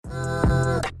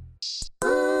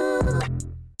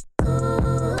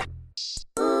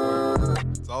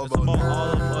all It's about about Nick.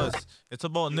 all of us. It's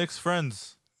about Nick's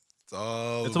friends.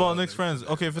 It's About Nick's friends.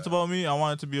 Okay, if it's about me, I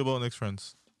want it to be about Nick's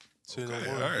friends. Say no Okay,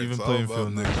 more. all right, Even it's all playing about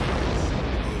field Nick's now.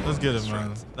 friends. Let's get it, Nick's man.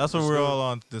 friends. That's what Let's we're go. all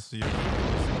on this year.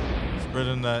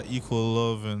 Spreading that equal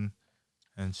love and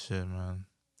shit, man.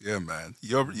 Yeah, man.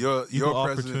 Your Equal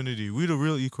present. opportunity. We the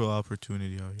real equal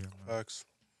opportunity out here, man. Facts.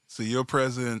 So your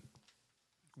present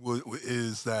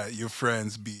is that your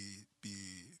friends be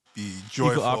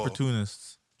joyful Equal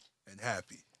opportunists. and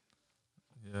happy.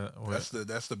 Yeah.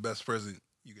 That's the best present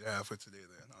you could have for today,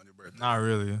 then, on your birthday. Not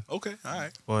really, Okay, all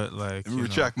right. but like Let me you know,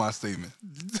 retract my statement.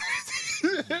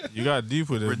 you got deep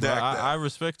with it. But Redact that. I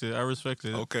respect it. I respect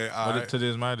it. Okay, all But right.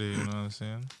 today's my day. You know what I'm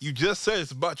saying? You just said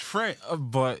it's about your friend.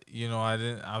 But you know, I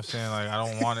didn't. I'm saying like I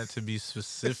don't want it to be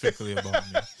specifically about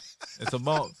me. It's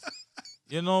about.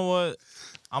 You know what?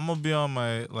 I'm gonna be on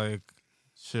my like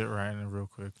shit right now real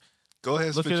quick. Go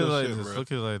ahead, Look spit at it your like shit, this. bro.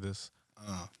 Look at it like this.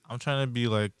 Uh, I'm trying to be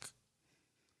like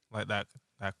that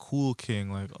cool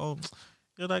king. Like, oh,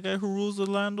 yo, that guy who rules the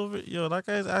land over. Yo, that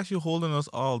guy's actually holding us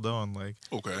all down. Like,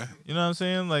 okay. you know what I'm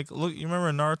saying? Like, look, you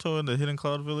remember Naruto in the Hidden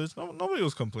Cloud Village? Nobody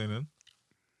was complaining.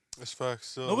 That's facts.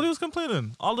 So, Nobody was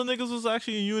complaining. All the niggas was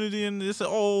actually in unity, and they said,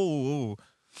 oh.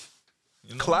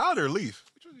 You know? Cloud or Leaf?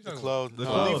 Which one you the talking cloud. The No,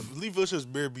 cloud. Leave Village is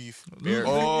bare beef. Bear-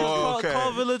 Oh, okay.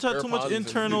 Cloud Village had Bear too much Polys and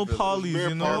internal Leaf polys, Village. Bear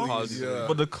you know? Polys. Yeah.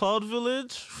 But the Cloud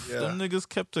Village, Yeah. them niggas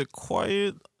kept it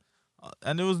quiet,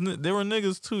 and it was they were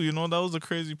niggas too. You know, that was the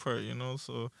crazy part. You know,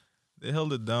 so they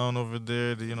held it down over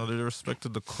there. They, you know, they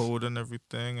respected the code and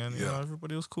everything, and you Yeah. know,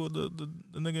 everybody was cool. The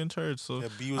nigga in charge. So Yeah,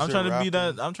 B was I'm there trying to be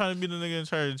rapping. that. I'm trying to be the nigga in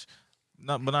charge.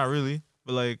 Not really.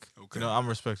 But like, Okay. you know, I'm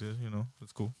respected. You know,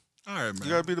 it's cool. All right, man. You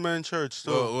gotta be the man in charge.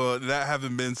 So, Well, that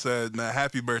having been said, man,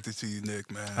 happy birthday to you, Nick,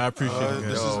 man. I appreciate it.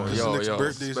 this guys. is Yo, Nick's yo.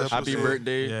 birthday's Special Happy episode.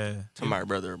 birthday Yeah. to my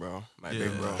brother, bro. My big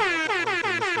Yeah. bro.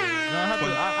 No,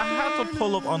 I had to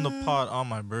pull up on the pod on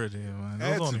my birthday, man. It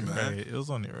Had was to, only man. right. It was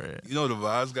only right. You know the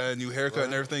vibes, got a new haircut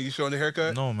and everything. You showing the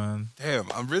haircut? No, man.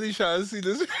 Damn, I'm really trying to see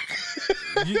this.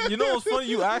 You know what's funny?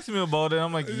 You asked me about it.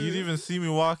 I'm like, you didn't even see me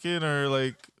walk in, or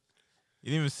like, you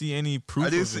didn't even see any proof I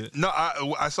didn't of see. it. No,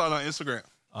 I saw it on Instagram.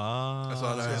 Ah, I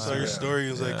saw that. I saw your Yeah. story.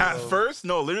 It was like, At oh, first,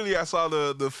 no, literally, I saw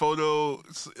the photo.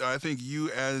 I think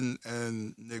you and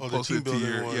Nick Oh, the posted team to building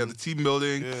your one. the team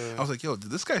building. Yeah. I was like, yo, did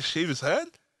this guy shave his head?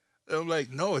 And I'm like,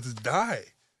 no, it's dye.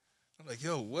 I'm like,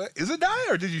 yo, what is it dye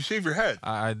or did you shave your head?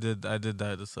 I did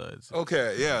that aside. So.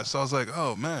 Okay, yeah. So I was like,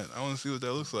 oh man, I want to see what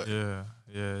that looks like. Yeah,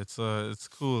 it's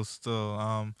cool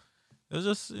still. It's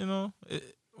just, you know,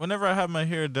 whenever I have my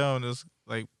hair down, it's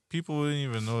like people wouldn't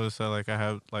even notice that like I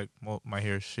have like my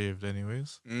hair shaved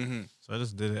anyways. Mm-hmm. So I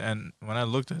just did it, and when I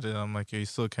looked at it, I'm like, yeah, you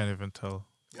still can't even tell.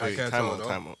 I Wait, can't time tell out, though.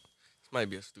 time out. This might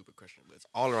be a stupid question, but it's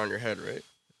all around your head, right?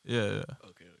 Yeah,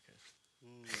 Okay.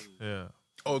 yeah.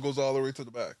 Oh, it goes all the way to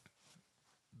the back.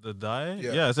 The dye?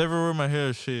 Yeah. Yeah, it's everywhere my hair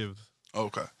is shaved.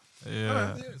 Okay. Yeah.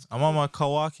 Alright, yeah, it's I'm on my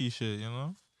Kawaki shit, you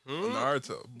know?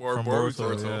 Naruto. From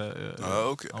Boruto. Yeah. Oh,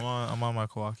 okay. I'm on my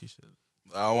Kawaki shit.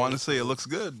 I want to say it looks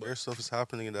good, but Bear stuff is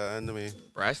happening in that anime.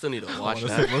 Bro, I still need to watch It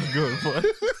that. looks good, but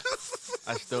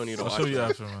I still need to I'll watch show you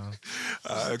that. after, man.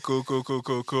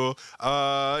 cool.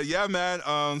 Yeah,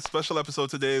 man. Special episode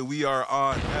today. We are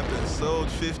on episode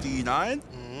 59.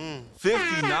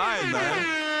 59, man.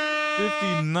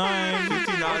 59.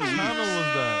 59 What weeks. channel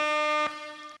was that?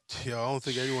 Yeah, I don't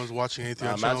think anyone's watching anything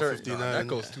on Matt's channel already- 59. That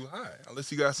goes too high.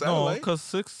 Unless you got No, satellite. because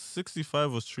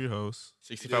 65 was Treehouse.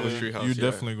 65 was Yeah. Treehouse. You're yeah.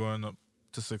 definitely going up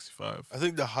to 65. I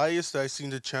think the highest I seen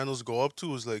the channels go up to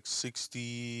was like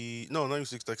 60. No, not even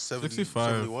 60, like 70, 65.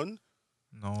 71.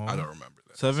 No. I don't remember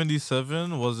that.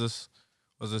 77 was this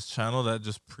channel that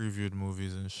just previewed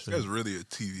movies and This shit. guy's really a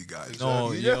TV guy. No,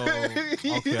 He yo, knows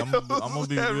okay, I'm gonna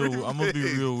be real. I'm gonna be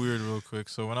everything. real weird, real quick.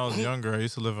 So when I was younger, I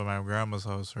used to live at my grandma's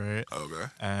house, right? Okay.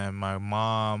 And my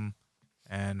mom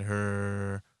and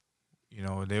her, you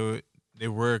know, they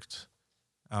worked.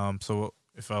 So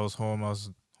if I was home with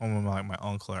like my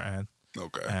uncle or aunt.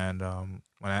 Okay. And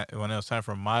when it was time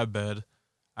for my bed,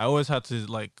 I always had to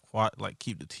like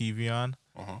keep the TV on.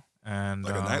 Uh-huh. And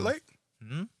Like a nightlight?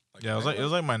 Hmm? Like Yeah, a it was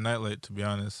nightlight? like my nightlight, to be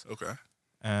honest. Okay.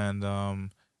 And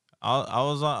I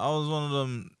was one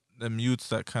of them youths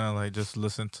that kind of like just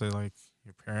listen to like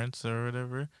your parents or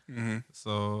whatever. Mm-hmm.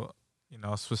 So you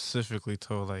know, specifically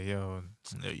told like, yo,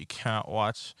 you can't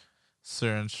watch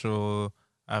certain show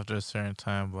after a certain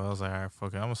time. But I was like, all right,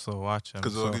 fuck it, I'm gonna still watch them.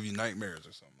 Because it'll give you nightmares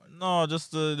or something like that. No,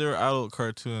 just they're adult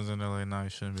cartoons, and they're like, nah, you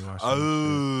shouldn't be watching. this shit.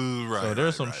 Oh, right. So there's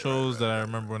right, some right, shows right, that I right,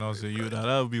 remember when I was a right, youth right. that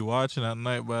I would be watching at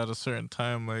night, but at a certain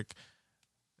time, like,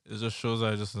 it's just shows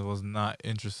I just was not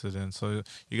interested in. So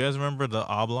you guys remember the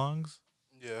Oblongs?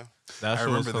 Yeah. That I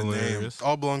show was remember the name. hilarious.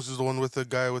 All Belongs is the one with the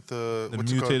guy with the The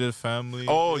what's it called? Mutated Family.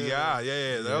 Oh Yeah.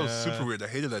 yeah. That was Yeah. super weird. I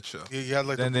hated that show. He had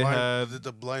like Then the they blind, had-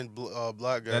 the blind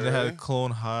black guy. Then they right? had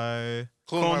Clone High.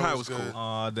 Clone High was good.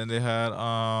 cool. Then they had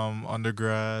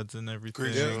undergrads and everything.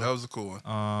 Great Yeah, show. that was a cool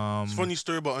one. It's funny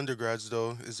story about undergrads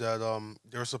though is that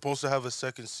they were supposed to have a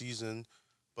second season,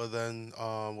 but then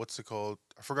what's it called?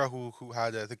 I forgot who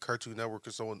had it. I think Cartoon Network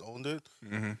or someone owned it,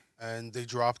 Mm-hmm. and they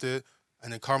dropped it.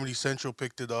 And then Comedy Central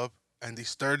picked it up, and they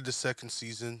started the second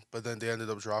season, but then they ended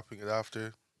up dropping it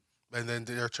after. And then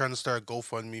they're trying to start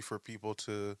GoFundMe for people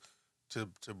to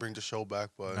bring the show back,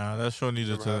 but Nah, that show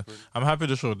needed never to. happened. I'm happy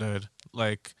the show died.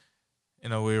 Like,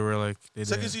 in a way where like they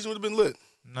Second didn't. season would have been lit.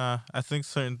 Nah, I think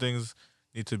certain things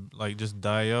need to like just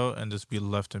die out and just be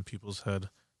left in people's head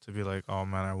to be like, oh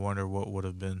man, I wonder what would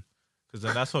have been, because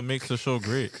then that's what makes the show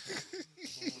great.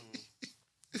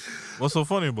 What's so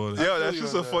funny about it? Yeah, feel that's you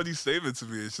just on a that. funny statement to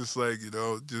me. It's just like,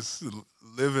 just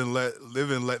live and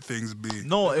let things be.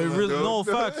 No, it really No. no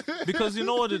fact, because you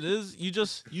know what it is. You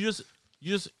just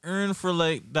earn for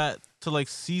like that to like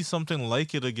see something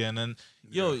like it again. And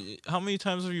yo, how many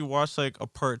times have you watched like a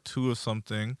part 2 of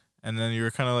something and then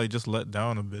you're kind of like just let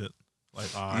down a bit? Like,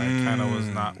 it kind of was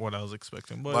not what I was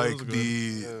expecting, but it Like was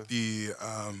good.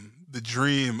 the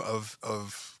dream of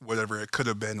whatever it could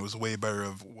have been was way better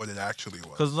of what it actually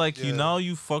was. Cause like Yeah.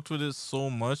 you fucked with it so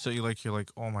much that you're like,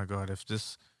 oh my god, if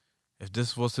this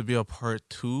was to be a part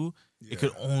 2, Yeah. it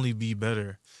could only be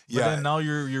better. But Yeah. then now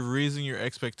you're raising your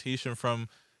expectation from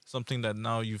something that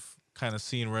now you've kind of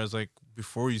seen, whereas like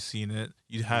before you seen it,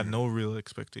 you had no real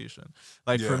expectation.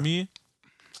 Like for Yeah. me,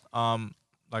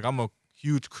 like I'm a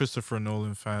huge Christopher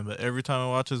Nolan fan, but every time I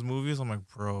watch his movies, I'm like,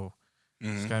 bro,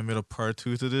 this Mhm. guy made a part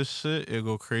 2 to this shit, it'll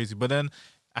go crazy. But then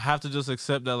I have to just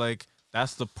accept that like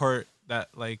that's the part that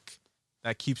like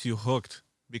that keeps you hooked,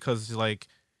 because like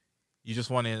you just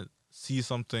want to see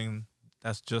something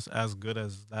that's just as good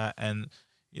as that, and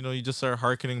you just start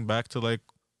hearkening back to like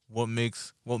what made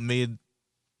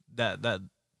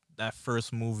that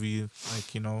first movie,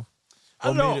 like I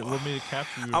don't know. what made it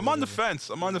capture you. I'm or on the whatever. fence.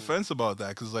 I'm on the fence about that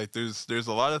because like there's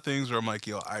a lot of things where I'm like,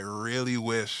 yo, I really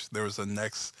wish there was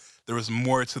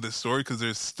more to the story because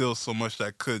there's still so much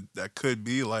that could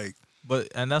be like.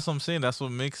 And that's what I'm saying. That's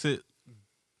what makes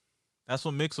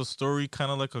a story kind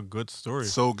of like a good story.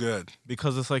 So good.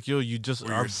 Because it's like, yo, you just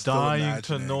Where are you're still dying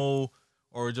imagining. to know,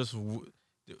 or just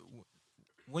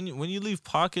when you leave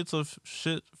pockets of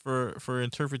shit for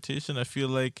interpretation, I feel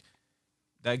like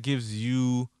that gives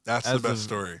you That's the as best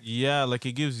story. Yeah, like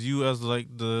it gives you as like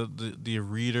the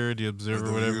reader, the observer,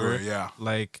 The whatever. viewer, yeah.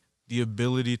 Like the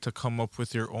ability to come up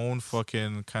with your own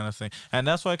fucking kind of thing, and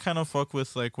that's why I kind of fuck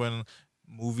with like when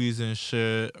movies and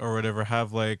shit or whatever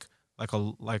have like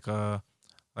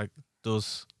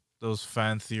those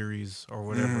fan theories or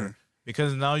whatever, Mhm.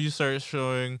 because now you start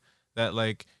showing that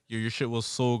like your shit was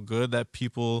so good that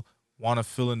people want to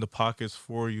fill in the pockets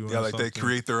for you. Yeah, or like they something.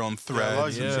 create their own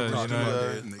threads. Yeah, and shit you talk know, about Yeah,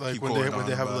 it, and they like keep when going they on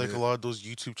have about like it. a lot of those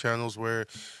YouTube channels where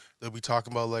they'll be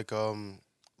talking about like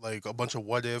a bunch of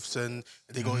what ifs, and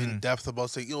they go in depth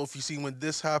about saying, if you see when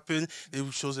this happened,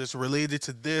 it shows it's related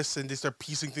to this, and they start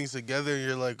piecing things together, and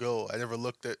you're like, oh, I never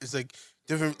looked at. It's like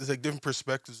different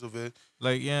perspectives of it.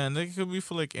 Like, yeah, and it could be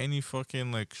for like any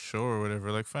fucking like show or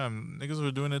whatever. Like, fam, niggas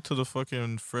were doing it to the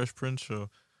fucking Fresh Prince show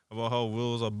about how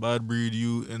Will's a bad breed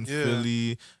you in Yeah.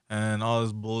 Philly and all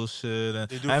this bullshit. And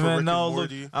They do it I for mean, Rick and now look,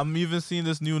 Morty. I'm even seeing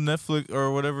this new Netflix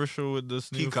or whatever show with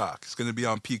this new Peacock. It's gonna be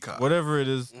on Peacock. whatever it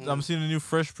is. I'm seeing a new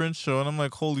Fresh Prince show, and I'm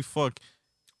like, holy fuck,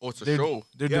 Oh, it's a they're show.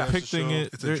 they're Yeah, it's a depicting show. it.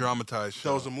 It's a they're- dramatized show.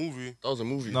 That was a movie. That was a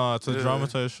movie. No, it's a Yeah.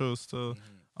 dramatized show still.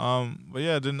 But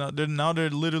yeah, they're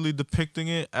literally depicting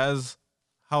it as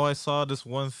how I saw this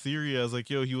one theory as like,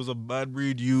 yo, he was a bad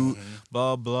breed,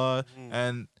 blah blah,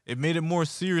 and it made it more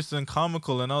serious than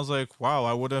comical. And I was like, wow,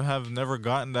 I would have never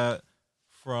gotten that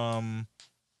from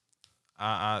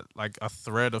like a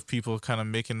thread of people kind of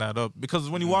making that up, because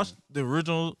when you watch the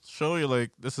original show, you're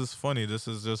like, this is funny, this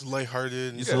is just It's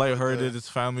lighthearted. it's and lighthearted, stuff like it's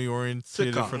family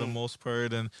oriented Sitcom. for the most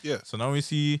part, and Yeah. so now we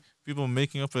see people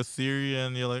making up a theory,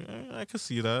 and you're like, I could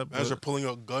see that. that. As they're But pulling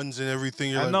out guns and everything,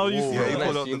 you're I like, know you whoa. feel- Yeah, he When I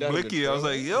pulled out seen the that in the blicky. I was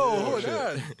like, trailer, yo, yeah, hold shit.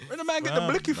 on. Where the man get the Fam,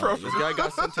 blicky from? This guy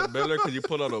got sent to Baylor because you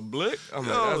pulled out a blick. I'm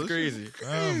Yo, like, this that's crazy. is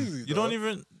crazy, you don't dog.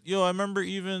 even I remember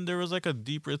even there was like a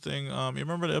deeper thing. You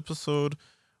remember the episode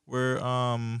where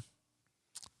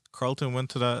Carlton went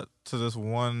to this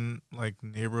one like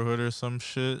neighborhood or some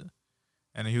shit,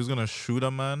 and he was gonna shoot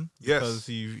a man Yes. because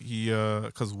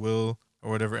because Will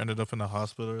or whatever ended up in the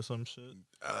hospital or some shit.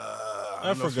 I I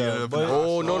don't know if he forgot, ended up in but- the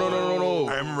Oh, no.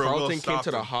 I remember Will Carlton came stopped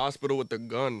to the him. hospital with the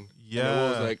gun. Yeah. And it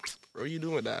was like, What are you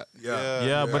doing with that? Yeah.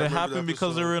 Yeah, I but it remember happened the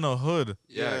because they episode. were in a hood.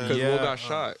 Yeah, because Yeah. Will got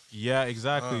shot. Yeah,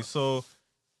 exactly. Uh.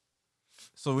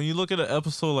 So when you look at an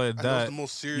episode like And that was that, the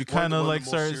most serious. you kind of one like the most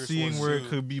start serious seeing ones, where too. it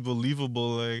could be believable.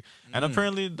 Like, and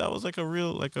apparently that was like a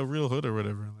real hood or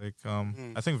whatever. Like,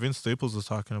 I think Vince Staples was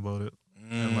talking about it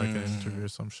in like an interview or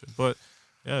some shit. But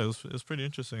yeah, it was pretty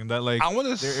interesting that like I want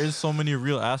to. there is so many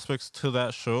real aspects to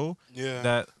that show Yeah.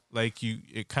 that like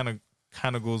it kind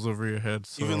of goes over your head.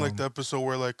 So, Even like the episode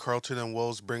where like Carlton and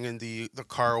Wells bringing the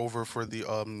car over for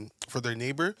their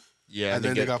neighbor, Yeah, and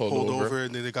then they get got pulled over,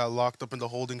 and then they got locked up in the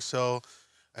holding cell,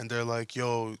 and they're like,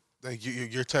 "Yo, like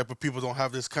your type of people don't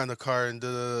have this kind of car," and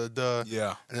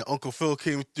Yeah. And then Uncle Phil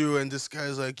came through, and this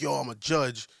guy's like, "Yo, I'm a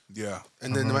judge," Yeah.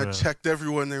 and then Uh-huh, I yeah. checked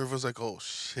everyone, and everyone's like, "Oh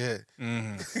shit."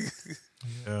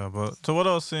 Yeah, but so what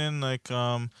I was saying, like,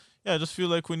 yeah, I just feel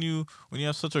like when you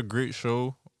have such a great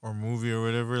show or movie or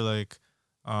whatever, like,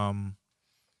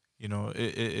 you know,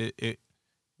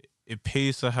 it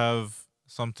pays to have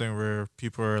something where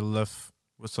people are left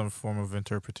with some form of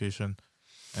interpretation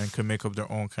and can make up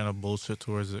their own kind of bullshit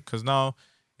towards it. Because now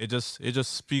it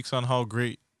just speaks on how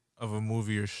great of a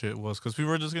movie or shit was. Because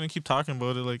people are just gonna keep talking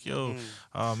about it, like, yo,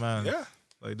 oh man, Yeah.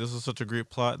 like this is such a great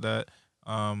plot that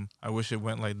I wish it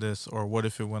went like this, or what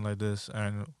if it went like this?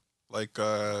 And Like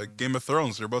Game of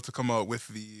Thrones, they're about to come out with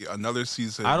another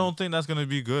season. I don't think that's gonna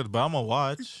be good, but I'm gonna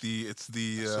watch I It's still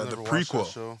the never watched that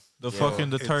prequel, show. the Yeah. fucking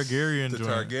the It's Targaryen the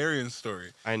joint. Targaryen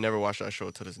story. I never watched that show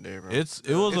to this day, bro. It was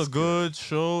It's a good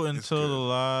show until good. the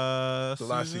last The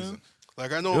last season.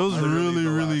 Like I know It was literally really, the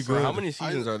really last good. one. How many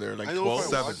seasons are there? Like I know if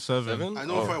 12? I watched- Seven. I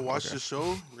know if Oh, I watch okay. the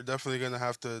show, we're definitely gonna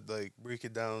have to like break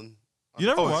it down. You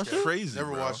never Oh, it's watched it? crazy.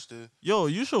 Never bro. watched it. Yo,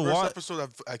 you should First watch.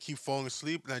 episode, I keep falling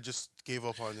asleep, and I just gave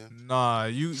up on it. Nah,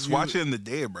 you Just watch it in the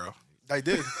day, bro. I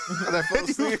did, and I fell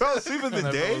You asleep. fell asleep in And the I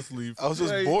fell day. asleep. I was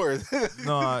just Like- bored.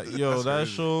 Nah, yo, That's that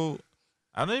crazy. show.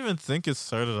 I don't even think it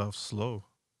started off slow.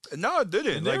 No, it didn't.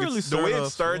 It didn't Like really the way start it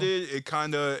off started, it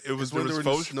kind of it was when there they was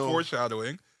were in the snow.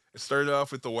 foreshadowing. It started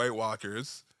off with the White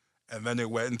Walkers, and then it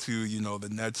went into the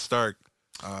Ned Stark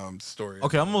story.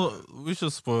 Okay, we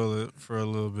should spoil it for a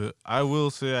little bit. I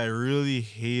will say I really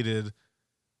hated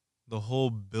the whole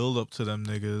build up to them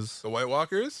niggas. The White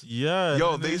Walkers. Yeah,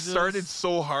 Yo, and they just- started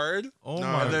so hard, Oh No,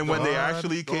 my and then when they God.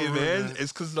 actually Don't came ruin in, that.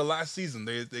 it's because the last season.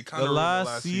 They kind The of last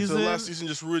So season? the last season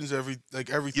just ruins everything.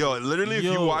 Yo, literally, if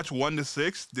you Yo. watch 1 to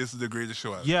 6, this is the greatest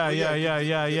show ever. Yeah, Well, That's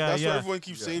what yeah. everyone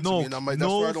keeps saying to No, me, and I'm like, that's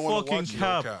no why I don't want to fucking watch it.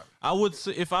 cap. cap. I would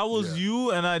say if I was Yeah.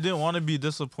 you and I didn't want to be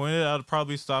disappointed, I'd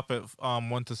probably stop at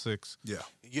 1 to 6. Yeah.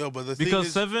 Yo, but the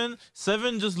Because thing is,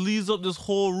 seven just leaves up this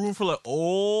whole room for like,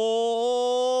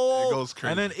 oh, It goes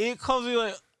crazy. and then 8 comes you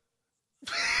like.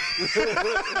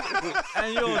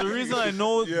 And yo, the reason I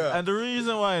know, Yeah. and the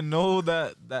reason why I know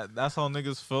that's how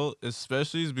niggas felt,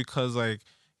 especially is because like,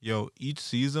 yo, each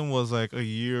season was like a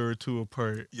year or two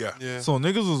apart. Yeah. yeah, So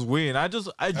niggas was waiting. I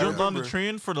jumped on the remember.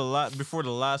 train for before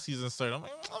the last season started. I'm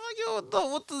like, yo,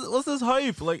 what's this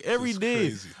hype? Like every It's day.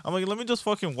 crazy. I'm like, let me just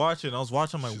fucking watch it. And I was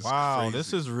watching, I'm like, It's wow, crazy.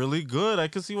 this is really good. I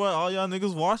can see why all y'all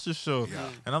niggas watch this show. Yeah.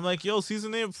 And I'm like, yo,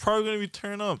 season 8 probably gonna be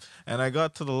turned up. And I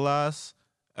got to the last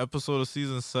episode of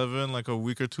season 7 like a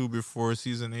week or two before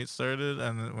season 8 started.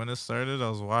 And when it started, I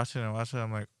was watching. I'm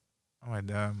like, oh my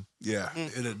damn. Yeah.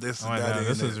 This Oh my that damn,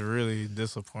 this ain't is it. really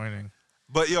disappointing.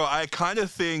 But yo, I kind of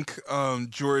think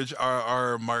George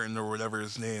R. Martin or whatever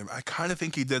his name, I kind of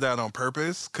think he did that on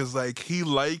purpose because like he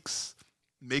likes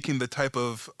making the type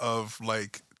of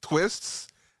like twists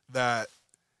that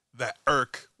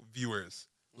irk viewers,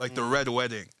 like the Red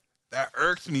Wedding. That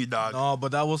irked me, dog. No,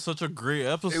 but that was such a great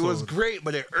episode. It was great,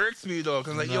 but it irks me though,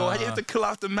 cause like, yo, why do you have to kill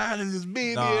off the man and his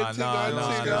baby? and take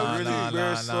on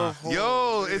nah.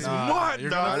 Yo, it's what, You're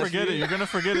dog? gonna forget it. You're gonna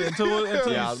forget it until Yeah, I you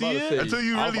was about see to it. say, Until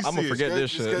you really I'm see gonna it. forget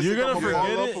this shit. You're gonna I'm forget fall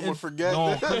it. up and and- forget No,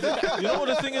 it. 'cause you know what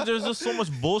the thing is? There's just so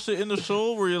much bullshit in the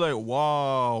show where you're like,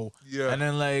 wow. Yeah. And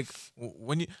then like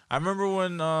I remember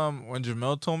when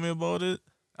Jamel told me about it,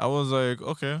 I was like,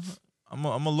 okay. I'm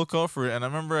gonna look out for it, and I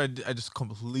remember I just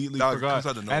completely Dog, it forgot. comes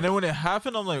out of nowhere. And then when it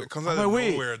happened, I'm like, It comes I'm out like, of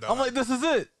wait, nowhere, dog. I'm like, this is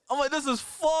it. I'm like, this is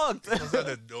fucked. Comes out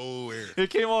of nowhere. It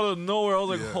came out of nowhere. I was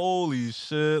like, Yeah. holy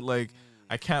shit! Like,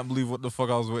 I can't believe what the fuck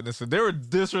I was witnessing. They were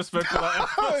disrespectful.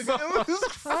 It was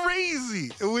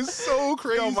crazy. It was so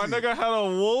crazy. Yo, my nigga had a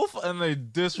wolf, and they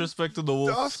disrespected the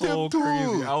wolf That's so them too.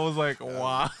 crazy. I was like,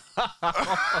 wow.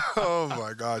 Oh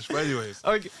my gosh. But anyways,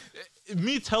 Like,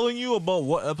 me telling you about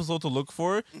what episode to look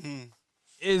for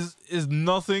is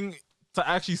nothing to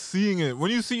actually seeing it.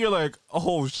 When you see, you're like,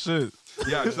 oh shit.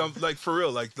 yeah, 'cause I'm like for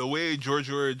real, like the way George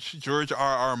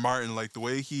R. Martin, like the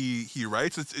way he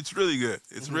writes, it's really good.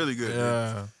 It's really good.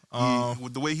 Yeah.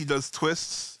 With the way he does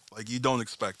twists, Like you don't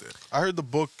expect it. I heard the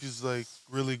book is like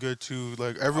really good too.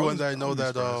 Like everyone that I know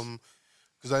that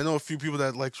because I know a few people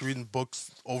that likes reading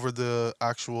books over the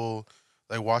actual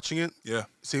like watching it. Yeah.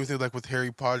 Same thing like with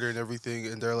Harry Potter and everything,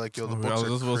 and they're like, yo, the books are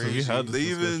we crazy. had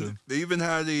this discussion. They even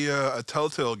had a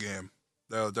Telltale game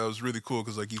that was really cool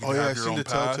because like you can Oh yeah, have I've your seen own the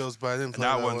path. Telltales, but I didn't And play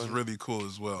that one's one. really cool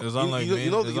as well. It was on like you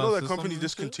know it was that on company systems and shit?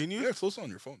 discontinued. Yeah, it's also on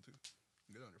your phone too.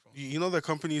 Get it on your phone. You know that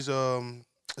company's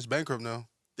is bankrupt now.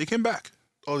 They came back.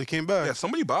 Oh, they came back. Yeah,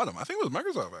 somebody bought them. I think it was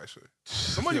Microsoft actually.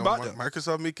 Somebody Yo, bought them.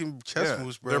 Microsoft making chess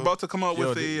moves, bro. They're about to come out Yo,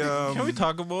 with a. Can we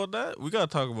talk about that? We gotta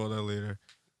talk about that later.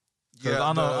 'Cause Yeah,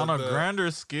 on a the grander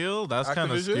scale, that's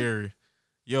kind of Activision? scary.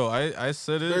 Yo, I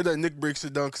said Heard it. that Nick breaks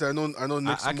it down because I know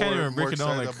Nick's I can't even break it down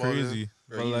more like excited about it. crazy.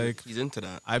 Bro, But like, he's into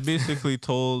that. I basically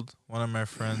told one of my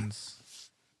friends,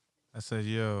 I said,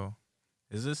 "Yo,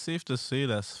 is it safe to say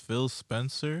that Phil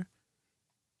Spencer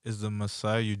is the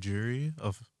Messiah Ujiri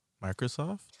of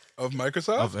Microsoft, of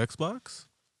Microsoft. of Xbox?"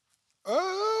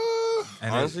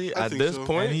 And Honestly, I at think this so. and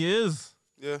point, he is.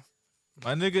 Yeah,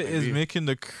 My nigga is Maybe. making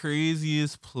the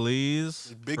craziest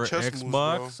plays Big for chess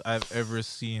Xbox moves, bro. I've ever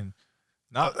seen.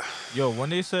 Now, yo, when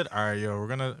they said, "All right, yo, we're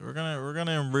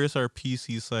gonna embrace our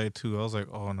PC side too," I was like,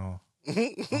 "Oh no." I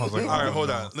was like, All right, "Oh, hold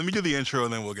no." on. Let me do the intro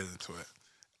and then we'll get into it.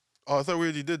 Oh, I thought we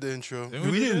already did the intro. Didn't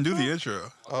We do didn't that do the though?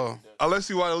 intro. Oh, Unless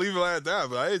you want to leave it like that,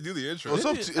 but I didn't do the intro.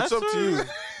 Well, Did it's you? up to you.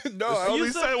 No, I You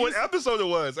only said- said what you- episode it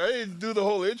was. I didn't do the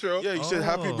whole intro. Yeah, you said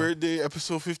happy Oh. birthday,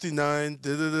 episode 59.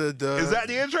 Da, da, da, da. Is that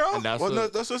the intro? and that's Well, what, no,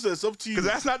 that's what I said. It's up to you. Because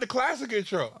that's not the classic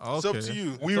intro. It's up Okay. to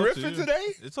you. We It's up to riffing you.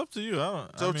 today? It's up to you. I don't.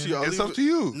 It's up to you. I'll It's leave up it- to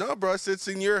you. No, bro, I said it's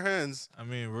in your hands. I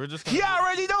mean, we're just. You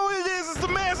already know what it is. It's the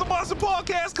Mans of Boston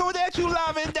podcast coming at you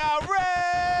live and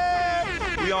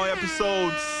direct. We on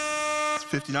episode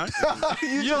 59?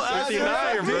 Yo,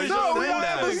 59, bro. You No, we said on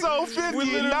that. episode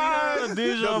 59.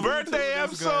 The birthday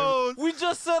episode. We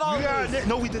just said all We got this. it.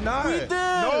 No, we did not. We did.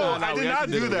 No, No, I we did not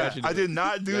actually do did. We that. actually I did. did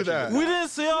not We do actually that. did. We didn't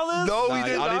say all this. No, we Nah,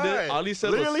 did all he not. did- all he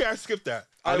said was- Literally, I skipped that.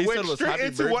 all I he went said was straight happy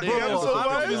into what the birthday. Bro, episode I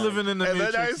must be was. living in the And then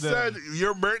I Matrix said then.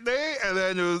 your birthday, and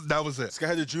then that was it. This guy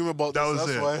had a dream about That this. was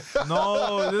That's it. why.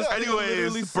 No, this nigga literally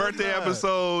Anyways, said birthday that.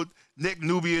 episode. Nick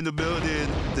Newbie in the building.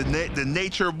 The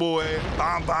nature boy.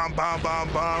 Bomb, bomb, bomb, bomb,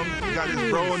 bomb. We got his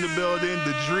bro in the building.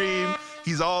 The dream.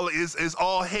 He's all it's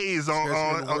all haze on, This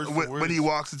guy's got word for when he words.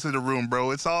 walks into the room, bro.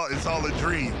 It's all a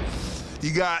dream.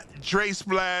 You got Dre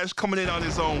Splash coming in on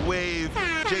his own wave.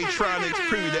 J-Tronics,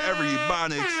 privy to every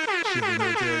Ebonics. Shipping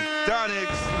right there. Donix.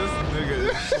 This nigga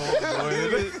is so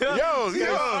annoying.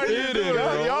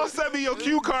 Yo, y'all send me your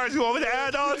cue cards. You want me to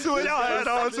add on to it? I'll add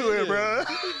on to it, bro.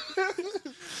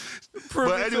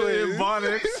 But anyway, What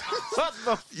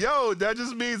the yo, that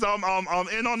just means I'm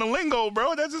in on the lingo,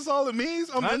 bro. That's just all it means.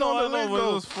 I'm I in know, on the but it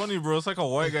lingo. was funny, bro. It's like a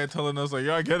white guy telling us, like,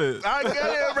 yo, I get it. I get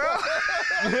it, bro.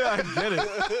 Yeah, I get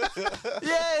it.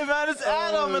 Yeah, man, it's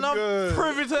Adam, and I'm good.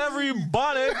 privy to every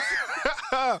bonnet.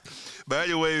 But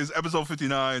anyways, episode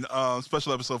 59,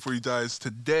 special episode for you guys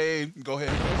today. Go ahead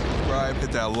and subscribe,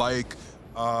 hit that like.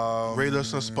 Rate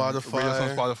us on Spotify. Rate us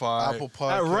on Spotify. Apple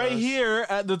Podcasts. Right here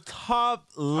at the top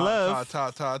left,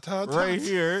 right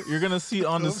here, you're gonna see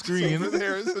on the screen. Over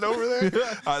there. Is it over there?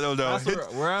 I don't know.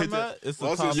 That's where I'm hit the- at. It's the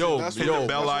Well, top. that's Yo, that's yo, what- the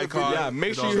bell that's what icon. yeah,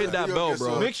 make sure It you all hit that that. bell, Yeah,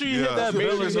 bro. Make sure you Yeah. hit that Make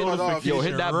bell sure you hit it off. notification. Yo,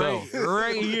 hit that bell.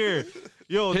 right here.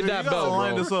 Yo, Hit dude, that you gotta bell,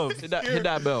 line bro. this up. Hit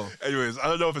that bell. Anyways, I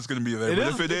don't know if it's gonna be there, It but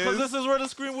is if it because is, this is where the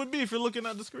screen would be if you're looking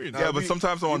at the screen. yeah, but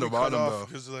sometimes I'm on the bottom though.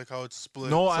 Because like how it's split.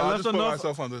 No, So I I'll left just put enough.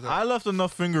 myself on the top. I left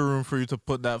enough finger room for you to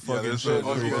put that Yeah, fucking there's shit. a-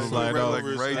 so you yeah, can slide yeah, out. like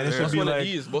right And it there. should Boss be one of like,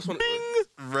 these. Boss one.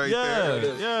 Right yeah,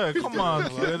 there. yeah. Come on,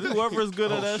 kid. Whoever's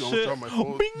good at Oh, that shit, shit, I'm trying my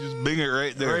phone. bing, Just bing it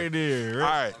right there. right there. All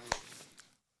Right. right.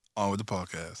 On with the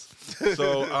podcast.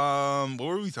 So, what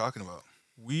were we talking about?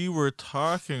 We were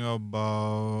talking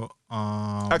about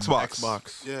Xbox.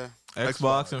 Xbox. Yeah.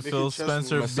 Xbox and Making Phil chess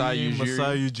Spencer moves. being Masai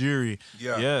Masai Ujiri.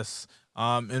 Yeah. Yes.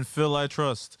 And Phil I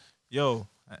trust. Yo,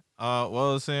 what I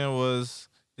was saying was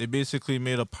they basically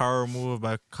made a power move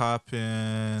by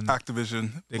copying.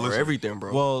 Activision. They- For everything,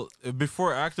 bro. Well,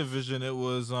 before Activision, it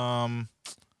was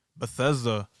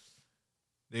Bethesda.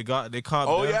 They copped.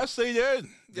 Oh, them. yes, they did.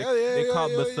 Yeah, They yeah,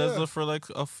 copped yeah, Bethesda yeah. for like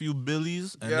a few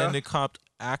billies, and Yeah. then they copped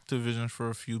Activision for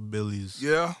a few billies.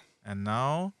 Yeah. And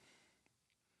now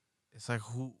it's like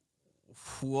who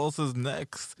else is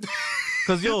next?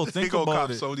 Because yo, They think gonna about cop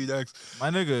it, Sony next. my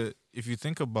nigga. If you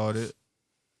think about it,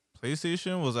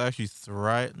 PlayStation was actually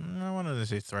thriving. I wanted to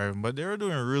say thriving, but they were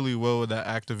doing really well with that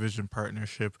Activision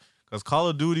partnership. Because Call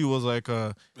of Duty was like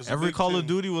It's a every big Call of thing.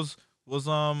 Duty was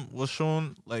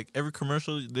shown, like every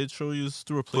commercial they'd show you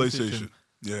through a PlayStation. PlayStation.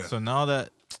 Yeah. So now that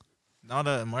now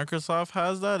that Microsoft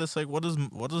has that, it's like what does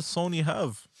Sony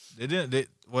have? They didn't. They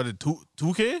what did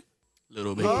 2K?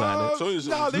 Little Big Planet.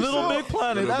 Little Big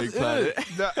Planet. Little That's Big Planet.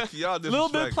 it. Y'all Little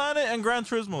Big disrespect. Planet and Gran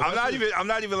Turismo. I'm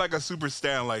not even like a super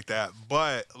stan like that,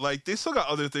 but like they still got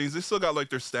other things. They still got like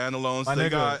their standalones. My They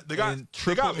nigga, got in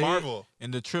they got AAA Marvel.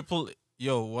 in the triple.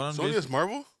 Yo, what I'm Sony is basically-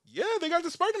 Marvel? Yeah, they got the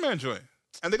Spider-Man joint,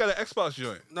 and they got an Xbox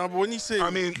joint. No, but when you say I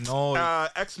mean, No.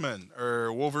 X-Men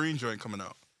or Wolverine joint coming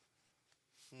out.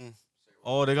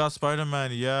 Oh, they got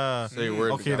Spider-Man. Yeah. Say a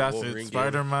word, Okay, we got that's Wolverine it. game.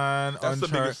 Spider-Man. That's the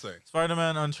biggest thing.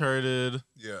 Spider-Man Uncharted.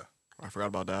 Yeah, I forgot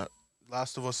about that.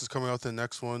 Last of Us is coming out the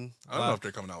next one. I don't know if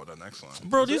they're coming out with the next one.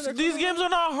 Bro, these games are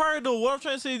not hard though. What I'm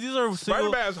trying to say, these are single.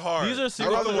 Spider-Man's hard. These are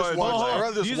single. I'd rather just watch- Hold on, I'd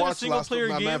rather just these are watch single Last of- player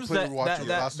my man games played watching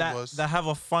Last of Us. that have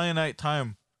a finite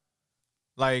time.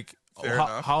 Like Fair how,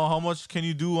 enough. how much can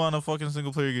you do on a fucking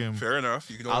single player game? Fair enough.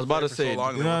 You can I was only about play to for so say,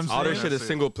 long you know what I'm and All saying? this shit is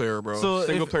single player, bro. So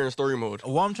Single if- player and story mode.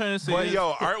 What I'm trying to say But is,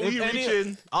 yo, aren't we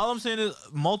reaching? all I'm saying is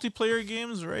multiplayer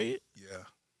games, right? Yeah.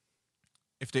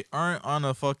 If they aren't on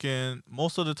a fucking,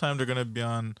 most of the time they're gonna be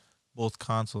on both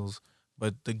consoles.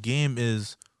 But the game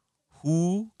is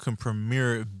who can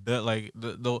premiere it better. Like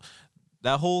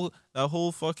that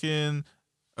whole fucking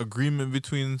agreement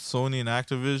between Sony and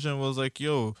Activision was like,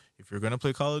 yo, if you're gonna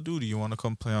play Call of Duty, you want to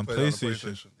come play on Play it on the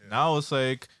PlayStation. PlayStation, yeah. Now it's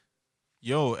like,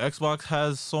 yo, Xbox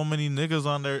has so many niggas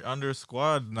on their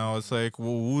squad. Now it's like, well,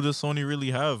 who does Sony really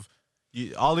have?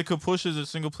 All they could push is the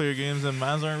single player games, and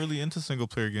mans aren't really into single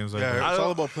player games like that. Yeah, it's I all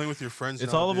don't- about playing with your friends.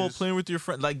 It's all about nowadays. playing with your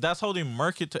friend. Like that's how they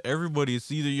market to everybody. It's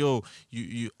either yo,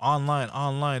 you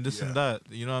online, this and that.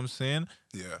 You know what I'm saying?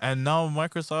 Yeah. And now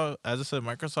Microsoft, as I said,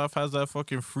 Microsoft has that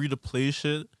fucking free to play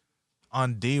shit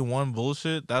on day one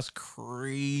bullshit. That's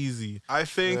crazy. I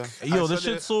think. Yo, I this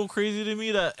said shit's so crazy to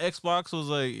me that Xbox was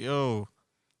like, yo,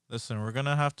 listen, we're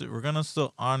gonna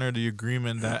still honor the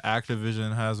agreement that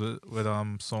Activision has with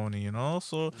Sony, you know?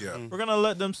 So Yeah. we're gonna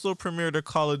let them still premiere their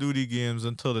Call of Duty games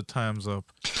until the time's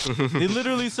up. They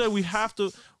literally said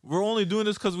we're only doing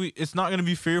this because it's not gonna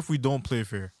be fair if we don't play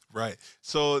fair. Right.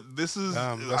 So this is.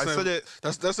 I said it.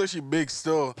 That's actually big.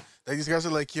 Still, like these guys are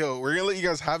like, yo, we're gonna let you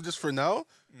guys have this for now.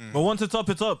 But once it's up,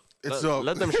 it's up. It's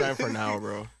Let them shine for now,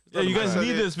 bro. Yeah, you guys matter.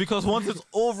 need this because once it's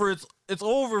over, it's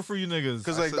over for you niggas.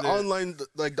 Because I like said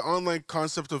the online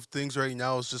concept of things right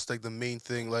now is just like the main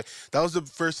thing. Like that was the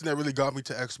first thing that really got me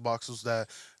to Xbox was that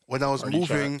when I was Party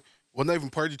moving, well not even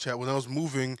party chat, when I was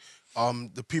moving,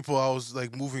 the people I was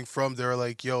like moving from, they were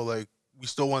like, yo, like we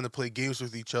still want to play games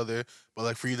with each other, but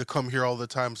like for you to come here all the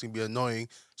time it's gonna be annoying.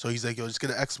 So he's like, yo, just get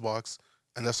an Xbox.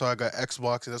 And that's how I got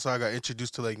Xbox, and that's how I got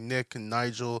introduced to like Nick and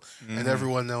Nigel and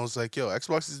everyone that was like, yo,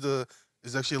 Xbox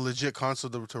is actually a legit console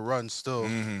to run still.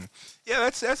 Yeah,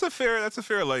 that's a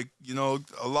fair like, you know,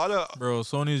 a lot of Bro,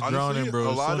 Sony's Honestly, drowning, bro.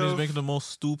 a lot Sony's of- making the most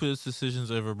stupidest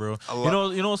decisions ever, bro. A You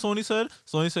lot- know what Sony said?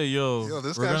 Sony said, "Yo,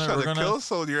 this we're guy's gonna, trying to kill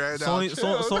Sony right now.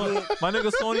 My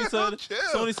nigga Sony said, Chill.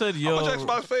 Sony said, yo, How much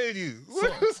Xbox paid you?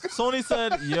 Sony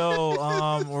said,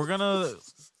 yo, we're gonna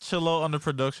chill out on the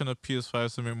production of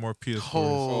PS5s to make more PS4s.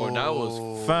 Oh, that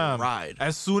was Fam, ride.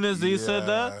 as soon as they said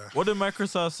that, Yeah. what did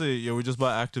Microsoft say? Yo, we just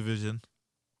bought Activision.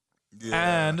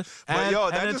 Yeah. And yo,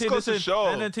 and that then just take goes this to in- show.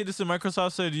 And then take this in,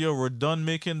 Microsoft said, yo, we're done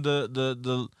making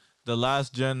the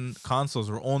last gen consoles.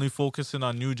 We're only focusing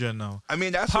on new gen now. I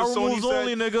mean, that's Power what Sony moves said.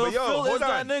 only, nigga. But yo, Phil is hold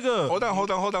that on. nigga.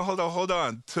 Hold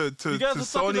on. To You guys are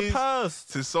stuck in the Sony's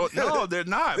past. no, they're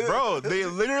not, bro. They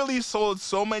literally sold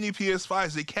so many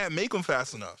PS5s they can't make them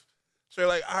fast enough. So they're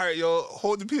like, all right, yo,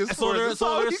 hold the PS4. So their That's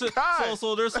all we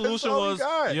got. their solution all we was,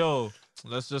 got. yo,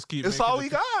 let's just keep. It's making all the we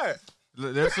P- got.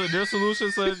 Their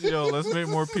solution said, yo, let's make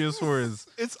more PS4s.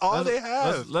 It's all they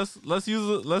have. Let's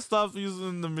stop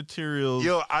using the materials.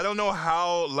 Yo, I don't know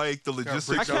how like the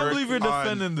logistics. I can't believe you're on-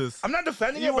 defending this. I'm not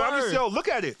defending You it, but I'm just are. look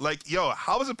at it. Like, yo,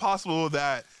 how is it possible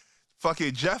that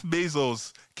fucking Jeff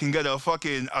Bezos can get a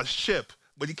ship,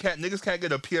 but niggas can't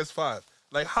get a PS5?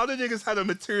 Like, how do niggas have the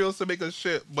materials to make a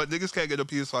ship, but niggas can't get a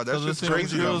PS5? That's the just same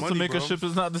crazy. materials money, to make bro. a ship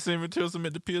is not the same materials to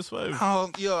make the PS5.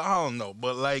 I don't know,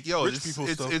 but like, yo, Rich it's people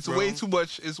stuff, it's bro. way too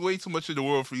much. It's way too much in the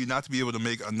world for you not to be able to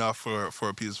make enough for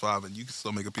a PS5, and you can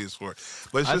still make a PS4.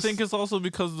 But it's I just, think it's also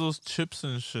because of those chips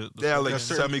and shit. The yeah, fucking- like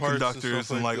certain parts and semiconductors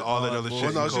stuff and like like all that that. other Well,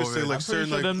 shit. no, I was in just saying, COVID. like, I'm pretty certain,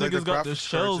 sure them like niggas the got the graphics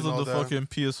shells cards and of the all that. fucking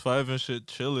PS5 and shit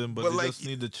chilling, but But, they like, just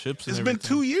need the chips. It's and been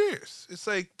everything. 2 years. It's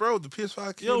like, bro, the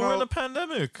PS5 came Yo, we're in a out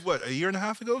pandemic. what, a year and a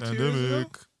half ago, 2 years ago?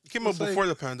 Pandemic. It came out It's like- before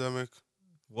the pandemic.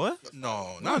 What?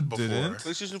 No, not before. didn't.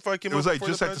 PlayStation 5 came It was out like before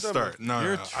just the at the pandemic. start. No,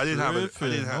 You're I didn't have it. I tripping.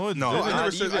 didn't have No, it no. didn't. I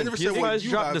never said when PS5 you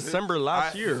dropped have it. December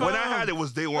last year. When I had it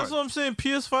was day one. That's what I'm saying.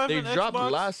 PS5 They and dropped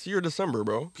Xbox. last year, December,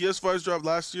 bro. PS5s dropped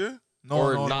last year.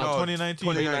 Or no, not. 2019.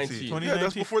 2019. Yeah,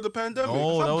 that's before the pandemic.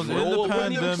 No, that was in the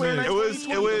pandemic. It was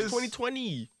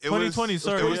 2020. 2020,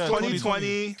 sorry, It was yeah,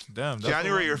 2020, Damn, that's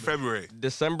January the or February.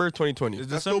 December 2020. It's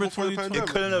That's still December before the 2020.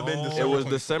 It couldn't have been No. December. It was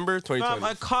 2020. December Fam, 2020.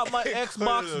 I caught my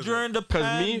Xbox during the Because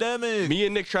pandemic. me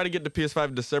and Nick tried to get the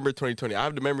PS5 December 2020. I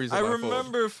have the memories. I on my phone.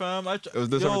 remember, fam. It was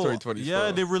December 2020 Yeah,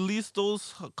 still. they released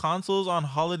those consoles on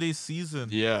holiday season.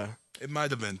 Yeah. It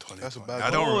might have been 2020. That's a bad I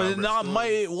don't No, remember.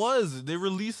 it was. They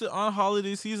released it on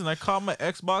holiday season. I caught my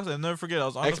Xbox. I never forget. I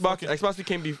was on the Xbox. fucking-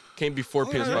 Xbox came before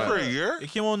For a PS5. year. It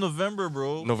came out in November,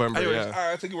 bro. November. Anyways, Yeah. all right,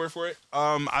 I'll take your word for it.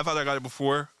 I thought I got it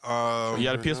before. You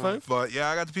had a PS5? But yeah,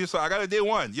 I got the PS5. I got it day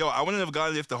one. Yo, I wouldn't have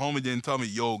gotten it if the homie didn't tell me,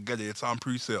 yo, get it. It's on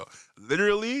pre-sale.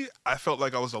 Literally, I felt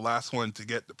like I was the last one to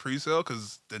get the pre-sale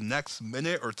because the next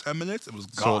minute or 10 minutes, it was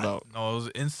gone. Sold out. No, it was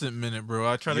instant minute,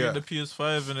 bro. I tried to Yeah. get the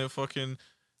PS5 and it fucking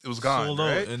It was gone, sold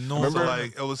right? out. And no, Remember, So, time.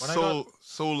 like, it was When I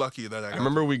so lucky that I got I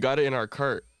remember we got it in our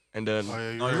cart, and then Oh, yeah, No,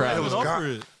 you're you right. weren't It was even gone. offer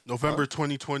it. November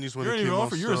 2020 is when You it weren't came even out.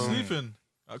 offer. You were so- sleeping.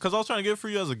 Because I was trying to get it for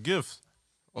you as a gift.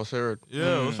 oh, sir.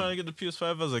 Yeah, I was trying to get the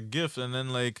PS5 as a gift, and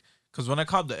then like, cause when I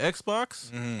copped the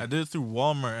Xbox, I did it through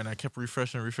Walmart, and I kept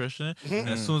refreshing it. And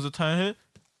as soon as the time hit,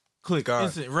 click, God.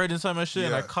 instant, right inside my shit,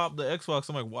 and I Yeah. copped the Xbox.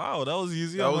 I'm like, wow, that was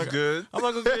easy. that I'm was like, good. I'm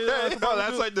like, okay, yeah, No,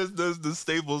 that's like the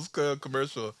Staples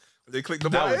commercial. They click the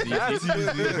That button. was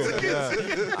easy.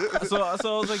 yeah. So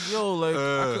I was like, yo, like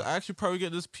I could Uh. actually probably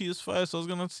get this PS5. So I was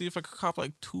gonna see if I could cop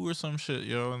like 2 or some shit,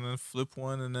 yo, and then flip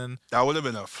one, and then That would have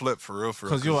been a flip for real.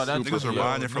 'Cause, yo, that niggas were yo,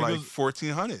 buying it for like niggas-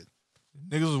 1,400.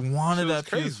 niggas wanted Shit was that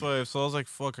crazy. PS5. So I was like,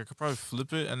 fuck, I could probably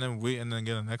flip it and then wait and then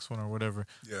get a next one or whatever.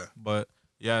 Yeah. But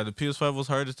yeah, the PS5 was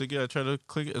hardest to get. I tried to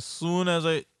click it as soon as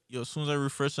I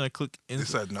refreshed and I click They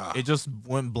instant, said nah. it just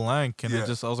went blank and Yeah. I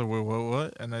was like, wait,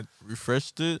 what? And I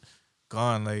refreshed it,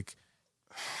 gone. Like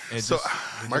it So just,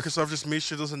 Microsoft just made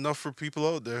sure there's enough for people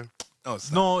out there. no,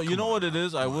 it's no, not. you Come know on what now. it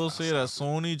is. I Come on will now, say that stop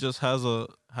Sony just has a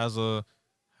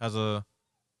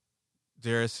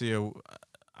dare I say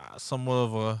somewhat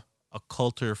of a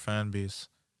culture fan base,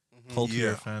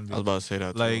 cultier Yeah. fan I was base. about to say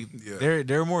that. Like Yeah.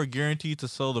 they're more guaranteed to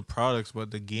sell the products,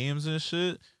 but the games and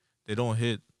shit they don't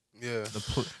hit. Yeah.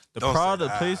 The Don't say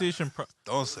product, that. PlayStation.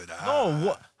 Don't say that. No,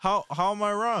 what? How am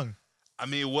I wrong? I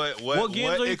mean, what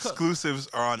games are you exclusives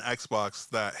are on Xbox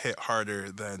that hit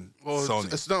harder than Well,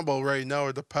 Sony? it's not about right now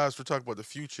or the past. We're talking about the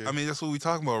future. I mean, that's what we're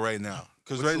talking about right now.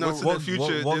 because What's- right now, what's in what- the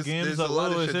future? what there's, games there's are- a lot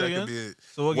wait, of wait, shit say that again? could be.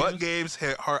 So what What games? games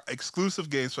hit hard? Exclusive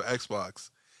games for Xbox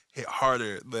hit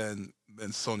harder than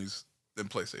Sony's than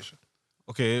PlayStation.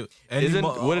 Okay,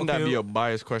 Wouldn't that be a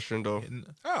biased question though?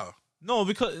 Oh, no?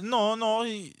 Because no,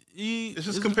 he it's just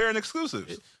isn't- comparing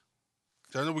exclusives.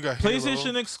 I know we got PlayStation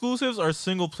Halo. exclusives are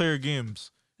single player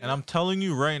games, and I'm telling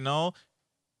you right now,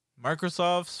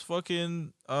 Microsoft's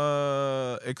fucking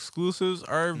exclusives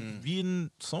are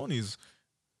beating Sony's.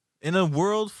 In a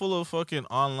world full of fucking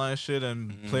online shit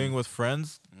and playing with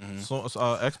friends, so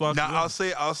Xbox. Now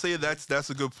wins. I'll say that's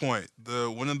a good point.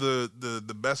 One of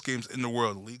the best games in the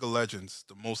world, League of Legends,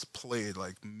 the most played,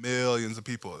 like millions of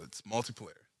people. It's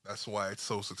multiplayer. That's why it's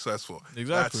so successful. Exactly.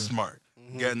 That's smart.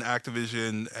 Getting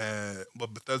Activision and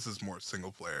Bethesda's more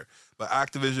single player, but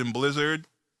Activision Blizzard,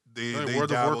 they World of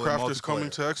dabble in Warcraft is coming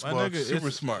multiplayer. to My Xbox. nigga, super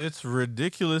it's, smart. It's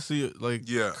ridiculously like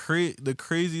Yeah. the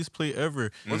craziest play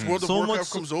ever. Once World of So Warcraft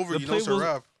much- comes over, the you know it's a play was-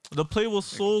 wrap. The play was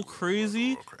so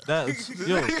crazy that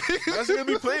yo, That's gonna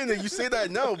be playing it. You say that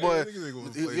now, but Niggas ain't gonna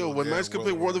play yo, no when damn man's can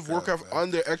play World of Warcraft man.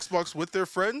 on their Xbox with their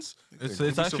friends, it's be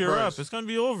actually a wrap. surprised. It's gonna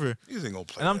be over. These ain't gonna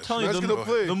play. And I'm that telling shit. you, Man's gonna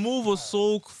play. the move was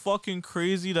so fucking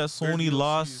crazy that Sony DLCs.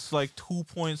 lost like 2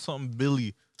 point something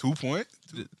billion. 2 point.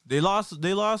 They lost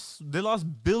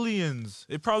billions.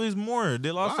 It probably is more.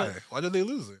 They lost Why? like, Why did they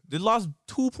lose it? they lost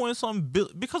 2 point something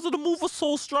billion because of the move was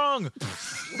so strong.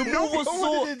 The move was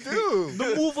What did it do?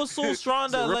 the move was so strong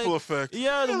it's a that ripple like effect.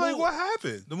 yeah, the Yeah, like move, what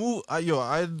happened? the move.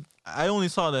 I only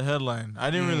saw the headline.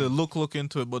 I didn't really look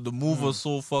into it, but the move was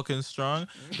so fucking strong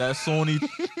that Sony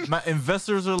my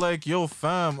investors are like, "Yo,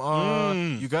 fam,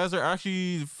 you guys are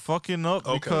actually fucking up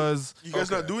Okay. because You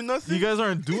guys not doing nothing. you guys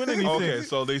aren't doing anything." Okay,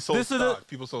 so they sold This is the- stock.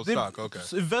 People sold They- stock. Okay.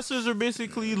 Investors are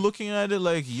basically looking at it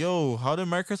like, "Yo, how did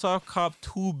Microsoft cop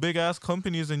 2 big ass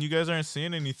companies and you guys aren't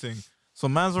saying anything?" So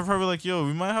mans are probably like, "Yo,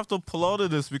 we might have to pull out of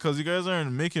this because you guys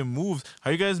aren't making moves. How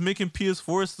you guys making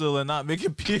PS4 still and not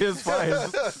making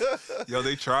PS5?" Yo,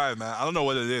 they tried, man. I don't know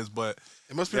what it is, but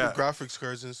It must be Yeah. the graphics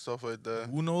cards and stuff like that.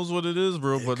 Who knows what it is,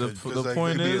 bro? But could- the Because, like,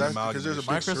 point maybe is, that's because there's a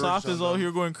big surge Microsoft is on out them.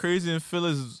 here going crazy, and Phil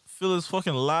is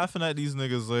fucking laughing at these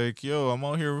niggas like, "Yo, I'm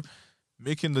out here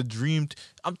making the dream."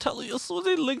 I'm telling you, as soon as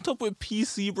they linked up with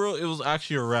PC, bro, it was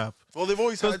actually a wrap. Well, they've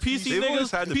always Because had PC they've niggas,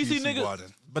 always had the PC PC niggas.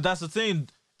 button. But that's the thing.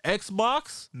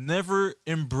 Xbox never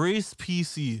embraced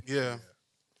PC Yeah.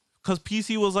 because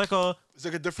PC was like a It's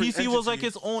like a different PC was like entity.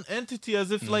 its own entity,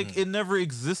 as if like it never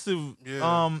existed.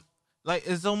 Yeah. Like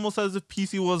it's almost as if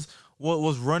PC was what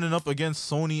was running up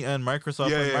against Sony and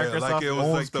Microsoft. Yeah, and yeah, Microsoft like it was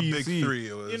owns like the PC. big three.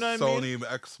 It was You know what I mean?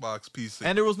 Sony, Xbox, PC.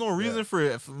 And there was no reason Yeah. for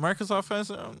it. If Microsoft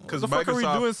fans, what 'Cause the fuck are we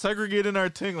Microsoft- doing segregating our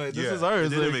thing? Like this yeah, is ours. It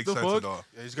didn't Like, make the sense fuck? at all.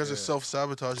 Yeah, these guys are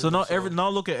self-sabotaging. So now themselves. now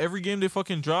look at every game they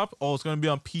fucking drop. Oh, it's gonna be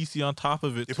on PC on top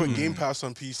of it. They too. put Game Pass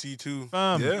on PC too.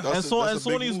 Fam. Yeah. And That's so a- and that's a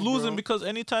big Sony's move, losing bro. because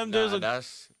anytime there's Nah,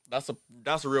 a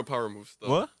that's a real power move. Though.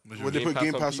 what? When they put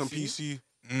Game Pass on PC.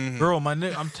 Bro, my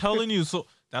nigga, I'm telling you. So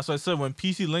that's why I said when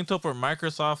PC linked up with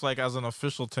Microsoft, like as an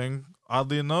official thing.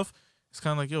 Oddly enough, it's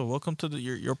kind of like, yo, welcome to the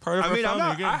you're part of. I our mean, family. I'm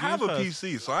not. You're I getting have a Game Pass.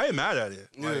 PC, so I ain't mad at it.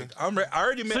 Yeah. Like, I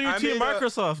already made. So you're I team made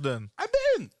Microsoft then? I've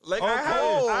been like I Okay.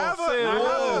 have a. Say it. I have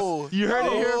a Whoa. You heard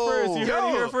it here first. You heard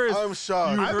it here first. I'm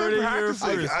shocked. You I've heard been it here practicing.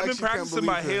 first. I've I been actually can't practicing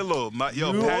my believe it. Halo.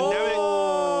 Pandemic.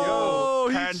 Oh,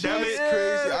 he Pandemic. cheated. That's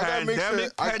crazy. I gotta make sure-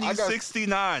 Pandemic I Penny got-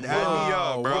 69. Add me Wow,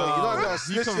 up, bro. Bro, you know I got He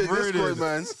snitched in converted. Discord,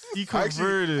 man. He I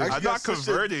converted. I'm got not snitched in-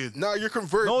 converted. No, you're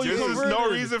converted. No, you This is no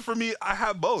converted. reason for me. I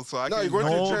have both, so I No, can. you're going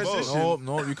through No, transition.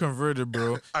 no, you converted,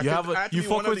 bro. I You could- have I have to you be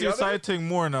fuck one or with the your other? side thing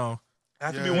more now. I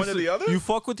have to Yeah. be one or the other. You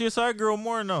fuck with your side girl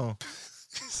more now.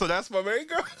 So that's my main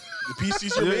girl. The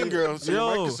PC's your main girl, so you're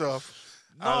Yo. Microsoft.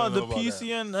 I No, don't the know about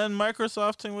PC and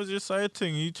Microsoft thing was your side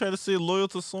thing. You try to stay loyal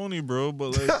to Sony, bro,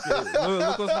 but like,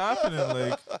 look what's happening.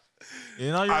 Like,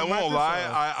 you know, you're I won't Microsoft.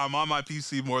 lie. I'm on my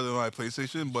PC more than my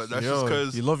PlayStation, but that's just Yo,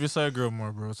 because you love your side girl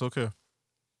more, bro. It's okay.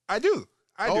 I do.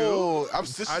 I do. Oh, I'm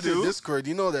sister I to do. Discord.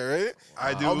 You know that, right?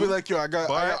 I do. I'll be like, yo, I got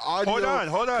But audio.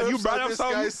 hold on. You clips brought of up this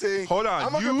something. guy saying, Hold on.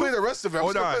 I'm not gonna You- play the rest of it. I'm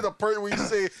hold just gonna on. play the part where you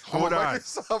say, Hold on.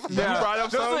 Microsoft. You brought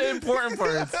up Just the something. important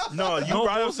parts. No, you No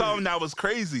brought up bullshit. something that was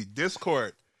crazy.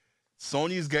 Discord.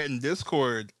 Sony's getting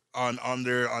Discord on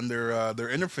their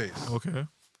interface. Okay.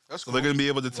 That's So cool. they're gonna be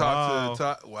able to talk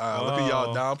Wow. to Wow, look at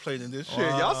y'all Wow. downplaying this shit.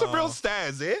 Y'all some real Wow.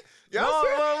 stands, eh? Y'all No,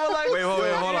 some- but like, Wait, hold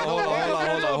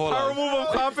on. Power move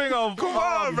of copying a Come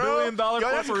on, bro. $1 billion Yo,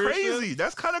 that's corporation. crazy.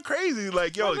 That's kind of crazy.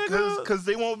 Like, yo, My nigga. because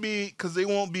they won't be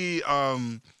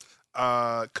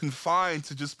confined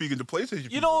to just speaking to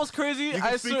PlayStation. You know what's crazy? You can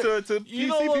I speak swear- to you PC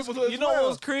know what's, people as you know well. what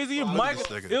was crazy? look at Mic-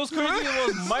 this nigga. it was crazy. It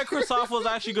was Microsoft was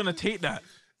actually gonna take that.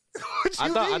 What I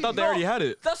you thought mean? they already had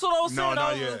it. That's what I was No, saying. not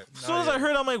I was, yet. As soon Not as I yet.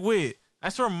 heard, I'm like, wait. I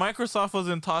swear Microsoft was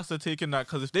in talks to taking that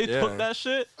because if they Yeah. took that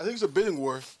shit, I think it's a bidding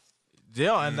war.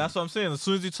 yeah, and that's what I'm saying. As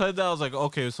soon as you said that, I was like,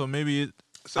 okay, so maybe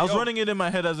So, I was yo, running it in my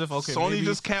head as if okay, Sony maybe,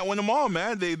 just can't win them all,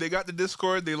 man. They got the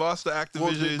Discord. They lost the Activision. Well,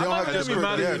 I'm they don't not have gonna be Discord,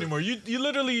 mad at you yeah. anymore. You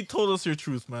literally told us your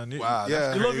truth, man. You, Wow, Yeah.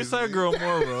 that's you love your crazy. side girl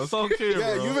more, bro. It's okay,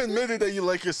 Yeah, bro. you've admitted that you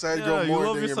like your side Yeah, girl you more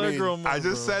love than your your side main. girl more. I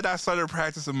just bro. said I started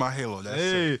practicing my Halo. That's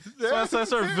Hey, it. so I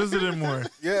started visiting more.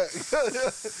 Yeah.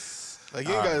 Like,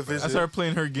 you ain't gotta I visit. started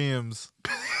playing her games.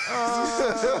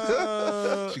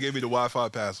 She gave me the Wi-Fi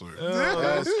password.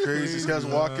 That's crazy. This guy's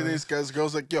walking in. man. This guy's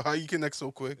girl's like, yo, how you connect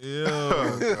so quick? Yo,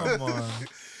 come on.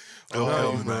 It'll Wow,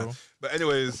 kill you, bro. man. But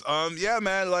anyways, yeah,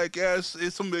 man, like, yeah,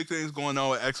 it's some big things going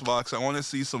on with Xbox. I want to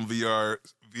see some VR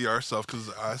stuff because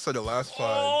I said it last time.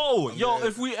 Oh, yo, Yeah.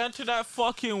 if we enter that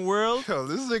fucking world, Yo,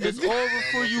 this nigga. it's over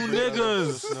for you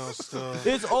niggas. No, stuff.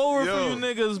 It's over Yo. for you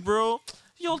niggas, bro.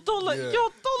 Yo, don't let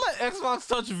Xbox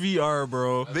touch VR,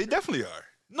 bro. They definitely are.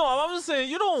 No, I'm just saying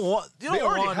you don't want. You don't They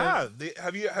already want it.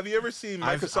 have. Have you ever seen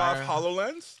I've- Microsoft I-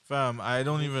 HoloLens? Fam, I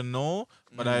don't even know,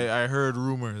 but I heard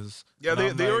rumors. Yeah, And they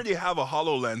I'm they like, already have a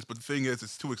HoloLens, but the thing is,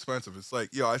 it's too expensive. It's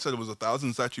like, yo, I said it was $1,000.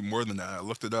 It's actually more than that. I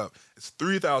looked it up. It's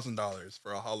 $3,000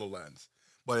 for a HoloLens,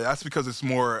 but that's because it's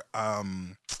more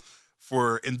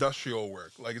for industrial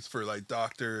work. Like it's for like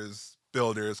doctors,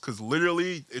 builders, because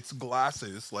literally it's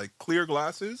glasses, like clear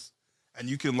glasses, and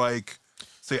you can like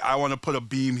say, I want to put a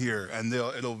beam here, and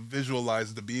it'll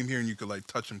visualize the beam here, and you can like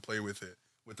touch and play with it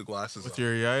with the glasses with on.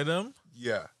 your item.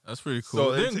 Yeah. That's pretty So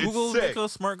cool. it's- Didn't it's Google sick. make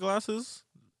us smart glasses?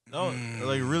 No,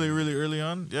 like really, really early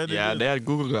on. Yeah, they Yeah, did. they had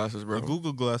Google glasses, bro. The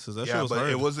Google glasses. That shit Yeah, was but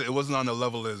hard. it wasn't on the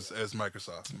level as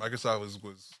Microsoft. Microsoft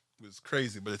was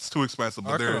crazy, but it's too expensive.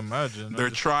 I But can they're imagine. they're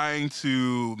trying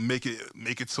to make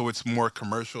it so it's more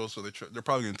commercial. So they're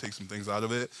probably gonna take some things out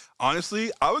of it.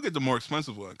 Honestly, I would get the more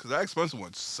expensive one because that expensive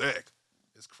one's sick.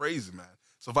 It's crazy, man.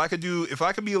 So if I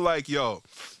could be like, yo,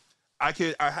 I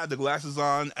had the glasses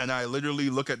on and I literally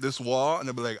look at this wall and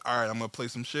I'd be like, all right, I'm gonna play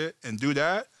some shit and do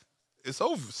that. It's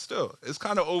over still. It's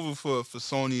kind of over for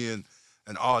Sony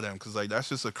and all them because like that's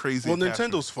just a crazy. Well,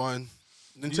 attachment. Nintendo's fine.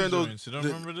 joints, you don't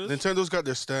remember this? Nintendo's got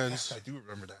their stands. I do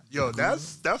remember that. Yo,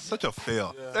 that's such a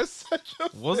fail. That's such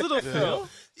a Was it a fail?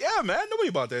 yeah, man.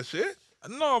 Nobody bought that shit.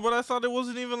 No, but I thought it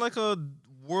wasn't even like a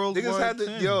worldwide Niggas had to,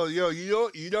 thing.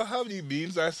 you know how many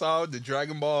memes I saw of the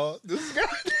Dragon Ball? This guy.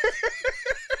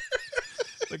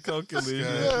 The calculation.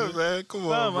 Yeah, man. Come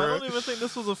on, Fam, I bro. don't even think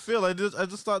this was a fail. I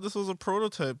just thought this was a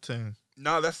prototype thing.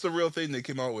 No, that's the real thing they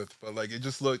came out with. But like, it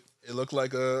looked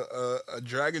like a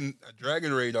dragon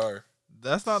radar.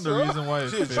 That's not the reason why it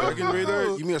Shit, failed. Dragon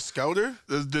Radar? You mean a scouter?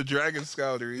 The Dragon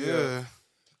Scouter, yeah. Yeah.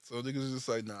 So niggas just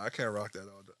like, nah, I can't rock that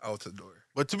out the door.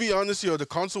 But to be honest, yo, the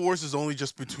console wars is only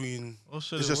just between. Oh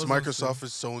shit! It's it just wasn't Microsoft and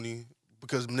Sony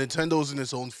because Nintendo's in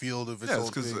its own field of its Yeah, own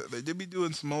because thing. they be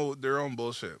doing their own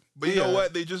bullshit. But you Yeah. know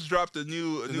what? They just dropped a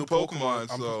new Pokemon.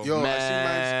 So Yo, I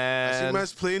Man. seen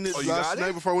man's playing it Oh, you last got it?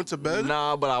 night before I went to bed.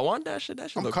 Nah, but I want that shit.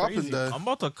 That shit I'm look copping crazy. that. I'm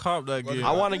about to cop that game.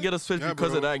 I want to get a Switch Yeah, because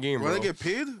bro. of that game, bro. When I get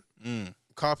paid, mm,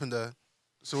 copping that.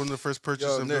 So one of the first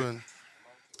purchases Yo, I'm Nick. doing.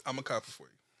 I'm a copy for you.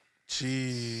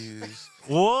 Jeez.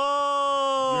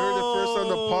 Whoa! You heard it first on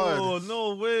the pod.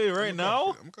 No way! Right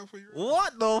now? I'm a copy for you.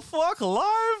 What the fuck?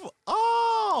 Live?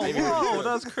 Oh, Maybe. wow,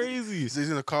 that's crazy. He's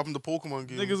gonna cop in the Pokemon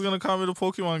game. Niggas gonna call me the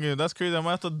Pokemon game. That's crazy. I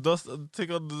might have to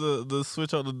take out the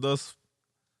switch out the dust.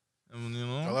 And, you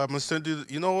know? I'm gonna send you.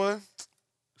 You know what?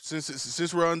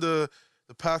 Since we're on the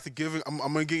path of giving, I'm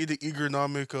gonna get you the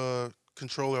ergonomic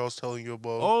controller I was telling you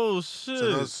about. Oh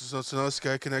shit! So now this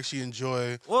guy can actually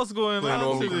enjoy. What's going I on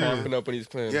know he's today? cramping up when he's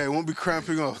playing. Yeah, it won't be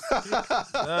cramping up.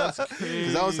 That's crazy.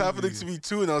 Because that was happening to me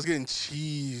too, and I was getting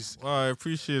cheese. Wow, I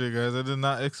appreciate it, guys. I did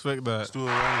not expect that. Let's do a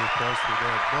round of applause for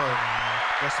that.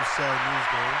 But that's some sad news,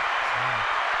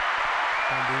 though.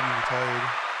 Tom Brady retired.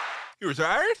 You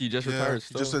retired? He just Yeah, retired. he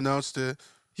Still. just announced it.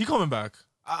 He coming back.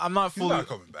 I'm not He's fully. not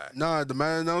coming back. Nah, the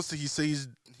man announced it. He says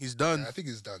he's done. Yeah, I think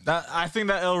he's done. I think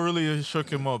that L really shook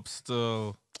him up.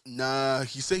 Still, Nah,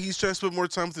 he said he's trying to spend more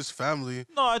time with his family.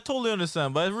 no, I totally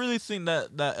understand, but I really think that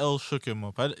L shook him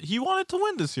up. He wanted to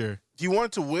win this year. He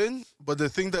wanted to win, but the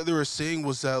thing that they were saying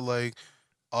was that like,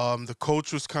 the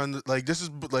coach was kind of like, this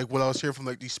is like what I was hearing from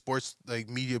like these sports like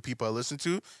media people I listen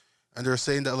to, and they're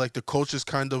saying that like the coach is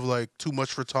kind of like too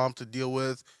much for Tom to deal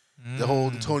with. The whole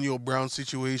Antonio Brown They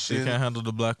situation. can't handle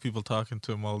the black people talking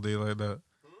to him all day like that.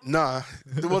 Nah,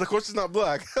 well the coach is not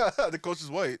black. The coach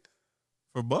is white.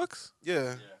 For Bucks,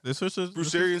 Yeah, they switched.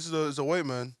 Bruce Arians is a white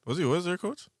man. Was their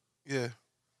coach? Yeah.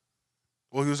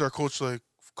 Well, he was our coach like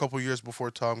a couple years before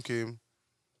Tom came.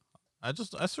 I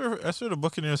swear the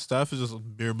Buccaneers staff is just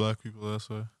bare black people. That's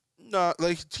why. Nah,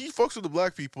 like he fucks with the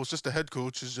black people. It's just the head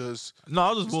coach is just No, I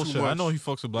was just It's too bullshit. I much. know he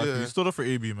fucks with black people. Yeah. He stood up for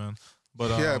AB, man.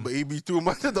 But yeah. But AB threw him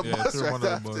under the yeah, bus threw him right under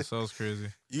the after. bus. That was crazy.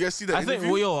 You guys see that I think.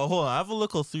 interview? Well, yo, hold on. I have a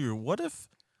little theory. What if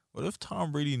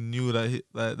Tom Brady knew that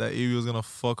AB was gonna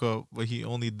fuck up, but he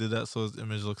only did that so his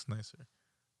image looks nicer?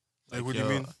 Like, what do you yo,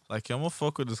 mean? Like, I'm gonna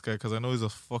fuck with this guy because I know he's a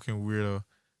fucking weirdo.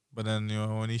 But then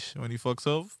when he fucks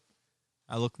up,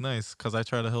 I look nice because I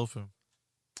try to help him.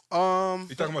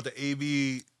 You talking about the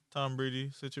AB? Tom Brady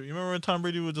situation. You remember when Tom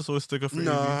Brady would just always stick up for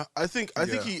Nah, AB? I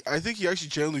think he actually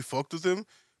genuinely fucked with him,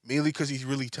 mainly because he's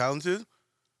really talented.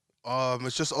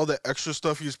 It's just all that extra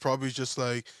stuff. He was probably just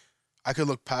like, I could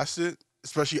look past it,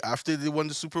 especially after they won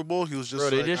the Super Bowl. He was just Bro,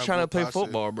 they like, just I trying to look play past it.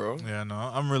 football, bro. Yeah, no,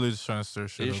 I'm really just trying to stir They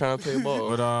shit just up. trying to play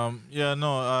ball. But yeah,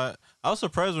 no, I was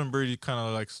surprised when Brady kind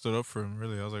of like stood up for him.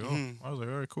 Really, I was like, Mhm. all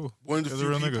right, cool. One of the He's a few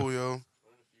real nigga. people, yo.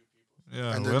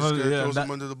 Yeah, And then well, this guy yeah, throws that-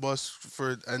 him under the bus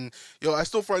for and yo, I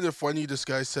still find it funny. This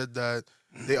guy said that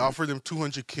they offered him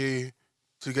 $200K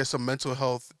to get some mental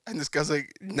health, and this guy's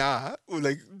like, nah,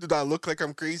 like, do I look like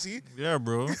I'm crazy? yeah,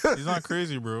 bro. He's not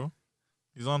crazy, bro.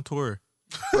 He's on tour.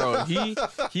 Bro,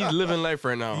 he's living life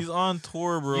right now. He's on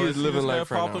tour, bro. He I is see living this guy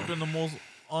life right pop now. up in the most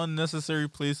unnecessary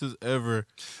places ever.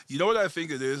 You know what I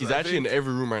think it is? He's I actually in think,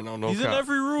 every room right now. No He's in cap.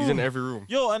 every room. He's in every room.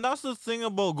 Yo, and that's the thing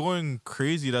about going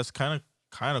crazy. That's kind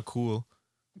of cool.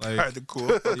 Like, kind of cool.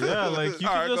 yeah, like you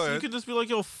All right, can go you ahead. could just be like,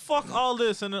 yo, fuck all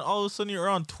this, and then all of a sudden you're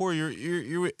on tour.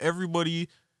 You're with everybody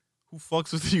who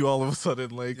fucks with you all of a sudden.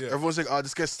 Like, Yeah. Everyone's like, oh,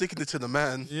 this guy's sticking it to the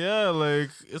man. yeah,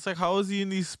 like it's like, how is he in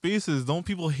these spaces? Don't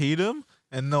people hate him?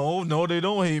 And no, they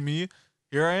don't hate me.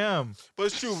 Here I am. But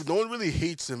it's true. No one really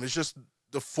hates him. It's just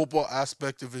the football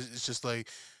aspect of it. It's just like,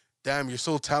 damn, you're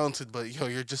so talented, but yo,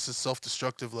 you're just as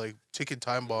self-destructive, like ticking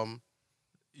time bomb.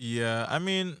 Yeah, I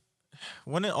mean,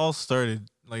 when it all started,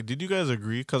 like, did you guys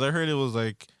agree? Because I heard it was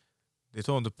like they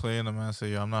told him to play, and the man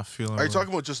said, "Yeah, I'm not feeling." Are you well."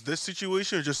 talking about just this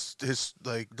situation, or just his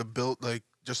like the build, like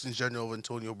just in general of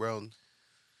Antonio Brown?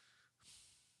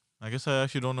 I guess I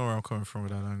actually don't know where I'm coming from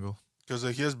with that angle. Because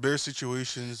like he has bare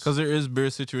situations. Because there is bare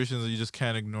situations that you just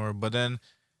can't ignore. But then,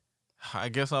 I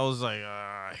guess I was like,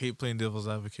 I hate playing devil's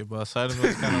advocate. But aside of it,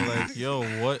 was kind of like, yo,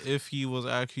 what if he was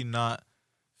actually not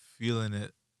feeling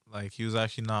it? Like, he was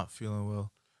actually not feeling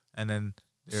well. And then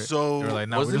They're like,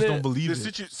 nah, we wasn't just it don't believe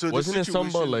it. Wasn't it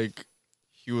something about like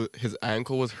his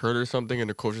ankle was hurt or something, and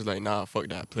the coach was like, "Nah, fuck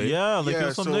that, play." Yeah, like Yeah,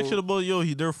 there's some next shit about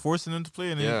they're forcing him to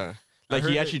play, and Yeah. Like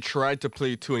he actually tried to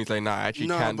play too, and he's like, "Nah, I actually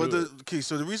can't do it." Okay,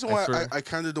 so the reason I why swear. I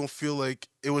kind of don't feel like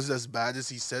it was as bad as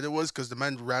he said it was because the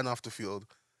man ran off the field.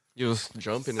 He was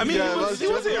jumping. I mean, Yeah, he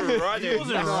wasn't he running.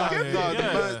 wasn't Nah, running. nah,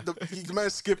 Yeah. the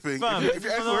man's skipping. Fam, If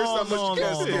your ankle hurts that much, you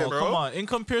can't skip, bro. Come on. In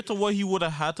compared to what he would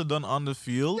have had to done on the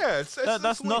field, Yeah,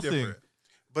 that's way nothing. different.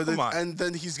 But then, Come on. and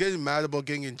then he's getting mad about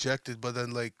getting injected. But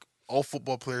then, like all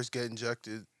football players get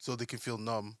injected so they can feel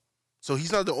numb. So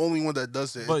he's not the only one that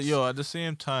does it. But It's- at the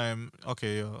same time,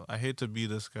 okay, I hate to be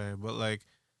this guy, but like,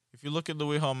 if you look at the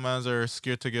way how mans are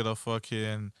scared to get a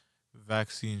fucking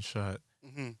vaccine shot,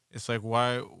 Mhm. it's like,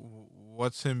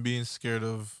 what's him being scared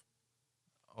of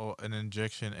an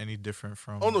injection any different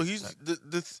from? Oh no, he's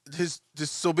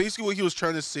so basically what he was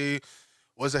trying to say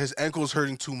was that his ankle was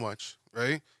hurting too much,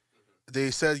 right?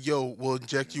 They said, "Yo, we'll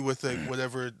inject you with like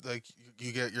whatever like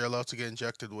you're allowed to get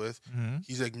injected with." Mhm.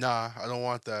 He's like, "Nah, I don't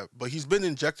want that." But he's been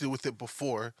injected with it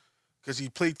before because he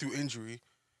played through injury.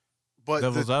 But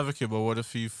Devil's advocate, but what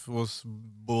if he was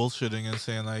bullshitting and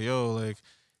saying like, like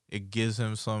it gives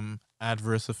him some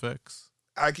adverse effects?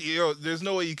 There's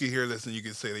no way you could hear this and you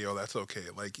could say, that's okay.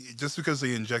 Like, just because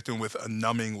they inject him with a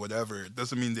numbing whatever, it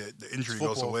doesn't mean that the injury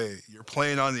goes football. away. You're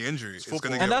playing on the injury. It's football.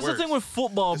 going to get And that's worse. the thing with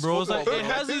football, It's bro. It's like football, it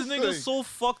bro. has these niggas so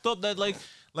fucked up that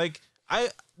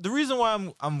the reason why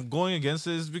I'm going against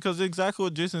it is because exactly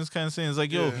what Jason is kind of saying is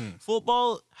like,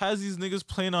 football has these niggas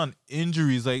playing on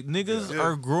injuries. Like niggas Yeah.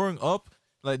 are growing up.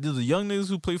 Like the young niggas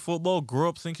who play football grow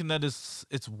up thinking that it's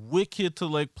wicked to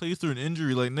like play through an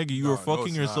injury. Like nigga, you No, are no, fucking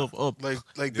it's yourself up. like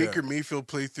Yeah. Baker Mayfield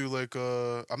played through like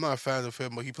I'm not a fan of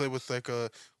him, but he played with like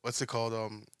what's it called?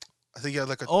 I think he had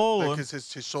like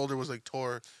his shoulder was like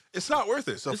tore. It's not worth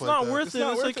it. Stuff It's like not that. worth It's it.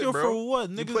 not It's worth like it, yo, bro. for what?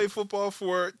 You Niggas play football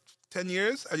for 10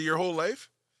 years out of your whole life?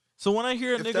 So when I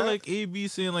hear a If nigga that- like AB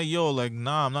saying like, yo, like,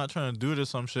 nah, I'm not trying to do it or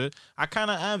some shit, I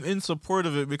kind of am in support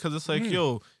of it because it's like,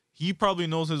 yo, he probably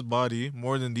knows his body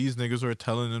more than these niggas who are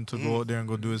telling him to go out there and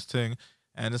go do his thing.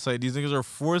 And it's like these niggas are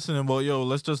forcing him, about, yo,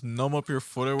 let's just numb up your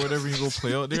foot or whatever you go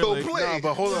play out there. Yo, like, play. Nah,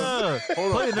 but hold on. yeah.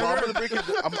 Hold Play, on. Well,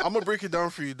 nigga. I'm gonna break it down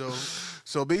for you though.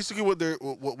 So basically, what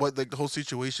like the whole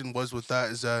situation was with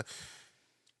that is that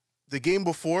the game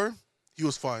before he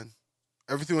was fine,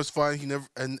 everything was fine. He never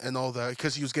and all that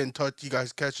because he was getting touched. He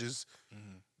got catches.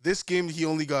 This game he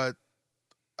only got,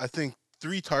 I think,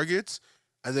 3 targets,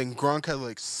 and then Gronk had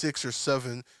like 6 or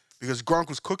 7 because Gronk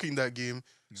was cooking that game.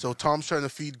 So Tom's trying to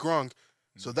feed Gronk.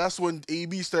 So that's when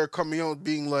AB started coming out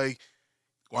being like,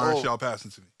 Why aren't Oh. y'all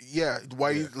passing to me? yeah,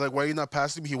 why you not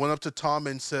passing me? He went up to Tom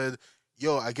and said,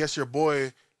 "Yo, I guess your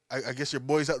boy's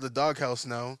out the doghouse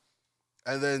now."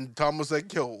 And then Tom was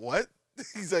like, "Yo, what?"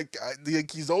 He's like,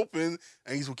 he's open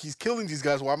and he's killing these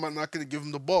guys. Why am I not gonna give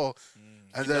him the ball?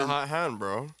 And The then hot hand,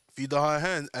 bro. feed the hot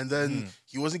hand. And then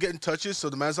he wasn't getting touches, so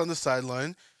the man's on the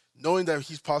sideline, knowing that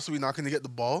he's possibly not gonna get the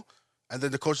ball. And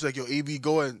then the coach is like, "Yo, AB,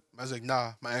 go in." Man's like,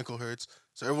 "Nah, my ankle hurts."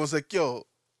 So everyone's like, "Yo,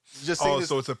 you just saying Oh, this."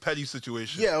 so it's a petty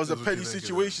situation. Yeah, it was a Is what petty you're thinking.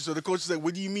 situation. So the coach is like,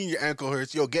 "What do you mean your ankle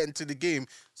hurts? Yo, get into the game."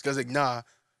 This guy's like, "Nah."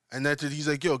 And then he's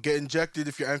like, "Yo, get injected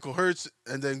if your ankle hurts,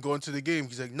 and then go into the game."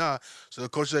 He's like, "Nah." So the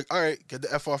coach is like, "All right, get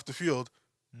the F off the field."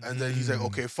 And then he's like,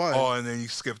 "Okay, fine." Oh, and then you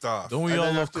skipped off. Don't we and, all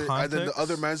then love and context? then the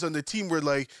other mans on the team were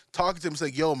like talking to him. It's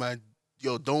like, "Yo, man,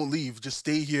 don't leave. Just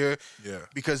stay here. Yeah.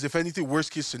 Because if anything,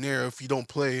 worst case scenario, if you don't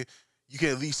play, you can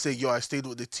at least say, 'Yo, I stayed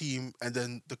with the team,' and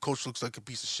then the coach looks like a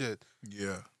piece of shit."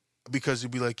 Yeah. Because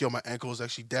you'd be like, "Yo, my ankle was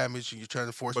actually damaged, and you're trying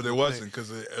to force But me it to play." wasn't because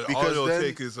all Because it'll then-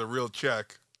 take is a real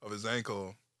check of his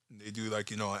ankle. They do like,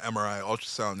 an MRI,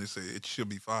 ultrasound. They say it should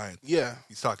be fine. Yeah.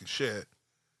 He's talking shit.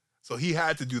 So he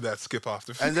had to do that skip off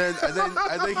the field. And then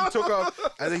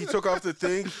he took off the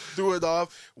thing, threw it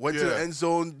off, went to the end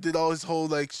zone, did all his whole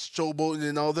like showboating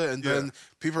and all that, and then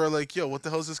people are like, "Yo, what the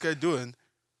hell is this guy doing?"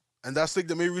 And that's like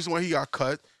the main reason why he got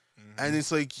cut. And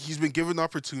it's like he's been given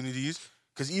opportunities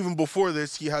because even before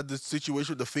this, he had the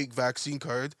situation with the fake vaccine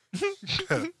card.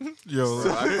 Yo,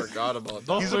 Bro, I forgot about that.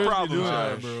 no He's a players be problem doing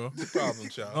child. that, bro. The problem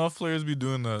child. No players be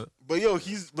doing that. But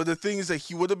but the thing is that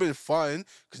he would have been fine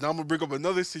because now I'm gonna bring up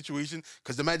another situation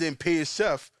because the man didn't pay his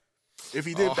chef. If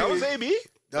he didn't, That pay was AB?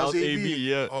 That was AB.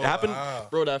 yeah. Oh, it happened, wow.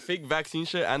 bro. That fake vaccine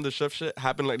shit and the chef shit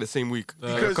happened like the same week.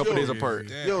 Like, a Because, couple yo, days apart.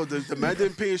 Damn. Yo, the man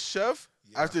didn't pay his chef.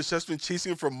 After the chef's been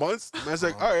chasing him for months, the man's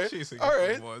like, all chasing him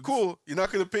right, for months. cool. You're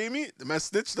not going to pay me? The man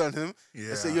snitched on him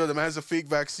and said, yo, the man has a fake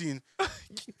vaccine.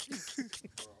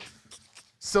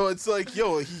 So it's like,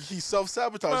 yo, he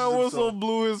self-sabotages Man, himself. Whistle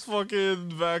blew his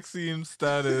fucking vaccine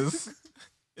status.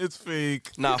 It's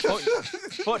fake. Nah,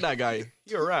 fuck that guy.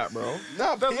 You're a rat, bro.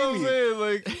 Nah, That's what I'm saying.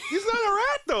 Like, He's not a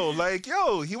rat though. Like,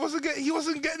 yo, he wasn't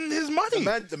getting his money.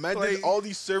 The man Like- did all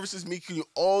these services, making you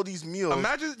all these meals.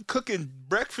 Imagine cooking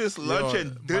breakfast, lunch,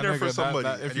 and my dinner for nigga, somebody,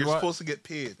 that- if and you you're wa- supposed to get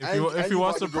paid. if you And you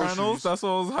watch bought the Sopranos, groceries. that's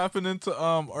what was happening to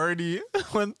Artie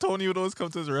when Tony would always come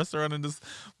to his restaurant and just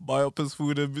buy up his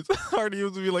food, and Artie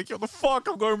would be like, "Yo, the fuck,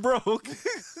 I'm going broke."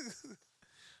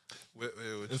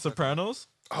 In Sopranos,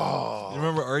 Oh, you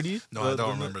remember Artie? no, I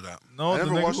don't remember that. No, I the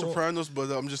never nigga watched who- Sopranos, but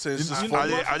I'm just saying it's You- just you fun.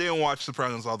 know- I didn't watch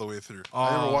Sopranos all the way through.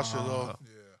 I never watched it at all.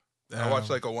 Yeah, I watched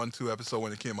like a 1-2 episode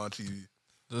when it came on TV.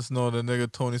 Just know the nigga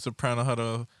Tony Soprano had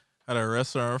a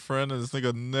restaurant friend, and this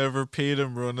nigga never paid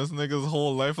him, bro. And this nigga's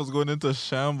whole life was going into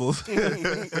shambles.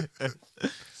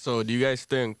 So, do you guys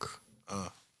think Uh.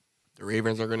 the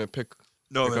Ravens are gonna pick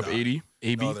No, up they're not. 80?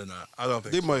 AB? No, they're not. I don't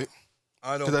think They so. might,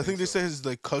 I don't. because I think they so. say his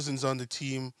like cousins on the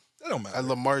team, That don't matter. and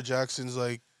Lamar Jackson's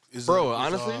like is Bro, is,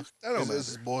 honestly, that don't is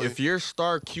his matter. boy. If your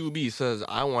star QB says,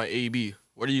 I want AB,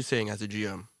 what are you saying as a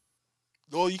GM?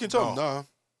 Oh, you can tell him No. nah.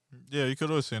 Yeah, you could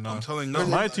always say no. I'm telling That's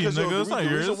no. my team, Because, yo, nigga. It's not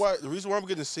yours. The reason why I'm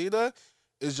gonna say that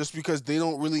is just because they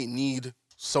don't really need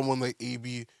someone like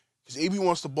AB, because AB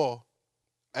wants the ball,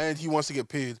 and he wants to get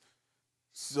paid.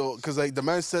 So, because like the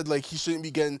man said, like he shouldn't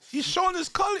be getting. He's showing his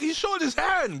color. He's showing his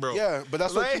hand, bro. Yeah, but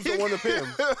that's why teams don't want to pay him.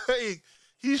 like,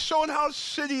 he's showing how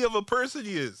shitty of a person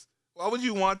he is. Why would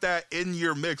you want that in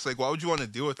your mix? Like, why would you want to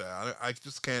deal with that? I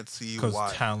just can't see Because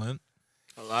why. talent.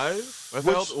 Alive?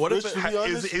 What if Ha-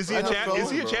 is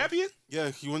he a champion?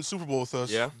 Yeah, he won Super Bowl with us.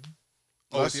 Yeah.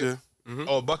 last yeah. year.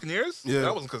 Oh, Buccaneers? Yeah.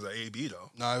 That wasn't because of AB though.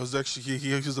 Nah, it was actually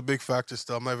he was a big factor.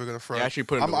 Still, I'm never gonna front. He actually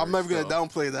put in I'm the never work, gonna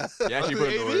so. downplay that. He actually put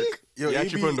in the AB? work. Yo, He AB,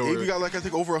 actually put in the AB work. got like I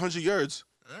think over 100 yards.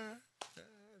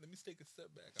 Let me take a step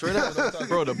back. Straight up,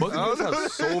 bro, the Buccaneers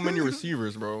have so many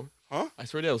receivers, bro. Huh? I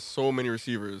swear they have so many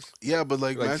receivers. Yeah, but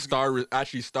like, Like man's, star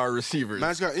receivers.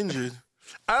 man's got injured.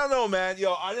 I don't know, man.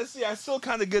 Yo, honestly, I still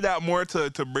kind of get out more to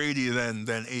Brady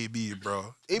than AB,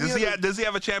 bro. AB Does he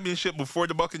have a championship before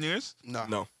the Buccaneers? Nah,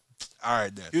 No. All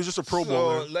right, then. he was just a Pro So,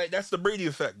 Bowler. like, that's the Brady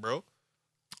effect, bro.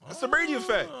 That's the Brady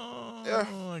effect. Yeah.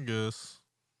 I guess.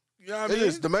 You know what I It mean?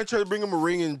 is. The man tried to bring him a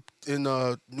ring in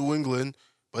New England,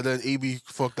 but then AB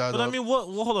fucked that But up. I mean, what?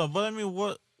 Well, hold on. But I mean,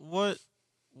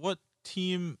 what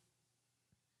team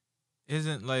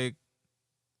isn't like,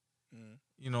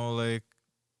 you know,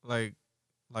 like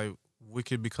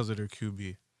wicked because of their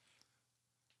QB?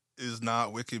 Is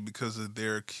not wicked because of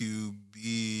their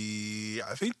QB.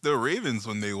 I think the Ravens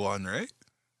when they won, right?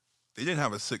 They didn't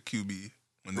have a sick QB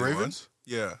when they Ravens?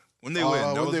 won. Yeah, when they win.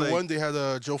 That When was they like, won, they had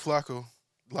Joe Flacco.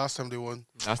 Last time they won.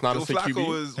 That's not Joe a sick Flacco QB.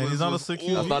 was, And he's not a sick QB?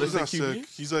 old. That's not a He's sick not QB? sick.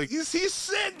 He's like He's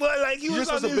sick, but like he He was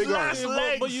just on has a his big arm. last Yeah,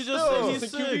 legs. but you just still. said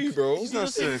he's sick, bro. He's not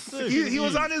sick. He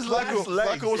was on his last Flacco.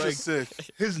 legs. Flacco was like, just sick.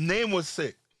 his name was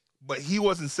sick, but he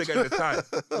wasn't sick at the time.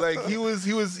 Like he was.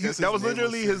 Guess his That was name was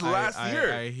literally sick. his last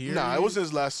year. I hear Nah, you. it wasn't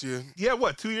his last year. Yeah,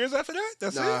 what? 2 years after that?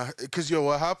 That's it. Nah, because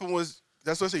what happened was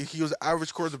that's what I say. He was an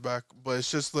average quarterback, but it's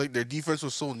just like their defense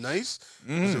was so nice.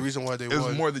 That's the reason why they It was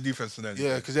won. more the defense than anything.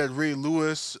 Yeah, because they had Ray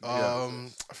Lewis. Yeah.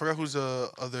 I forgot who's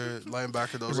the other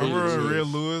linebacker that was Remember on when the Ray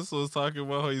team. Lewis was talking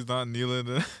about how he's not kneeling,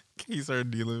 and he started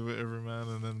dealing with every man,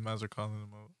 and then mans are calling him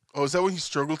out. Oh, is that when he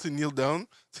struggled to kneel down?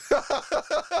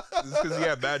 because he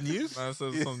had bad news. Man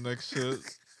said some next shit.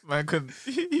 Man could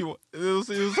he was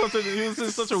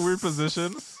in such a weird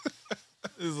position.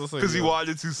 Because he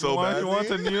wanted to so bad. He wanted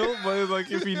to kneel, but it's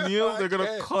like if he kneels, they're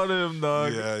gonna cut him,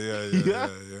 dog. Yeah.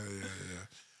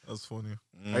 That's funny.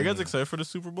 Are you guys excited for the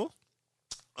Super Bowl?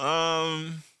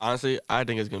 Honestly, I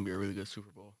think it's gonna be a really good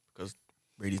Super Bowl because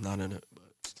Brady's not in it. But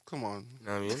Come on. you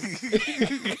know what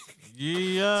I mean?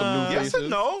 Yeah. Some new Yes faces. and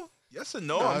no. Yes and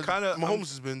no. Nah, I'm kind of. Mahomes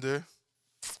has been there,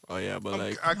 Oh yeah, but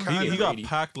like I kind He of. got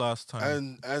packed last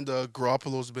time. and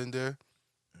Garoppolo's been there.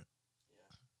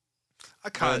 I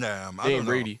kind of am. I they don't ain't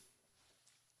know. Brady.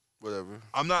 Whatever.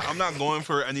 I'm not going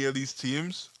for any of these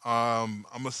teams. I'm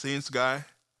a Saints guy.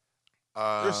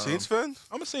 You're a Saints fan?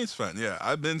 I'm a Saints fan. Yeah,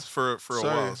 I've been for a Sorry.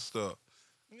 while still.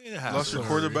 It Lost happens. your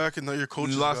quarterback and now your coach.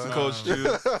 You is lost gone. the coach too.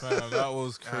 Man, that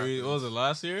was crazy. What was it,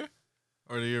 last year?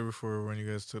 Or the year before when you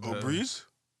guys took Oh, that? Breeze?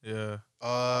 Yeah.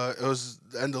 It was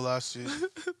the end of last year.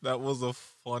 That was the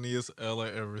funniest L I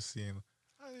ever seen.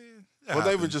 Well,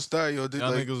 not even just that, yo.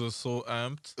 Y'all Like, niggas was so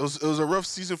amped. it was a rough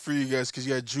season for you guys because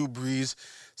you had Drew Brees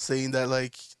saying that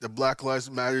like the Black Lives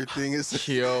Matter thing is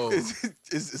Yo,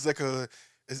 it's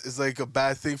like a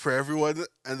bad thing for everyone,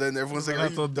 and then everyone's like, I "Are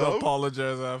have you to dumb?"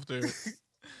 apologize after.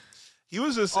 He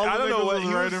was just, All I the don't know niggas what was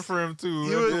he writing was. for him too.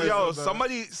 He was, Yeah, yo, so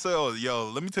somebody. So, yo,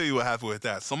 let me tell you what happened with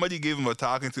that. Somebody gave him a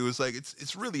talking to. It's like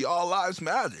it's really all lives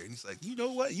matter. And he's like, you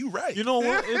know what? You right. you know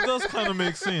what? It does kind of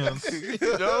make sense.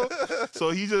 you know. So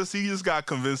he just got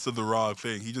convinced of the wrong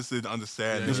thing. He just didn't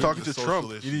understand. Yeah, he was the talking to social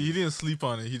Trump. issue. He didn't sleep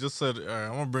on it. He just said, "All right,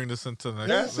 I'm gonna bring this into the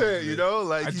next." That's it. You know,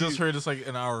 like I just heard this like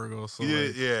an hour ago. So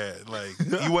like, Yeah,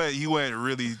 like he went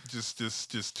really just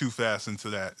too fast into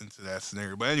that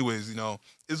scenario. But anyways, you know,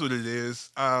 is what it is.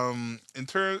 In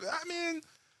terms, I mean,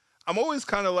 I'm always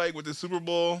kind of like with the Super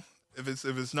Bowl. If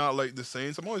it's not like the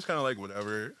Saints, I'm always kind of like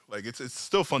whatever. Like it's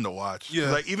still fun to watch. 'Cause,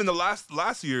 Yeah. like even the last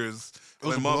year's was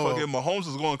when a blowout. motherfucking Mahomes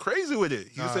was going crazy with it.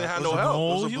 He just Nah, didn't have it no was a help. It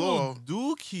was no, a he blowout. was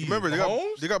dookie. Remember, they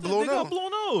Mahomes? got blown they out. got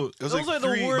blown out. It was That like the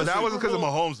three, worst But that Super wasn't because of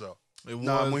Bowl. Mahomes though. It was.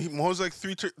 Nah, when Mahomes like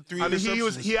three I mean,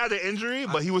 interceptions. he had an injury,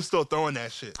 but he was still throwing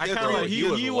that shit. I Yeah, kind of bro, like he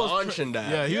was was launching that.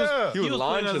 Yeah, he Yeah. was He was playing as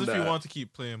launching if he that. wanted to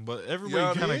keep playing, but You everybody know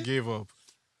what I kind of mean? gave up.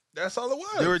 That's all it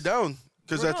was. They were down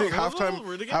because We're I think down. It was halftime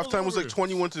over. The game was halftime was like over.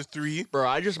 21-3. Bro,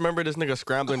 I just remember this nigga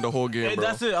scrambling the whole game, Hey, bro.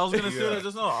 that's it. I was gonna say Yeah. that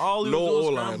just now. All he No was doing was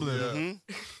O-line. scrambling.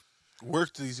 Yeah.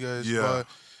 Worked these guys. Yeah. But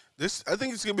this, I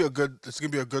think it's gonna be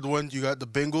a good one. You got the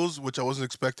Bengals, which I wasn't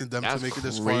expecting them That's to make it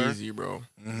this far. crazy, bro.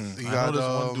 Mhm. You I got know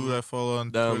this one dude I follow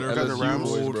on them Twitter. LSU He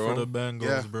boys, rolled bro. for the Bengals,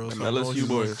 Yeah. bro. Them So I know LSU he's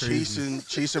going boys. crazy.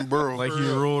 chasing Burrow. Like he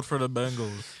rode for the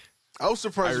Bengals. I was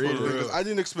surprised I for the really Bengals. did. I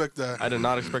didn't expect that. I did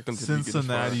not expect them to be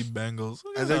Cincinnati this Bengals.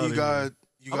 And then you got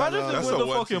Imagine if That's they a win the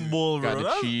one fucking seed. bowl, far. bro. Got the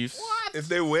That's- Chiefs. If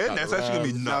they win, Got that's the actually gonna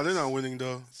be Rams. nuts. No, they're not winning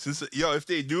though. Since if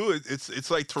they do, it's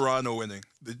like Toronto winning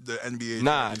the NBA.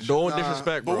 Nah, championship. don't Nah,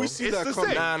 disrespect, but bro. we see It's that the coming.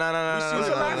 same. Nah, nah, nah, nah, We nah, see nah, the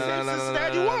nah, last nah, time nah, nah,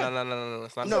 Cincinnati nah, won. nah, nah, nah, nah, nah,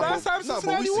 it's not No, the last same. time but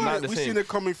Cincinnati we won. Not the we same. seen it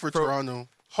coming for Bro. Toronto.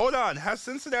 Hold on, has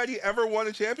Cincinnati ever won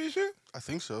a championship? I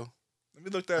think so. Let me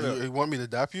look that up. You want me to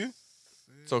dap you?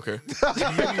 It's okay.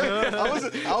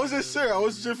 I wasn't sure. I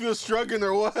wasn't sure if you were struggling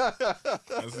or what.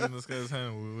 I seen this guy's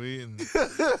hand. We're waiting.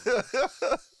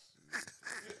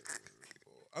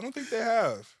 I don't think they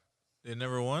have. They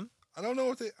never won. I don't know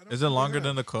what they. I don't Is it think they longer have.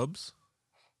 than the Cubs?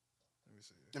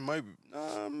 It might be.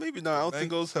 Maybe not. I don't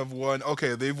think. Bengals have won.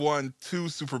 Okay, they've won 2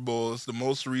 Super Bowls. The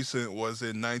most recent was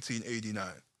in 1989.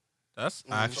 That's It's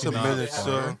a actually not minute, far.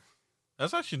 so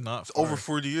That's actually not it's far. over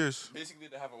 40 years. Basically,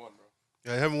 they haven't won, bro.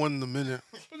 Yeah, I haven't won in a minute.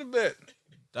 It's been a bit.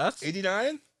 That's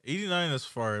 89. 89 is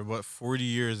far, but 40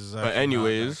 years is actually But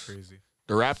anyways, not that crazy.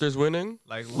 The Raptors winning.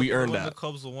 Like we look at earned when that. The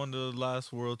Cubs won the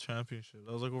last World Championship.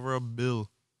 That was like over $1 billion.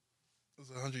 Was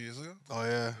it 100 years ago? Oh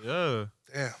yeah. Yeah.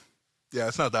 Damn. Yeah,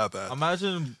 it's not that bad.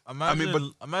 Imagine,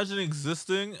 but- imagine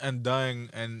existing and dying,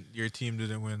 and your team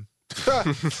didn't win.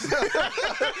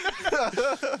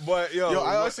 But Yo, I what-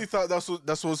 honestly thought that's what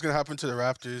was gonna happen to the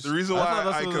Raptors. the reason I why thought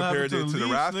that's I what compared happened it to to the the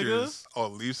Leafs, Raptors. nigga. Oh,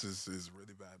 Leafs is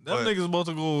really bad. Them But niggas about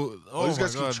to go. Oh these my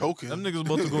guys keep god, choking. them niggas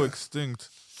about to go extinct.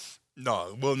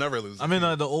 no, we'll never lose. I mean,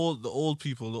 the old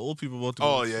people about to go.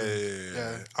 Oh yeah, extinct.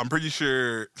 yeah. Yeah. I'm pretty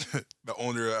sure the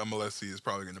owner of MLSC is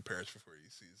probably gonna perish before he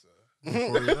sees.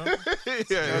 Before, you know?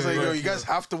 I was like, yeah, yo, you guys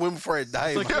have to win before I die.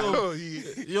 It's like, man. Yo, he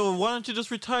Yo, why don't you just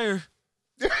retire?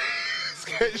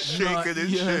 shaking and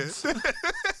yet. shit.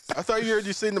 I thought you heard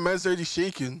you saying the man's already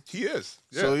shaking. He is.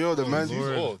 So yo, the Oh, man's he's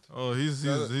Lord. old. Oh, he's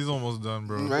almost done,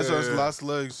 bro. man's on his Yeah. last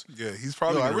legs. Yeah, he's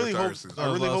probably. Yo, I gonna really retire hope. soon. I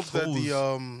really hope Last that the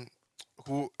hoes.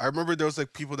 who I remember there was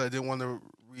like people that didn't want to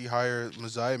rehire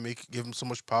Mazai and give him so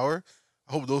much power.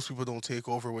 I hope those people don't take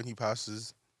over when he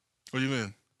passes. What do you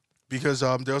mean? Because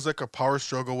there was like a power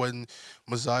struggle when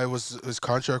Mazai his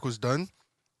contract was done,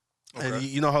 and Okay.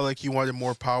 you know how like he wanted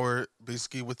more power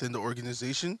basically within the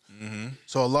organization. Mm-hmm.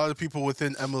 So a lot of people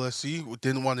within MLSC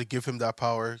didn't want to give him that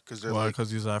power because they're Why? like,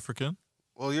 Because he's African.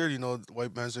 well, you already know the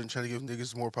white man's are trying to give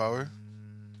niggas more power.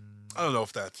 I don't know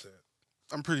if that's it.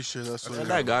 I'm pretty sure that's what. Yeah, it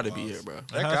That is. gotta be it, bro. It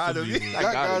That has gotta to be. be. That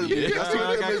gotta be. it. That's I, what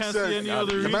I it makes can't see sense. any other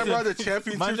The reason. man brought the My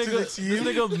championship to the nigga, team. this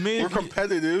nigga made. We're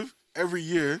competitive every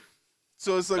year,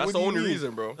 so it's like That's what the do you only mean?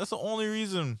 reason, bro. That's the only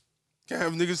reason. Can't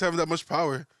have niggas having that much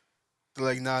power. They're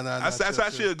like, nah. That's chill,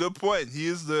 actually chill. a good point. He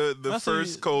is the That's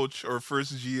first a- coach or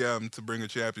first GM to bring a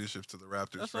championship to the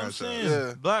Raptors That's what I'm franchise. saying.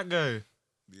 Yeah. Black guy.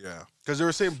 Yeah. Because they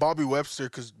were saying Bobby Webster,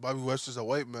 because Bobby Webster's a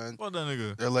white man. What that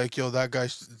nigga? They're like, yo, that guy.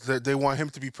 They want him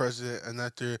to be president, and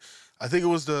that they're. I think it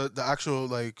was the actual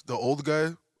like the old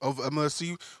guy of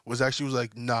MLSC was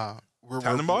like, nah, we're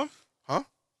Tannenbaum? Huh?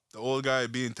 The old guy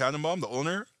being Tannenbaum, the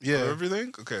owner Yeah. of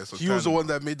everything? Okay, so He was the one Tannenbaum.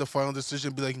 that made the final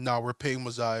decision. Be like, nah, we're paying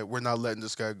Mazai. We're not letting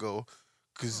this guy go,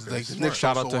 because Okay, like the smart. Knicks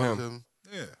Shout also out to wanted him.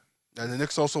 Yeah. and the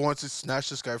Knicks also wants to snatch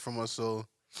this guy from us. So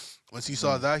once he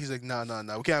saw that, he's like, nah,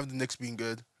 we can't have the Knicks being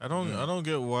good. I don't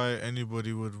get why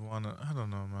anybody would wanna. I don't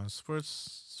know, man.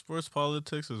 Sports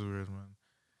politics is weird, man.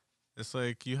 It's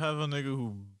like you have a nigga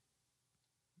who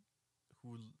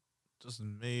who just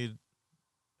made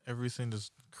everything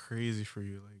just crazy for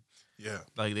you. Yeah.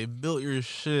 Like they built your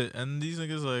shit, and these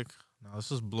niggas like, nah, let's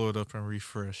just blow it up and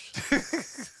refresh.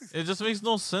 It just makes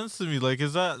no sense to me. Like,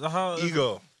 is that how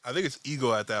Ego. I think it's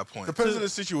ego at that point. Depends on the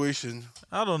situation.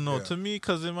 I don't know. Yeah. To me,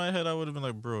 because in my head, I would have been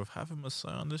like, bro, if having Masai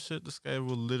on this shit, this guy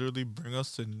will literally bring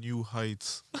us to new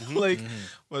heights. Like,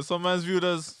 but some man's viewed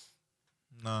as,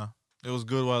 nah, it was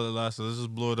good while it lasted. Let's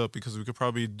just blow it up because we could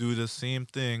probably do the same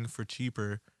thing for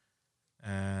cheaper.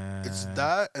 And It's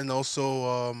that, and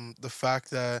also the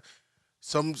fact that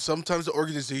sometimes the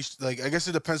organization, like, I guess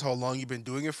it depends how long you've been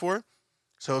doing it for.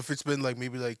 So if it's been like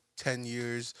maybe like 10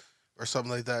 years or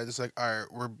something like that, it's like, all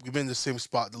right, we've been in the same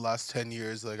spot the last 10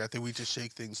 years. Like, I think we just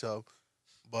shake things up.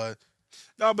 But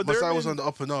No, but Masai was on the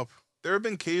up and up. there have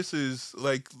been cases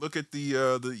like look at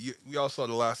the we all saw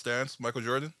The Last Dance, Michael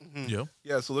Jordan. Yep.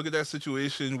 Yeah, so look at that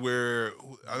situation where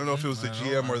I don't know if it was the I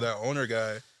know, GM or that owner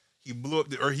guy. He blew up,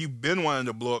 or he been wanting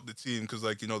to blow up the team because,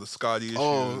 like, you know, the Scotty issues.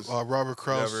 Oh, Robert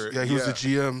Kraus. whatever. Yeah, he was the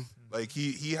GM. Like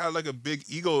he had like a big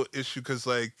ego issue because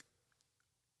like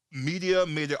media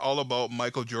made it all about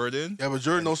Michael Jordan. Yeah, but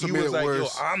Jordan also He made was it like,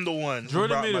 worse. "Yo, I'm the one." who Jordan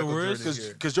brought made it Michael worse Jordan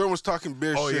here. Because Jordan was talking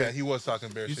bare Oh shit. yeah, he was talking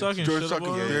bear You shit. talking Jordan's shit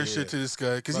talking about bare him? shit to this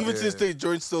guy. Because Oh, even to this yeah. day,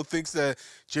 Jordan still thinks that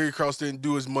Jerry Krause didn't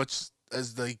do as much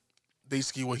as, like,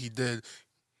 basically what he did.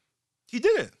 He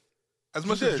didn't as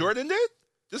much as did. Jordan did.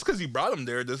 Just because he brought him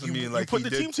there doesn't mean like you put he the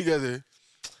did. team together.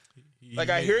 Like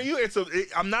I hear you.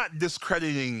 I'm not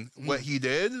discrediting what he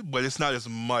did, but it's not as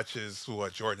much as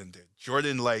what Jordan did.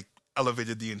 Jordan like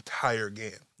elevated the entire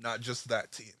game, not just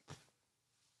that team.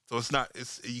 So it's not.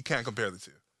 You can't compare the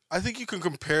two. I think you can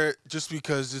compare it just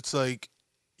because it's like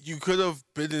you could have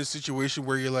been in a situation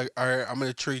where you're like, all right, I'm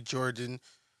gonna trade Jordan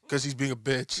because he's being a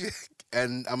bitch,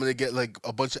 and I'm gonna get like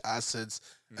a bunch of assets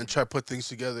and try to put things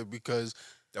together because.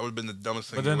 That would have been the dumbest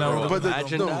thing. But then in the that world. would've-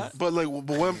 Imagine that.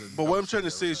 But what I'm trying to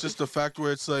say is just the fact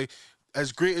where it's like,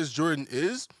 as great as Jordan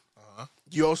is, Uh-huh.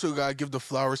 you also gotta give the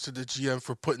flowers to the GM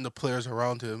for putting the players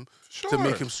around him to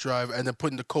make him strive, and then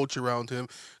putting the coach around him.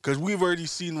 Because we've already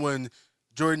seen when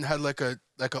Jordan had like a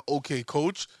okay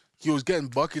coach, he was getting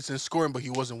buckets and scoring, but he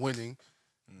wasn't winning.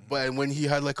 But when he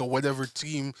had like a whatever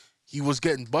team, he was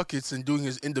getting buckets and doing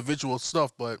his individual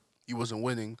stuff, but he wasn't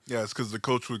winning. Yeah, it's because the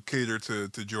coach would cater to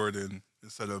Jordan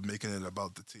instead of making it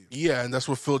about the team. Yeah, and that's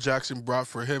what Phil Jackson brought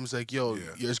for him. It's like, yo, Yeah.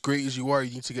 you're as great as you are,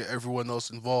 you need to get everyone else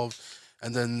involved.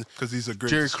 And then Because he's a great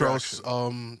Jerry distraction.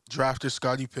 Krause drafted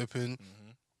Scottie Pippen.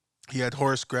 He had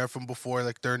Horace Grant from before,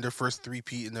 like during their first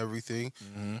three-peat and everything.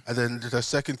 And then the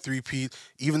second three-peat,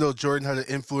 even though Jordan had an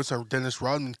influence on Dennis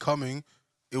Rodman coming,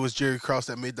 it was Jerry Krause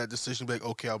that made that decision, like,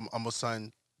 okay, I'm going to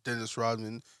sign Dennis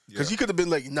Rodman. Because he could have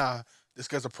been like, nah, this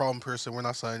guy's a problem person. We're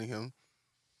not signing him.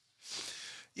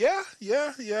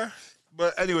 Yeah.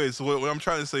 But anyways, what I'm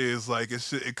trying to say is like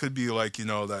it could be like, you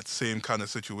know, that same kind of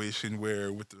situation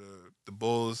where with the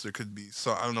Bulls there could be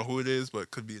some, I don't know who it is, but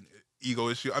it could be an ego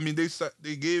issue. I mean,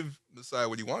 they gave Masai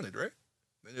what he wanted, right?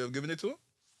 They ended up giving it to him,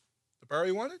 the power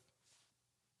he wanted.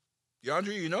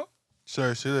 DeAndre, you know,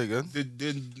 Sorry, say that again.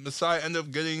 did Masai end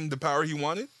up getting the power he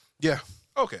wanted? Yeah.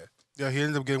 Okay, Yeah, he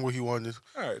ended up getting what he wanted.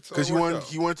 all right. So Because it worked out.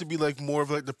 he wanted to be like more of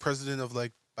like the president of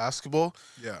like basketball.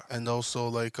 Yeah. And also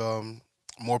like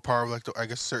more power of like I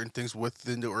guess certain things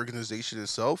within the organization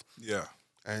itself. Yeah.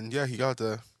 And yeah, he got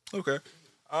that. Okay.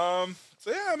 So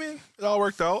yeah, I mean, it all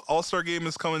worked out. All-Star game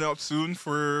is coming out soon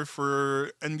for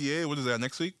NBA. What is that?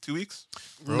 Next week? 2 weeks?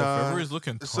 Bro, February's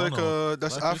looking It's tunnel. like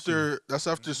that's Last issue.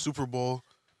 after Super Bowl.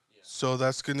 So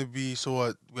that's gonna be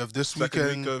what we have this Second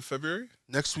weekend. week of February.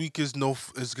 Next week is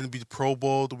gonna be the Pro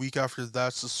Bowl. The week after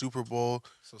that's the Super Bowl.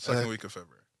 So second then- week of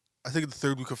February. I think the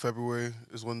third week of February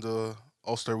is when the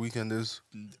All-Star weekend is.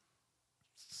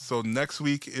 So next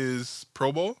week is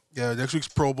Pro Bowl. Yeah, next week's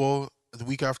Pro Bowl. The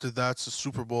week after that's the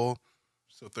Super Bowl.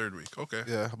 So third week. Okay.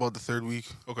 Yeah, about the third week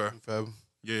Okay. in Feb.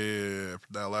 Yeah.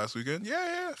 That last weekend.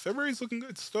 Yeah. February's looking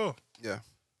good still. Yeah.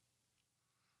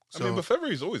 I mean, but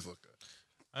February's always looked good.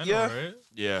 I know, Yeah. right?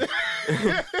 Yeah.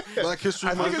 Black History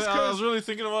I think Month. it's I 'cause- was really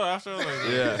thinking about it after. I was like,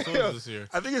 Yeah. it's always this year.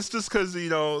 I think it's just because, you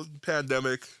know,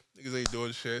 pandemic. Niggas ain't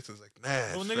doing shit. So it's like,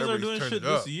 man. Well, niggas are February's doing turning shit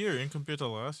up. this year in compared to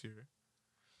last year.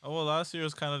 Oh, well, last year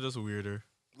was kind of just weirder.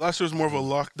 Last year was more of a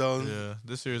lockdown. Yeah,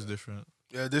 this year is different.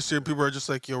 Yeah, this year people are just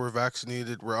like, yo, we're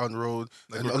vaccinated, we're on the road.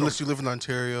 Like, and we're unless you live in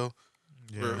Ontario.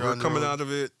 Yeah. We're on the coming road. out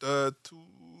of it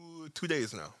 2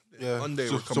 days now. Yeah. Monday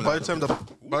So, we're so coming by out the time of the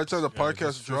it. by the time the Yeah, podcast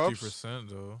just drops, 50%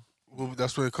 though.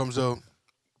 that's when it comes out.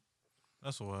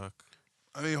 That's whack.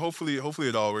 I mean, hopefully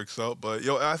it all works out. But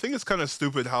yo, I think it's kind of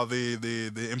stupid how they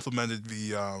implemented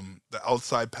the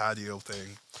outside patio thing.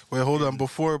 Wait, hold on.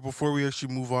 Before we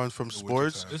actually move on from The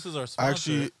sports, wintertime. This is our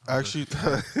sponsor.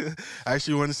 I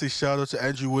actually want to say shout out to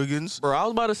Andrew Wiggins. Bro, I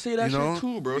was about to say that You know, shit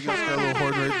too, bro. You got that little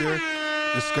horn right there.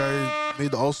 This guy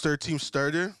made the All-Star team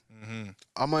starter. Mm-hmm.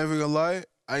 I'm not even gonna lie.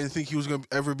 I didn't think he was gonna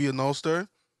ever be an All-Star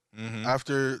Mm-hmm.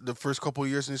 after the first couple of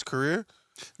years in his career.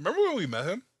 Remember when we met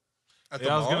him? At the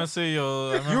Yeah, I was mall? gonna say, yo,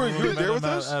 I You were- remember you we were met there him with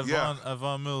us? at Yeah.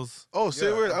 Von Mills. Oh, say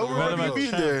Yeah, word. I we don't met remember him you at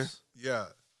being Champs. there.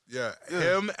 Yeah. Yeah.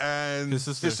 Him and His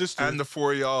sister. His sister. and the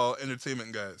 4 y'all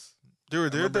entertainment guys. They were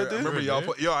there that I day. remember They were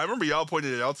y'all. there? I remember y'all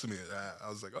pointed it out to me. I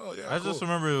was like, oh yeah. I just cool.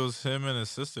 remember it was him and his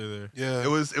sister there Yeah. It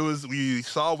was we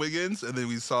saw Wiggins and then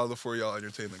we saw the 4 y'all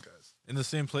entertainment guys in the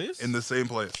same place. in the same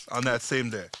place on that same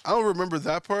day. I don't remember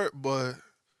that part, but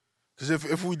because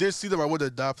if we did see them, I would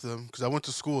adopt them because I went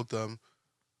to school with them.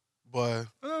 But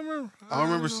I don't remember. I don't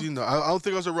remember seeing them. I don't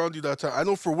think I was around you that time. I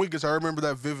know for Wiggins, I remember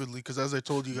that vividly because as I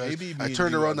told you guys, Maybe me I and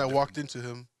turned you around and are I walked into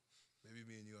him. Maybe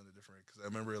me and you on a different because I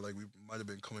remember like we might have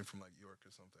been coming from like York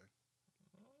or something.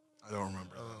 I don't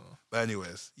remember. But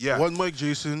anyways, yeah, One mic,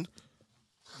 Jason.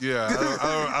 yeah,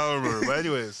 I don't remember. But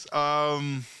anyways,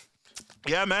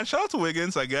 yeah, man, shout out to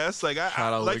Wiggins. I guess like Shout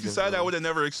out like you Wiggins, said, I bro. would have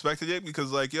never expected it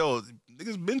because like yo,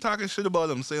 niggas been talking shit about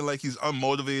him, saying like he's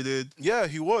unmotivated. Yeah,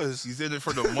 he was. He's in it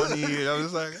for the money. And I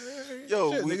was like, hey,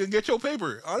 Yo, shit, we- nigga, get your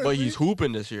paper. Honestly, But he's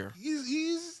hooping this year.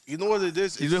 he's You know what it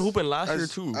is? He's been It's- hooping last year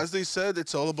as, too. As they said,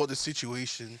 it's all about the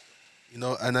situation, you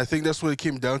know. And I think that's what it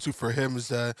came down to for him is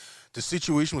that the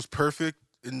situation was perfect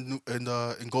in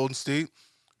Golden State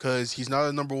because he's not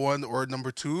a number 1 or a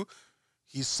number 2.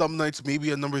 He's some nights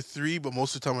maybe a number 3, but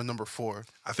most of the time a number 4.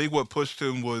 I think what pushed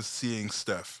him was seeing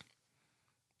Steph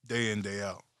day in, day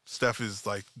out. Steph is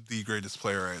like the greatest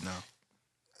player right now.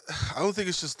 I don't think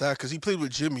it's just that because he played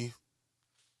with Jimmy,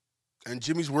 and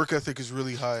Jimmy's work ethic is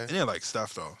really high. And yeah, like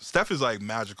Steph though. Steph is like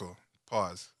magical.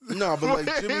 Pause. No, but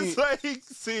like Jimmy. it's like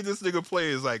seeing this nigga play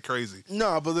is like crazy.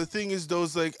 No, but the thing is, though,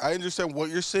 is like I understand what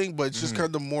you're saying, but it's just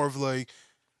kind of more of like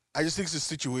I just think it's a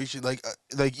situation. Like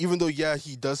even though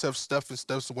he does have Steph, and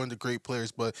Steph's one of the great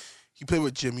players, but he played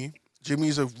with Jimmy.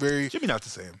 Jimmy's a very Jimmy not the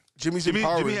same. Jimmy's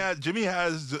empowering. Jimmy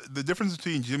has the difference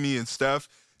between Jimmy and Steph.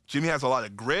 Jimmy has a lot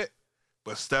of grit,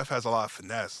 but Steph has a lot of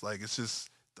finesse. Like it's just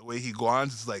the way he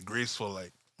grinds is like graceful.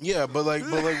 Like Yeah, but what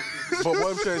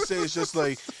I'm trying to say is just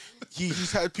like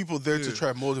he's had people there to try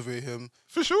and motivate him,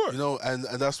 for sure. you know, and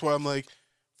that's why I'm like,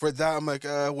 for that I'm like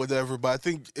whatever. But I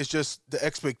think it's just the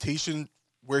expectation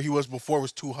where he was before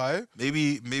was too high,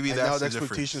 Maybe and that's now the the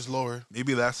expectation difference. is lower.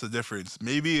 Maybe that's the difference.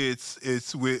 Maybe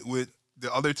it's with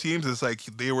the other teams. It's like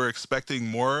they were expecting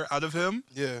more out of him.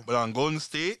 Yeah, But on Golden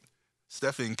State,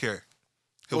 Steph didn't care.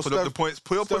 He'll Well, put up Steph- the points.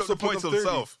 He'll put Steph up the still put points up 30.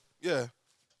 himself. yeah.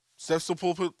 Steph's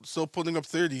still putting up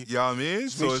 30. You know what I mean? Make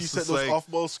So sure it's you set just those like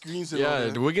off-ball screens and all Yeah,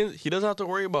 that. Wiggins, he doesn't have to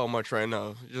worry about much right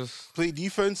now. Just Play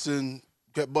defense and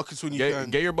get buckets when you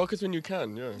can. get your buckets when you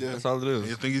can. Yeah, Yeah. that's all it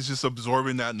is. I think he's just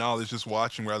absorbing that knowledge, just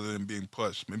watching rather than being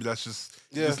pushed. Maybe that's just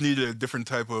you Yeah. just need a different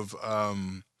type of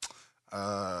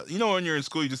you know, when you're in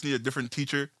school, you just need a different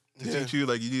teacher to Yeah. teach you.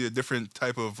 Like you need a different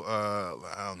type of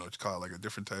I don't know what you call it, like a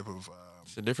different type of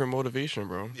It's a different motivation,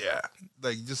 bro. yeah,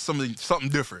 like just something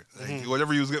different. Like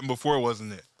whatever he was getting before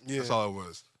wasn't it. Yeah. That's all it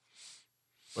was.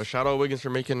 But shout out Wiggins for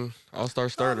making All-Star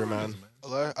starter, man.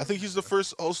 I think he's the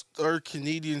first All-Star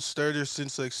Canadian starter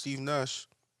since like Steve Nash.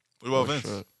 What about Oh, Vince?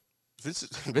 shit.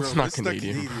 Vince not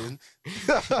Canadian. He's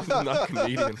not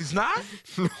Canadian. He's not?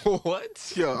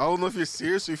 What? Yo, I don't know if you're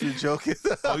serious or if you're joking.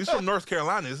 Oh, he's from North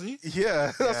Carolina, isn't he?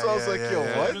 Yeah, that's why I was like, yo,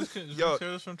 yeah. what? Yo.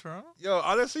 Vince from Toronto? Yo,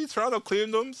 honestly, Toronto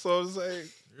claimed him, so I was like,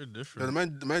 You're Yo,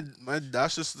 different. the man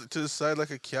dashed us to the side like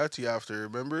a catty after,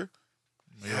 remember?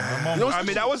 yeah. You know, I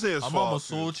mean, that wasn't his I'm fault. almost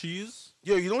dude. soul cheese.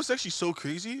 Yo, you know what's actually so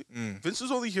crazy? Mm. Vince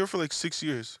was only here for like 6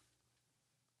 years.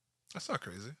 That's not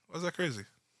crazy. Why's that crazy?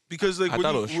 Because like I when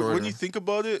thought it you, was when shorter. you think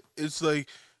about it, it's like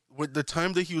with the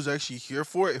time that he was actually here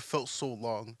for, it felt so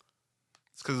long.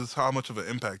 It's because it's how much of an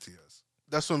impact he has.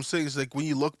 That's what I'm saying. It's like when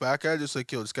you look back at it, it's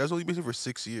like, yo, this guy's only been here for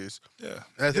 6 years. Yeah. And I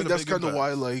He had think a that's big kind of impact.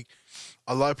 why, like,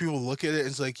 a lot of people look at it and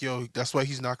it's like, yo, that's why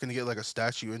he's not going to get, like, a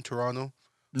statue in Toronto.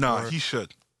 No, Or- he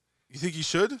should. You think he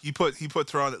should? He put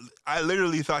Toronto. I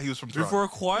literally thought he was from Toronto. Before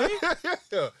Kawhi?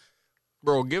 yeah.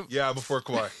 Bro, give Yeah, before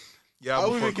Kawhi. Yeah, I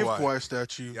would before even give Kawhi. Kawhi a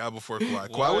statue. Yeah, before Kawhi. Why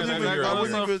Kawhi would was even- even I that was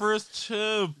wouldn't our even- first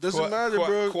chip. Doesn't matter,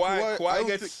 bro. Kawhi I don't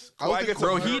gets. think- I don't Kawhi think gets.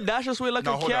 bro, Kawhi- he dashed us away like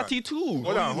No, a hold on. catty too.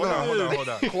 Hold on. Hold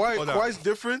on. Kawhi's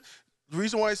different. The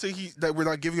reason why I say that we're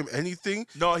not giving him anything,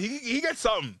 No, he gets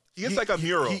something. He gets like a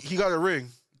mural. He got a ring.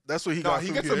 That's what he No, got. he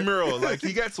from gets here. a mural. Like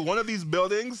he gets one of these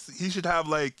buildings. He should have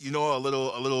like a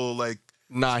little like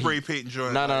Nah, spray paint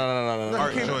joint. Nah.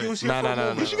 Art He joint. was here Nah, for a nah,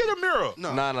 moment. You should get a mural.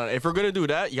 No. Nah. If we're gonna do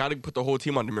that, you gotta put the whole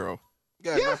team on the mural.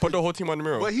 Yeah. Put the whole team on the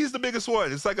mural. But he's the biggest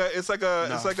one. It's like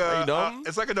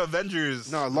an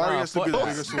Avengers. No, Larry has to be the fuck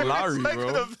biggest that. one. Larry, It's like bro.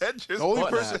 an Avengers. The only Fuck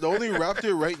person, that. the only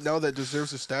Raptor right now that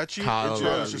deserves a statue Kyle in Toronto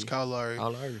Lowry. is just Kyle Lowry.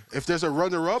 Kyle Lowry. If there's a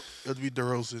runner-up, it'll be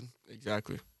DeRozan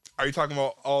Exactly. Are you talking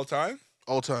about all time?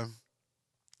 all time.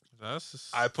 That's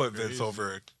just I put Vince crazy.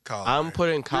 over Kyle. I'm Lowry.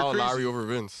 putting Kyle crazy. Lowry over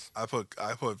Vince. I put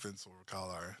Vince over Kyle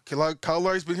Lowry. Kyle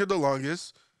Lowry's been here the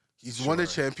longest. He's won a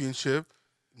Sure. championship,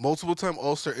 multiple-time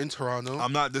All-Star in Toronto.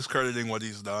 I'm not discrediting what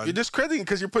he's done. You're discrediting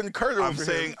because you're putting Carter over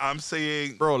him. I'm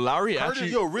saying Bro, Lowry Carter,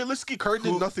 actually. realistically, Carter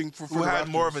did nothing for who the had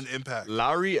more of Raptors. an impact.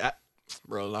 Lowry.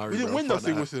 We didn't win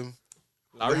nothing with him.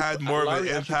 Who had more of an Lowry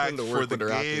actually impact put in for work the with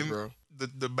Raptors, game, bro.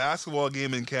 the basketball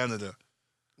game in Canada.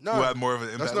 No, Who had more of an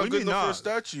impact? that's What not do good you mean enough for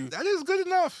a not? statue. That is good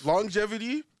enough.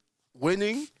 Longevity,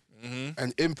 winning,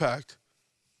 and impact.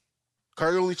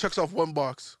 Carter only checks off one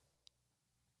box.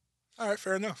 All right,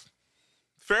 fair enough.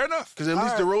 Fair enough. Because at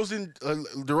least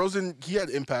DeRozan, he had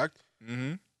impact.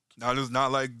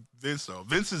 Not like Vince though.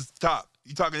 Vince is top.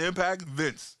 You talking impact?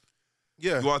 Vince.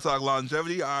 Yeah. You want to talk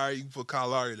longevity? All right, you can put Kyle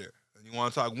Lowry there. And you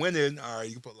want to talk winning? All right,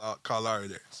 you can put Kyle Lowry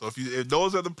there. So if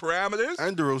those are the parameters,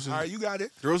 And DeRozan. all right, you got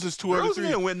it. DeRozan's 2 out of DeRozan 3.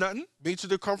 didn't win nothing. Made to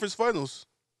the conference finals.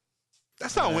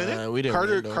 That's not winning. We didn't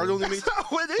Carter win, though. only made That's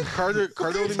not winning. Carter What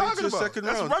are you only made talking to the about? second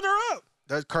That's round. runner up.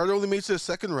 That Carter only made to the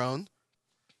second round.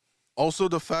 Also,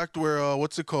 the fact where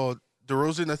what's it called?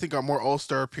 DeRozan, I think, got more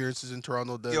All-Star appearances in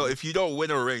Toronto than Yo, if you don't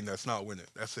win a ring, that's not winning.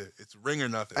 That's it. It's ring or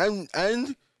nothing.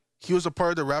 and he was a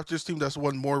part of the Raptors team that's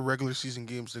won more regular season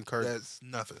games than Carter. That's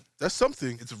nothing. That's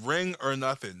something. It's ring or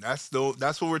nothing. That's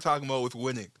what we're talking about with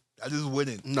winning. That is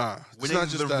winning. Nah, it's Winning not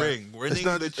just the that. ring. Winning It's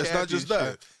not, the it's not just that.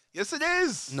 championship. Yes, it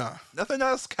is. Nah. Nothing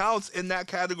else counts in that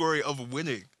category of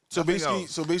winning. So Nothing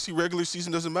basically, else. regular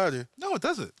season doesn't matter. No, it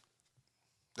doesn't.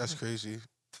 That's crazy.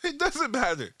 It doesn't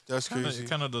matter. That's crazy. It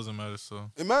kind of doesn't matter.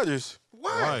 So It matters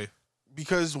Why?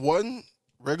 because one,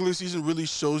 regular season really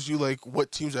shows you like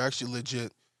what teams are actually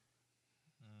legit.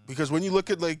 Because when you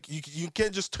look at like you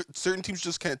can't just certain teams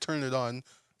just can't turn it on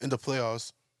in the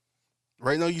playoffs.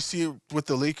 Right now, you see it with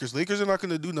the Lakers. Lakers are not going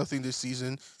to do nothing this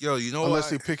season Yo, you know unless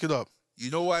why? they pick it up.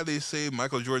 You know why they say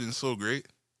Michael Jordan's so great?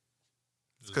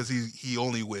 It's because he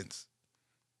only wins.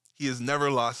 He has never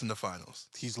lost in the finals.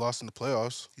 He's lost in the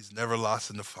playoffs. He's never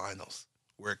lost in the finals,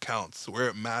 where it counts, where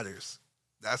it matters.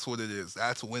 That's what it is.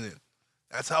 That's winning.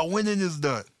 That's how winning is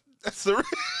done. That's the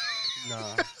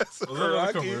Nah. that's Was that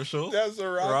a commercial? That's a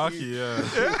Rocky, yeah.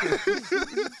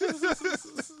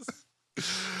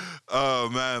 Oh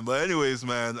man, but anyways,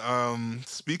 man.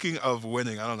 Speaking of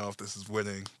winning, I don't know if this is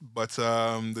winning, but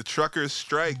the truckers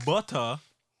strike. Butter.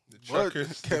 The What?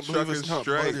 truckers, Can't the believe truckers it's not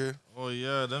strike. butter. Oh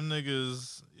yeah, them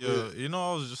niggas. Yo, you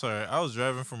know, I was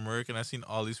driving from work and I seen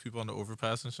all these people on the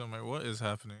overpass and shit. I'm like, what is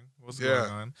happening? What's Yeah.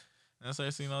 going on? And I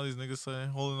started seeing all these niggas saying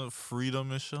holding up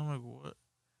freedom and shit. I'm like, what?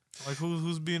 Like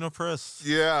who's being oppressed?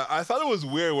 Yeah, I thought it was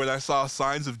weird when I saw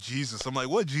signs of Jesus. I'm like,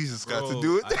 what Jesus got to Bro,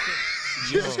 do with I that?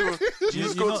 Jesus Yo, go,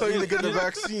 Jesus go tell you to get the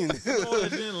vaccine. You know what I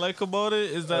didn't like about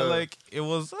it is that like it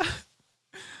was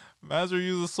Mazur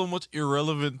uses so much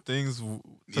irrelevant things to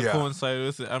Yeah. coincide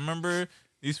with it. I remember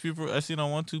these people I seen on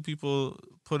 1-2 people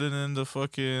putting in the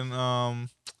fucking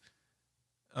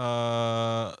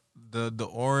the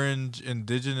orange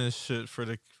indigenous shit for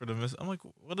the miss. I'm like,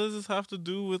 what does this have to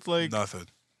do with like Nothing.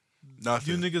 you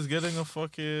Nothing. niggas getting a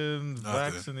fucking Nothing.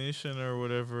 vaccination or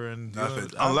whatever and dealing Nothing.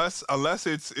 with- Unless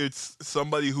it's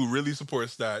somebody who really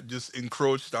supports that just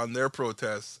encroached on their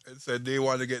protests and said they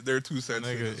want to get their 2 cents.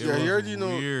 in. Nigga, it Yeah, was you already know.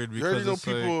 weird You already because know it's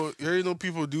like- people. You already know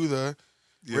people do that.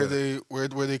 Yeah.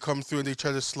 Where they come through and they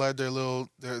try to slide their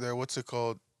what's it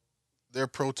called, their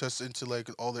protests into like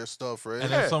all their stuff, right? and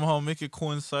Yeah. then somehow make it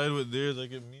coincide with theirs,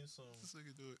 like it means something. This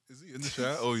nigga do it. Is he in the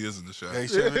chat? Oh, he is in the chat.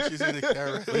 Yeah, she's in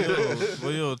the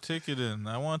camera. Yo, take it in.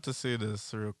 I want to say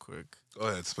this real quick. Go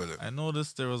ahead, spit it. I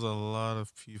noticed there was a lot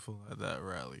of people at that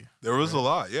rally, There was a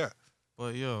lot, yeah.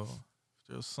 but yo,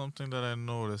 there was something that I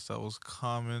noticed that was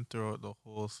common throughout the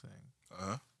whole thing.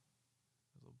 Uh-huh.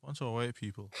 There's a bunch of white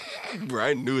people. Bro,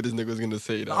 I knew this nigga was gonna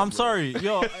say that. I'm bro. sorry,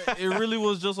 yo, it really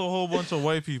was just a whole bunch of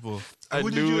white people. I Who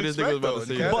did knew you this nigga was expect, about though, to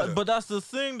say in that. Canada? But that's the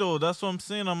thing though. That's what I'm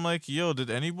saying. I'm like, yo, did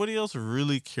anybody else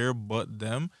really care but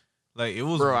them? Like it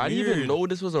was. Bro, weird. I didn't even know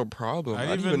this was a problem. I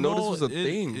didn't even know this was a it-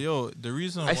 thing. Yo, the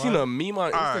reason I seen why- a meme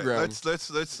on All right, Instagram.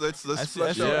 let's I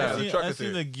flesh seen, out yeah. the I trucker seen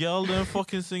thing. a girl then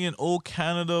fucking singing "Oh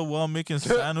Canada" while making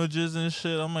sandwiches and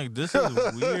shit. I'm like, this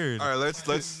is weird. All right, let's.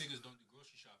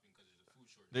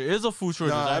 There is a food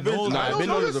shortage. Nah, I I've been- know nah, that. I've been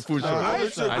noticing a food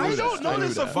shortage. I I knew don't that.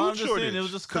 notice a But I'm food just saying, shortage it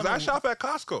was just because kinda- I shop at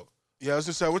Costco. Yeah, I was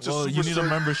gonna say I went to Well, you need a Superstore.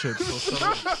 membership. So shut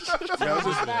up. Yeah, I was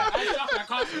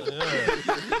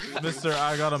just, Mister,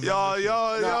 I got a membership.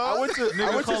 nah, I went to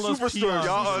call us Superstore. peons,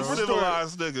 Y'all bro.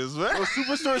 uncivilized niggas, man. Well,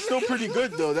 Superstore is still pretty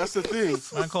good though. That's the thing.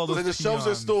 Man called us Like the shelves are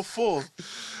peons. still full.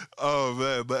 Oh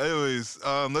man, but anyways,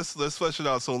 let's flesh it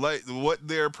out. So like, what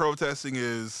they're protesting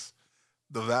is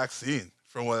the vaccine.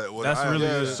 From what That's I really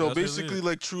Yeah, it. so That's really basically, it.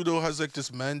 like Trudeau has like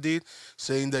this mandate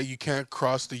saying that you can't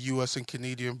cross the U.S. and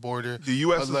Canadian border. the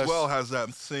U.S. unless- as well has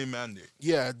that same mandate.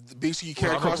 Yeah, basically you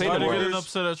can't Well, cross the complaining Why they about getting borders.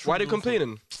 upset at Why they Trudeau?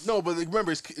 complaining? No, but like,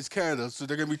 remember, it's Canada, so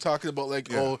they're gonna be talking about like,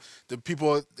 Yeah. oh, the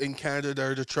people in Canada that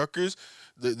are the truckers,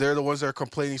 they're the ones that are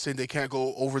complaining, saying they can't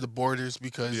go over the borders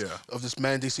because Yeah. of this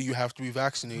mandate, so you have to be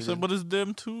vaccinated. So, but it's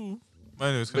them too.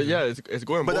 Anyways, But yeah, it's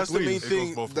going But both that's the main ways. It thing.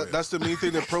 goes both ways. That's the main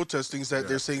thing they're protesting is that Yeah.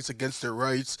 they're saying it's against their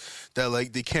rights, that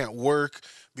like they can't work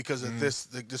because Mm-hmm.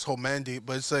 of this whole mandate.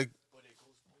 But it's like,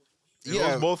 It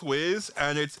yeah, goes both ways,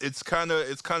 and it's kind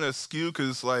of skewed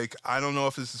because like I don't know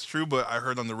if this is true, but I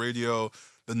heard on the radio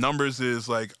the numbers is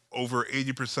like over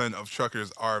 80% of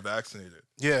truckers are vaccinated.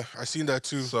 yeah, I seen that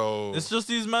too. So it's just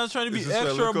these men trying to be It's just a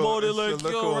extra little- about it. it's a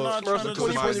Like, yo, little- we're not Bro, trying it's to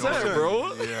a do 20%, this.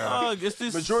 bro. Yeah. Dog, it's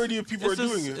this Majority of people are it's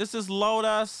this, doing it. It's this loud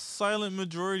ass silent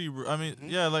majority, bro. I mean,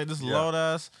 yeah, like this Yeah. loud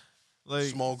ass, like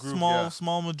Small group, yeah.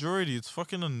 small majority. It's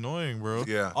fucking annoying, bro.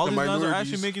 Yeah. all The these guys are actually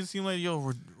minorities. making it seem like,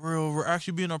 yo, we're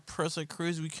actually being oppressed like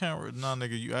crazy. We can't. Nah,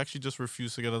 nigga, you actually just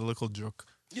refuse to get a little joke.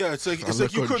 Yeah, it's like you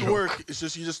little could joke. work. It's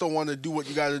just you just don't want to do what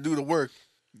you got to do to work.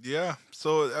 Yeah.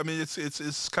 So I mean,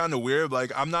 it's kind of weird.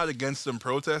 Like I'm not against them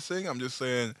protesting. I'm just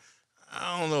saying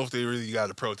I don't know if they really got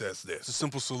to protest It's a this.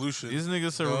 simple solution. These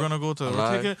niggas said No. we're gonna go to.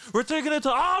 Lie. We're taking it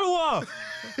to Ottawa.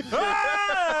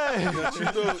 Hey!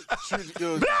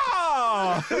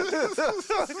 Ah!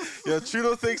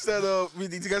 Trudeau thinks that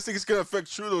these guys think it's gonna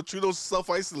affect Trudeau. Trudeau's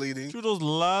self-isolating. Trudeau's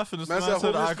laughing. This Man man said,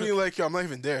 said, "Hope I is being like, yo, I'm not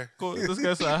even there." This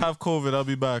guy said, I have COVID. I'll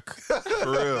be back.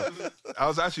 For real. That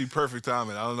was actually perfect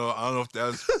timing. I don't know if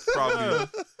that's probably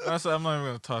I said, I'm not even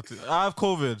gonna talk to you. I have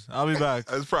COVID. I'll be back.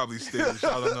 that's probably staged.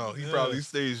 I don't know. He probably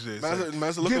staged this. Man Like, said,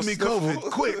 man said, look Give at me sniffle.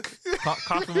 COVID quick.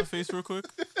 Cough in my face real quick.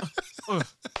 Ugh.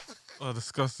 Oh,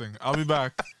 disgusting. I'll be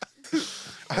back.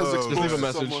 I was Just exposed leave a to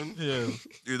message. someone. Yeah.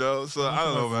 You know. So I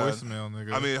don't know, man. Voicemail,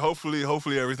 nigga. I mean,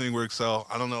 hopefully everything works out.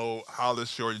 I don't know how this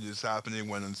shortage is happening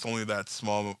when it's only that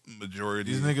small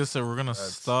majority. these niggas said we're gonna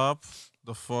That's- stop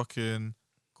the fucking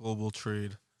global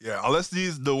trade. Yeah, unless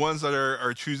the ones that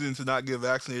are choosing to not get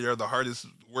vaccinated are the hardest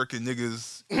working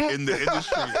niggas in the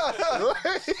industry.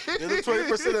 They're the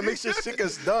 20% that makes your shit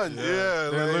gets done. Yeah,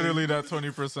 They're like, literally that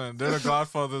 20%. They're the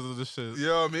godfathers of the shit. you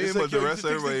know what I mean? It's But like, the yo, rest you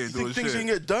of think everybody ain't doing things can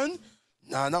shit. get done?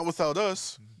 Nah, not without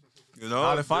us. You know,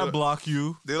 Not if I block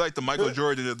you. they like the Michael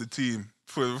Jordan of the team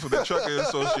for the Trucking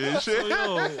So, Association.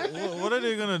 yo, what are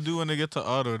they gonna do when they get to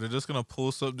Ottawa? They're just gonna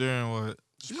post up there and what?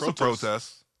 Just a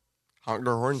protest. Honk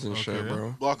their horns and shit, Okay.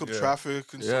 bro. Block up Yeah.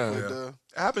 traffic and Yeah. stuff like Yeah. that.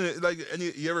 It happened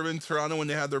like you ever been to Toronto when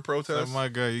they had their Like, protests? my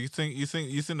guy, you think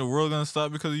the world gonna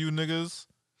stop because of you niggas?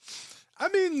 I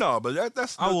mean, no, but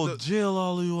that's I the- will the- jail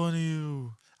all of one of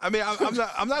you. I mean,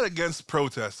 I'm not against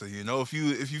protesting. You know, if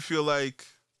you feel like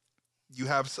you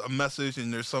have a message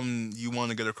and there's something you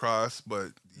want to get across, but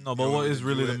No, you but don't what is do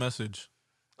really the it. message?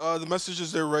 The message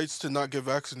is their rights to not get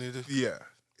vaccinated. Yeah,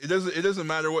 it doesn't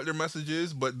matter what their message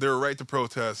is, but their right to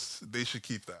protest, they should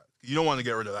keep that. You don't want to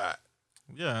get rid of that.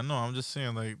 Yeah, no, I'm just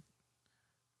saying, like,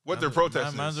 What they're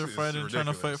protesting Mans is are fighting, trying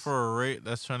to fight ridiculous. for a right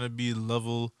that's trying to be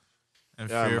level and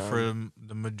Yeah, fair man. for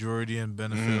the majority and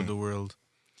benefit of the world.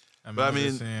 But I Mans are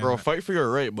mean, saying, Bro, fight for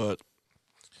your right, but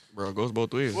bro, it goes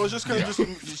both ways. Well, it's just kind of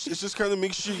it's just kind of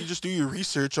make sure you just do your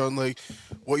research on like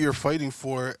what you're fighting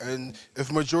for, and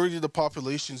if majority of the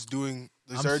population's doing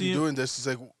is I'm already seeing- doing this, it's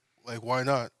like why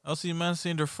not? I'll see man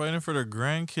saying they're fighting for their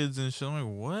grandkids and shit. I'm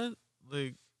like, what?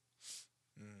 Like,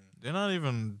 they're not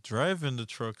even driving the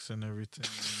trucks and everything.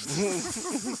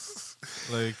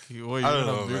 Like, what, I don't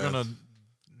know, you're man. gonna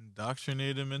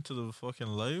indoctrinate him into the fucking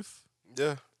life?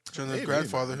 Yeah, trying to Maybe,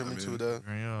 grandfather man. him I into mean- that.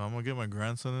 Yeah, I'm gonna get my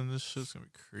grandson in this shit. It's gonna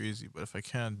be crazy. But if I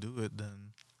can't do it,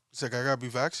 then It's like I gotta be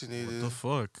what vaccinated. the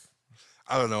fuck?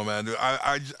 I don't know, man.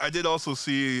 I did also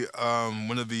see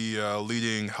one of the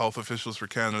leading health officials for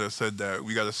Canada said that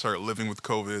we got to start living with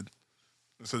COVID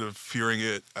instead of fearing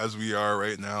it as we are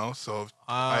right now. So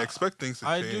I expect things to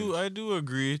I change. I do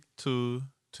agree to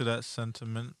that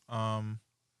sentiment.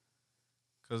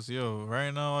 Cause yo,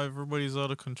 right now everybody's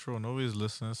out of control. Nobody's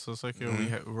listening. So it's like yo,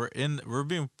 we're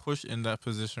being pushed in that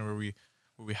position where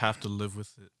we have to live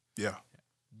with it. Yeah.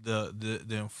 The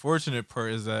unfortunate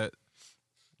part is that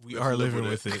we have are to live living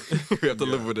with with it. it. we have to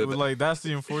live with it. But, like, that's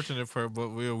the unfortunate part. But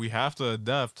we have to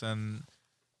adapt, and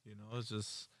you know, it's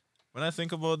just when I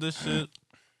think about this shit,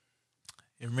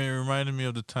 reminded me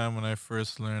of the time when I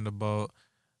first learned about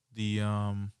the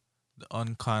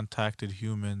uncontacted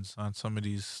humans on some of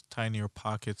these tinier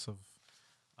pockets of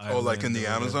like in the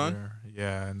island or Amazon? whatever.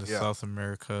 Yeah, in the Yeah. South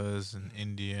Americas and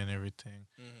India and everything.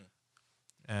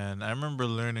 And I remember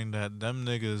learning that them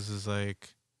niggas is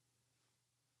like,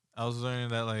 I was learning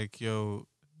that like, yo,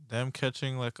 them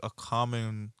catching like a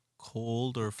common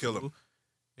cold or Kill 'em. flu,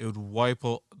 it would wipe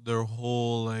out their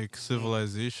whole like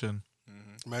civilization.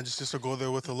 Man, just to go there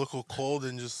with a local cold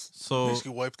and just So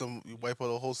basically wipe out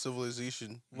a whole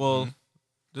civilization. well,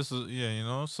 this is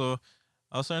So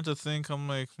I was starting to think, I'm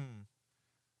like,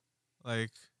 like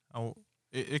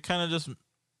it kind of just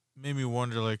made me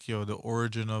wonder, like, yo, the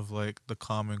origin of like the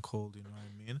common cold. You know what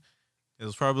I mean? It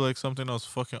was probably like something that was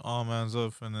fucking all man's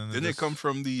up, and then Didn't it come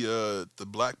from the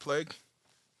Black Plague?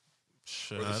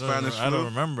 Shit, or the I Spanish don't flu?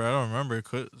 remember. I don't remember. It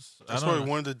could. That's I why don't.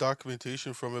 one of the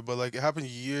documentation from it, but like it happened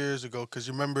years ago. Cause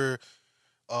you remember,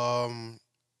 how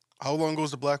long ago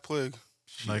was the Black Plague?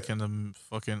 Like in the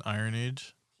fucking Iron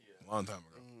Age. Long time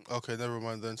ago. Okay, never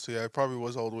mind then. So yeah, it probably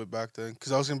was all the way back then.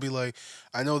 Cause I was gonna be like,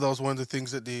 I know that was one of the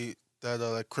things that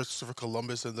like Christopher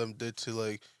Columbus and them did to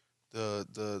like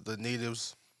the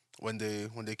natives when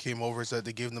they came over. Is that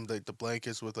they gave them like the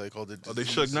blankets with like all the Oh, they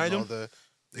disease Suge and Knight all them? that.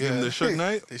 They gave him the Suge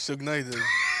Knight? They Suge Knight them,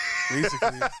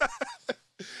 basically.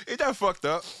 Ain't that fucked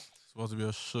up? Supposed to be a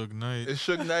Suge Knight. And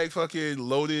Suge Knight fucking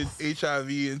loaded HIV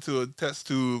into a test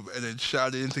tube and then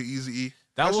shot it into Eazy-E.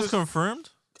 That That's was just- confirmed.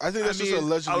 I think that's I just mean,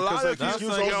 allegedly a lot because of like That's he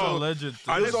was like also alleged. he was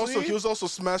Honestly- he was also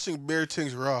smashing bare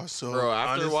things raw. So Bro, after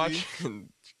honestly- watching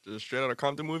the Straight Outta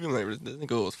Compton movie, I'm like, this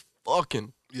nigga was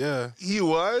fucking. yeah, He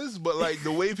was, but like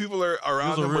the way people are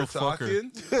around a him real were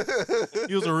talking.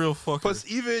 He was a real fucker. Plus,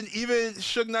 even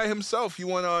Suge Knight himself, he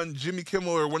went on Jimmy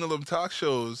Kimmel or one of them talk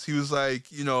shows. He was like,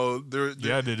 they're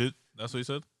Yeah, I did it. That's what he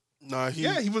said. nah, he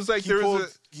he was like, he there's pulled, a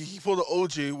he pulled an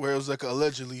OJ where it was like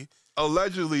allegedly.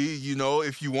 allegedly,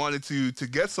 if you wanted to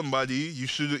get somebody, you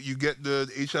get the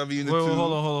HIV in the Wait, tube.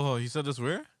 hold on. He said this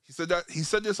where? He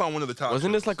said this on one of the talk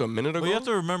Wasn't shows. this like a minute ago? Well, you have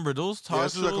to remember those talk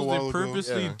this was like a shows. while They ago.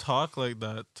 purposely Yeah. talk like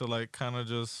that to like kind of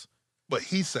just But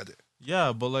he said it.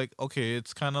 yeah, but like okay,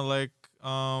 it's kind of like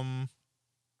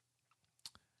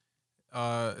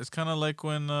it's kind of like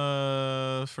when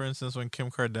for instance when Kim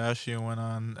Kardashian went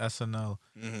on SNL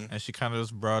and she kind of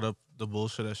just brought up the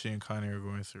bullshit that she and Kanye are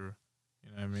going through.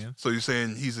 You know what I mean? So you're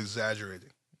saying he's exaggerating?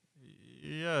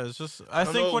 Yeah, it's just I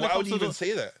don't think know, when it why would comes you to even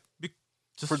say that?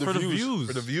 just For the views.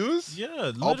 For the views? Yeah, All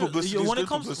literally, publicity is when good it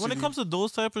comes when publicity. it comes to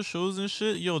those type of shows and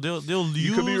shit, yo, they'll use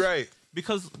You could be right.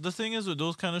 because the thing is with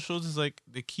those kind of shows is like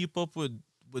they keep up with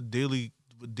daily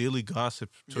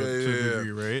gossip to Yeah, a yeah.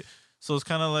 degree, right? So it's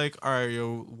kind of like, all right,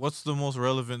 yo, what's the most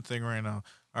relevant thing right now?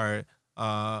 All right,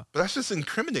 But that's just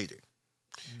incriminating.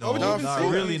 no, would you even not say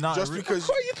that? really, not Just really. because- Of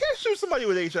course, you can't shoot somebody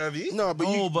with HIV. No, but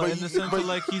No, but in the sense of, but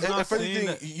like, he's not if saying anything,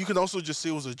 that- you can also just say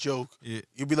it was a joke. Yeah.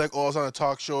 You'd be like, "Oh, I was on a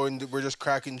talk show and we're just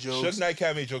cracking Suge jokes." Knight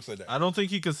can't make jokes like that. I don't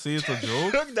think he could say it's a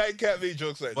joke, Suge Knight can't make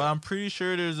jokes like but that. I'm pretty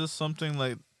sure there's just something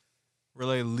like where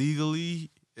like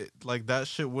legally, like that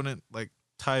shit wouldn't like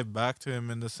tie back to him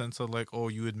in the sense of like, oh,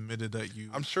 you admitted that you.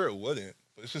 I'm sure it wouldn't,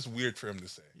 but it's just weird for him to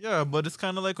say. Yeah, but it's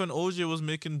kind of like when OJ was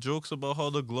making jokes about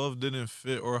how the glove didn't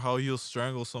fit or how he'll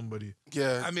strangle somebody.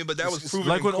 Yeah, I mean, but that was It's- proven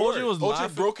Like in when court. OJ was OJ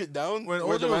laughing, broke it down When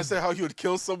where OJ the man was- said how he would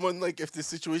kill someone like if the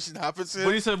situation happens to him.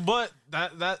 but he said, but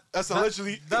that's That's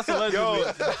allegedly. That's allegedly. Yo,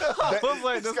 I was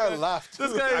like, this guy laughed.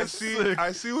 This guy I is see. sick.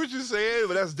 I see what you're saying,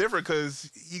 but that's different because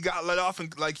he got let off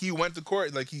and like he went to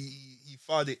court, like he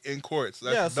fought it in court. So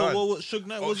that's Yeah, done. so what Suge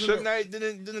Knight Oh, wasn't. Suge Knight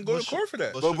didn't go But to court for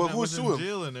that. But But Suge who Knight would was sue in him?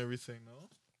 jail and everything, no?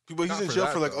 But he's Not in for jail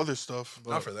that, for like though. other stuff.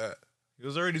 Not for that. He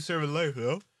was already serving life,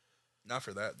 yo. Not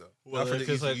for that though. Well, Not for the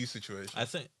because, like, ECE situation.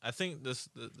 I think this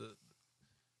the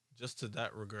just to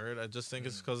that regard, I just think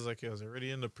it's because like he was already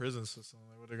in the prison system.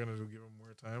 Like, what they're gonna do? Give him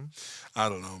more time? I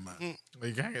don't know, man.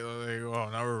 Like, you can't get like, oh,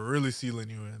 now we're really sealing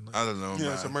you in. Like, I don't know, Yeah,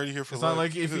 man. so I'm already here for it's life. not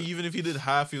like even if he did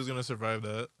half, he was gonna survive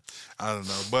that. I don't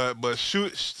know. But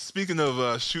speaking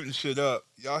of shooting shit up,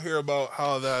 y'all hear about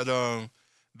how that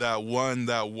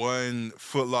one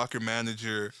Foot Locker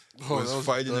manager Oh, was that was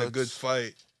fighting a nuts. good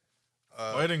fight.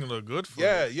 Fighting look good for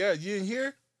Yeah, him. yeah, you didn't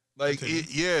hear? Like,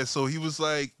 Continue. so he was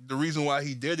like, the reason why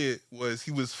he did it was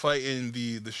he was fighting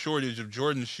the shortage of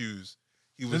Jordan shoes.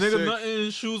 He The was nigga sick. nothing in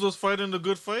his shoes was fighting the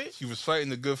good fight. He was fighting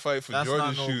the good fight for That's Jordan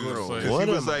not no shoes. good fight. 'Cause What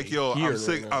he was am I like, "Yo, hearing I'm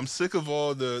sick. right now? I'm sick of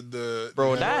all the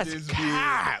Bro, the that's Jordans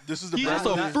cap. This is the He's brand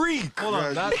just a that- freak. Hold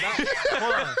on, Yeah.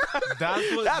 hold on.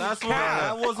 That's what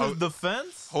that was his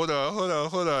defense. Hold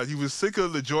on. He was sick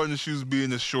of the Jordan shoes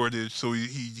being a shortage, so he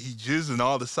jizzed in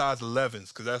all the size 11s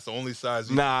because that's the only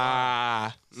size. Nah.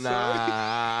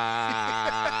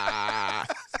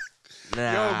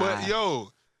 Yo,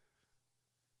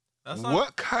 That's not,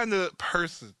 what kind of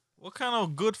person? what kind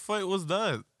of good fight was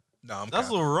that? Nah, That's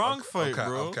capping. the wrong I'm fight,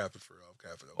 bro. I'm capping for real. I'm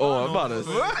capping. Oh, I'm about to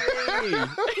say.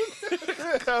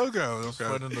 Okay.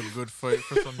 Fighting the good fight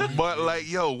for some reason. But like,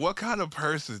 yo, what kind of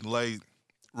person like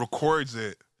records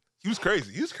it? He was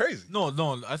crazy.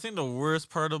 No. I think the worst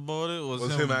part about it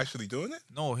was him actually doing it?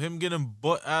 No, him getting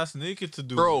butt ass naked to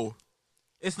do it. Bro,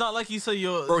 It's not like he said,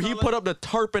 yo. bro, it's he not put like, up the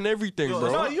tarp and everything, Yo,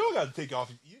 bro. No, you don't got to take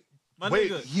off. my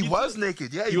Wait, nigga, he was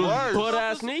naked. Yeah, he He was was. butt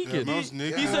ass Yeah, naked. man was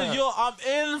naked. He said, yo, I'm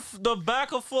in the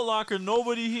back of Foot Locker,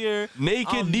 nobody here.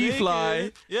 Naked I'm D-fly.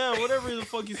 naked. Yeah, whatever the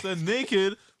fuck he said,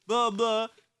 naked, blah, blah.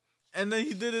 And then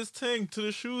he did his thing to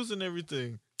the shoes and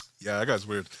everything. Yeah, that guy's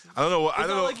weird. I don't know. It's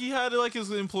not like he had like his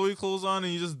employee clothes on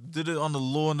and he just did it on the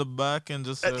low and the back and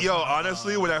just said, Yo,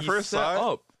 honestly, when I He first set saw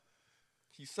it, up.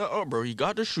 He set up, bro. He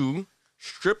got the shoe,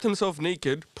 stripped himself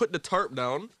naked, put the tarp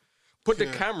down, put the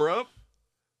camera up.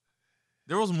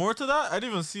 There was more to that? I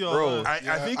didn't even see all Bro, that.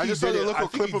 I think I he just saw did the it. little I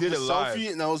think clip he of the did it live.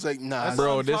 selfie, and I was like, nah. That's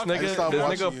Bro, what this I'm talking- nigga, stopped this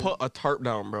watching nigga it. put a tarp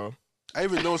down, bro. I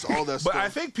even noticed all that But stuff. I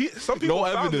think some people No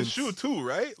found evidence. the shoe too,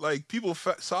 right? Like people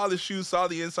saw the shoe, saw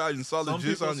the inside, and saw the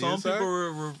jizz on the some inside. people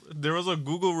were, there was a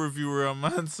Google review where a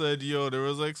man said, yo, there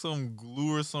was like some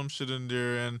glue or some shit in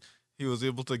there and he was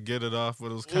able to get it off,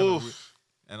 but it was kind of Oof. weird.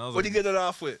 And I was What like, did he get it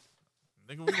off with?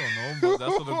 nigga, we don't know, but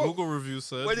that's what the Google review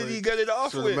said. What did like- he get it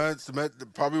off So with? the man,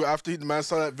 probably after the man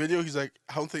saw that video, he's like,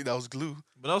 I don't think that was glue.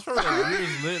 But that was probably like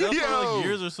years later. That's probably Yo. like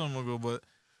years or something ago, but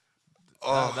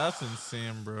Oh, that's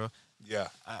insane, bro. yeah.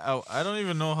 I don't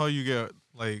even know how you get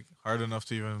like hard enough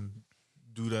to even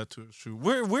do that to a shoe.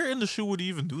 Where in the shoe would he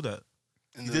even do that?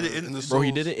 And He did it in- the Bro, he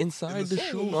soles. did it inside the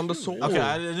sole, shoe, on the shoe. sole. Okay,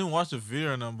 I didn't watch the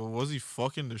video or nothing, but was he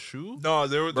fucking the shoe? No,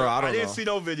 there were. Bro, I I don't didn't know. see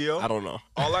no video. I don't know.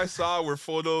 All I saw were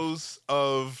photos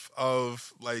of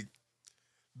like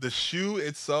the shoe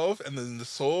itself, and then the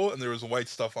sole, and there was white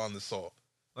stuff on the sole.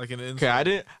 Like an Okay, I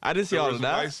didn't see There all was of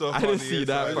white that. stuff I on didn't the see inside.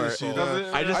 that I didn't part. see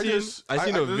that. I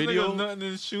seen a This video. nigga nothing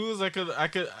in his shoes. I could.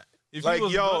 If Like he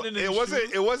was yo, nothing in it his wasn't.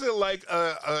 shoes- It wasn't like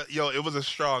it was a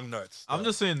strong nuts. I'm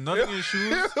just saying, nothing in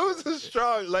shoes. it was a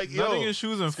strong like Nothing yo. in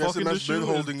shoes and This guy's fucking the man's been shoe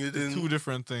holding is it in. two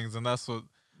different things, and that's what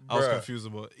I was Bruh. confused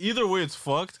about. Either way, it's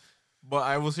fucked. But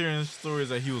I was hearing stories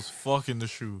that he was fucking the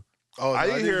shoe. Oh, I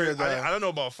didn't hear it. that. I don't know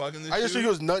about fucking this. I just shoe. think it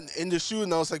was nothing in the shoe,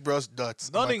 and I was like, bro, it's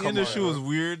nuts. I'm Nothing like, in come the on, shoe is bro.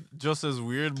 weird, just as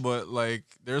weird. But like,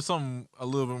 there's something a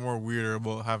little bit more weirder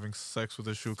about having sex with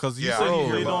a shoe. Because you Yeah, said I he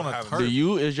hear laid about on a having tarp. The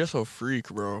you is just a freak,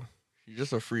 bro. He's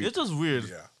just a freak. It's just weird.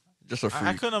 Yeah. Just a freak.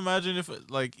 I couldn't imagine if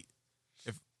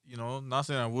not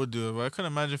saying I would do it, but I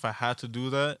couldn't imagine if I had to do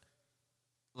that.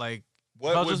 Like,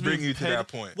 What I'll would just bring be you to petty. that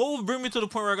point? What would bring me to the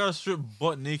point where I gotta strip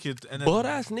butt naked and then Butt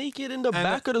ass naked in the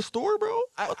back of the store, bro. What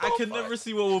I the could fuck? never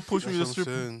see what would push me to That's what strip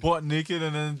I'm saying. butt naked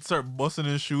and then start busting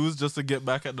his shoes just to get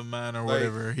back at the man or Like-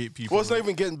 whatever. Hate people. Well, it's not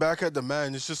even getting back at the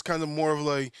man. It's just kind of more of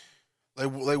like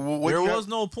what there do you was have,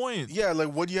 no point. yeah,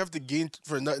 like what do you have to gain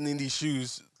for nothing in these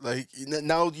shoes? Like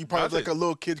now you probably have like a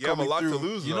little kid You have a coming lot through. to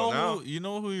lose. You though, know now. who? You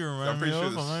know who you I'm remind me pretty sure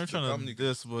of? I'm not even the trying to company-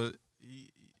 this, but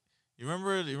you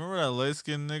remember that light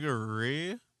skinned nigga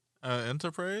Ray,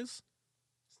 Enterprise?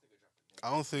 I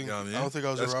don't think You know what I mean? I don't think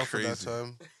I was That's around for that crazy.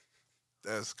 time.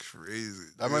 That's crazy.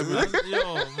 That might be-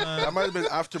 Yo, man. That might have been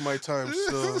after my time.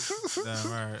 So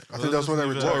Damn, all right. I think that's when I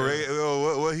Whoa, retired.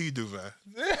 Ray, what he do, man?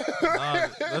 Nah,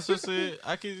 let's just say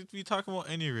I could be talking about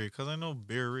any Ray because I know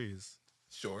Bear Rays.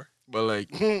 Sure. But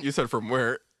like you said, from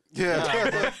where?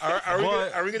 yeah.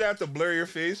 Are we gonna have to blur your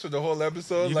face for the whole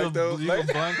episode? You Like could those? you Like,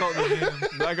 could blank out the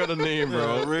name. I got a name,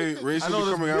 bro. Ray's I gonna know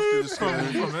be coming this after this from,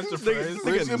 guy. from Enterprise.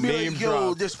 Ray's gonna be name like, yo,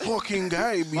 drop. this fucking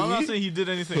guy, I'm not B. saying he did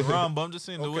anything wrong, but I'm just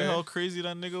saying the way Okay. how crazy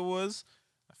that nigga was,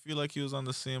 I feel like he was on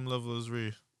the same level as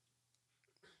Ray.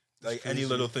 like any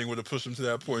little thing would have pushed him to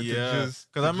that point. to Yeah, just-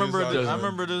 because I to remember, just, I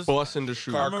remember this. Boss in the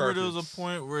shoe. I Car remember there was carpets. a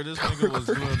point where this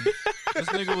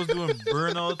nigga was doing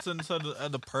burnouts inside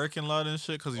at the parking lot and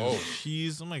shit because he was Oh.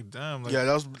 cheese. I'm like, damn. Like, Yeah,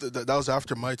 that was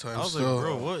after my time. I was so. like,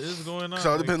 bro, what is going on? Because I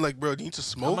would have Like, been like, bro, do you need to I'm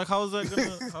smoke? like, how's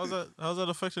that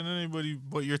affecting anybody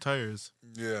but your tires?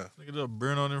 Yeah. Look at the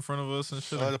burnout in front of us and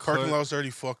shit. and The parking cut. lot was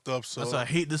already fucked up. So That's why I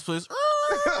hate this place.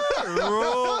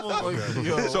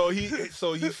 So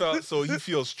he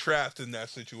feels trapped in that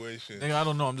situation. Nigga, I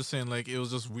don't know. I'm just saying, like, it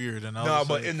was just weird. And I No, was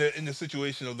but like, in the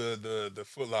situation of the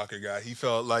Foot Locker guy, he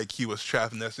felt like he was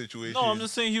trapped in that situation. no, I'm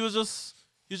just saying he's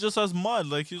just as mud.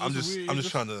 Like he's I'm just just weird. I'm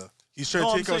just trying to. He's trying No,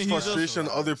 to I'm take out saying he's frustration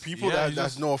on other people. Yeah, That he's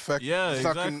that's just- no effect. Yeah, It's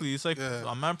not exactly. gonna- It's like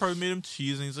yeah. a man probably made him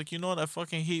cheese, and he's like, you know what? I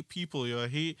fucking hate people, yo. I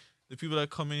hate the people that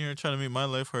come in here and try to make my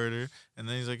life harder. And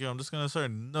then he's like, yo, I'm just gonna start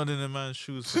nutting in man's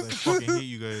shoes because I fucking hate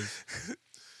you guys.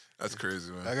 That's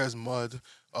crazy, man. That guy's mud.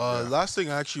 Last thing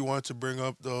I actually wanted to bring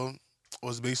up though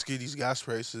was basically these gas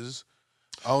prices.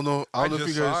 I don't know if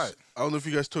you guys. I don't know if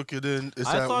you guys took it in. It's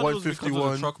I at thought it was because of the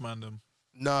 151. truck man them.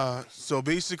 Nah. So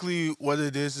basically, what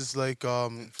it is like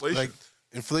Inflation. like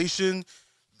inflation.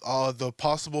 The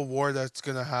possible war that's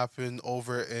gonna happen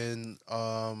over in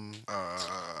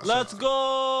Let's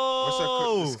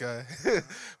go. this guy?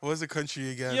 What's the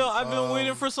country again? Yo, I've been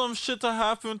waiting for some shit to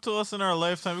happen to us in our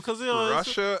lifetime because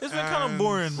Russia it's been kind of and-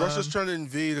 boring. Russia's man. trying to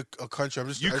invade a country.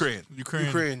 Ukraine.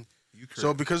 Ukraine.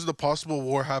 So because of the possible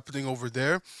war happening over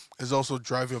there, is also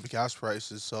driving up gas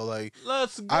prices. So like,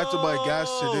 Let's go. I had to buy gas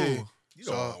today. You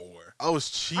don't want a war. I was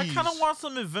cheese. I kind of want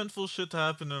some eventful shit to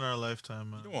happen in our lifetime,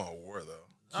 man. You don't want a war though.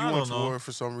 I You don't want know. war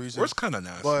for some reason. War's kind of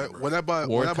nasty. But bro. when I buy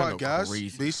War bought kinda gas,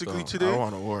 crazy, basically so I today, don't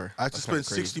want a war. I had to That's spend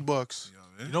kinda $60. You know what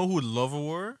I You mean? know who would love a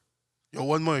war? Yo,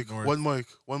 one mic, North. one mic.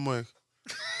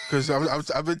 Because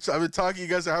I've been talking. You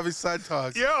guys are having side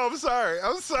talks. Yo, I'm sorry,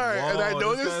 and I Whoa,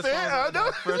 noticed this it. guy I sounds know.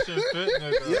 like fresh and fit,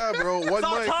 nigga. Yeah, bro. One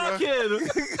Stop mic, bro.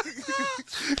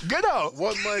 talking. Get out.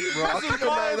 One mic, bro. I'll This is keep a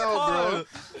man my out, bro.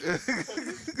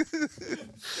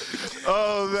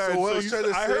 Oh man, So what I was trying to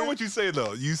I say- heard what you say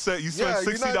though. You said you Yeah,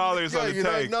 spent $60 on you're the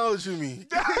not tank. acknowledging me.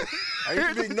 I need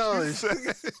to be acknowledged.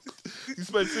 You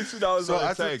spent $60 So on I the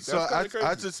had to, tank. so That's I, kinda I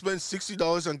had crazy. to spend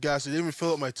 $60 on gas. It didn't even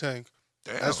fill up my tank.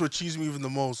 Damn. That's what cheesed me even the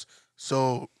most.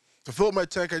 So to fill up my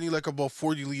tank, I need like about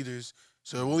 40 liters.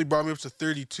 So it only brought me up to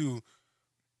 32.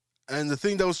 And the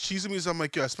thing that was cheesing me is I'm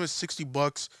like, yo, I spent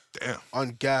 $60 Damn.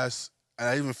 on gas and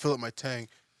I didn't even fill up my tank.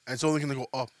 And it's only gonna go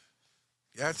up.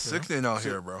 Yeah, it's sickening out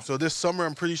here, bro. So this summer,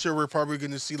 I'm pretty sure we're probably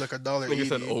gonna see like Nigga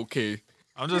said, $1.80. okay.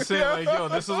 I'm just saying, like, yo,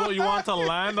 this is what you want to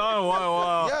land on?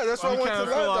 Wow. Yeah, that's what I You want to can't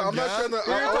land fill on. on I'm not gas? trying to.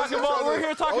 We're here talking about, we're here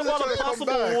I talking wasn't about trying a to come possible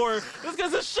back. war. This guy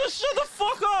said, shut the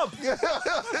fuck up.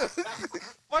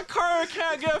 My car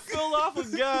can't get filled off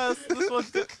with gas.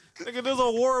 Nigga, there's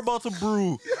a war about to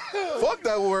brew. Fuck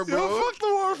that war, bro. Yo, fuck the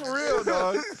war for real,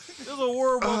 dog. There's a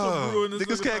war about to brew. And this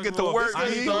niggas nigga can't get talking to about work,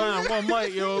 this B. guy's dying. One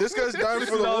mic, yo. This guy's dying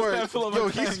for the $60 war. can't fill up Yo,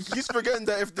 my tank. he's forgetting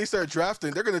that if they start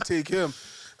drafting, they're gonna take him.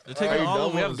 They're Hey, taking all no,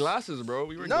 of we have us. glasses, bro.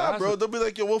 We were Nah, glasses. bro, they'll be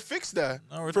like, yo, we'll fix that.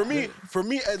 No, we're For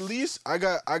me, at least I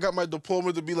got my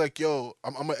diploma to be like, yo,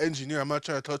 I'm an engineer. I'm not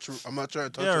trying to touch.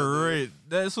 Yeah, right.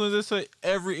 As soon as they say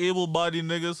every able-bodied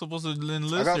nigga is supposed to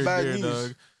enlist, I got you're bad there, knees.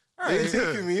 dog. All They right. ain't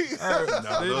taking me. All right.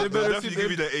 Nah, They they'll better definitely see- give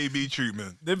you the AB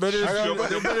treatment. They better see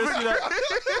that.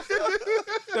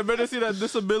 They better see that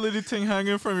disability thing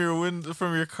hanging from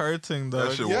your car thing, dog.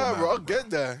 That shit Yeah, won't bro, I'll matter, bro. get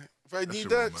that. If I need shit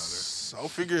that, won't I'll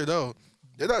figure it out.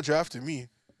 They're not drafting me.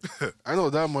 I know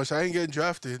that much. I ain't getting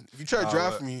drafted. If you try to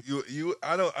draft me, You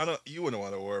wouldn't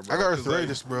want to war, bro. I got 'Cause,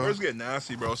 arthritis, bro. Wars get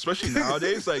nasty, bro. Especially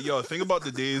nowadays. Like, yo, think about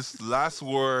the last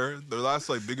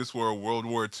like biggest war, World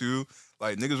War II.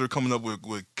 Like niggas were coming up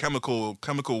with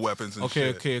chemical weapons and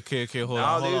Okay, shit. okay. Hold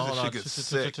on. Nowadays, Hold this on. shit gets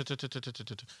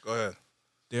sick. Go ahead.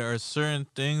 There are certain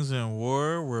things in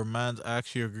war where man's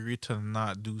actually agree to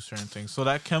not do certain things. So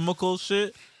that chemical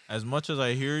shit, as much as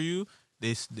I hear you,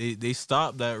 they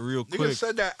stop that real quick. Niggas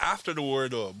said that after the war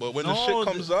though, but when the No, shit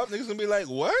comes up, niggas gonna be like,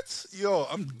 "What? Yo,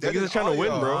 I'm dead." Niggas is trying to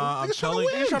win, bro. I'm Niggas trying to telling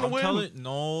win. you, Trying to I'm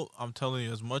win. telling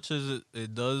you, as much as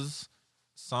it does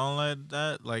sound like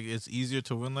that, like it's easier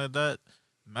to win like that,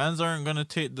 mans aren't gonna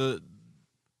take the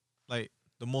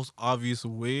most obvious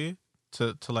way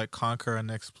to like conquer our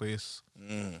next place.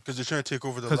 because they're trying to take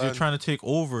over the Because land. you're trying to take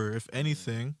over, if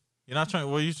anything. You're not trying.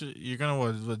 Well, you're gonna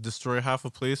what, destroy half a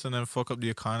place and then fuck up the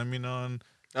economy now. And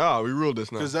Ah, we ruled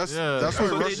this now. Because that's Yeah. that's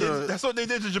That's what what, they did, Russia. that's what they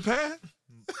did to Japan.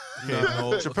 okay,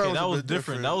 no, Japan was that a was bit different.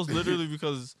 different. That was literally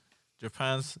because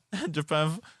Japan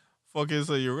fucking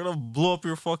said you're gonna blow up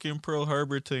your fucking Pearl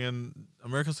Harbor thing, and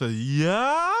America said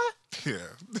yeah. Yeah.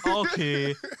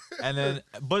 Okay, and then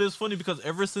but it's funny because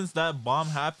ever since that bomb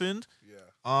happened,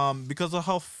 Yeah. because of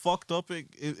how fucked up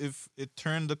it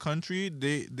turned the country,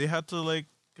 they had to like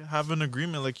have an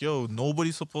agreement like, yo,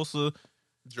 nobody's supposed to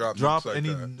drop nukes like any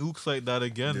that. nukes like that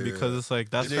again Yeah. because it's like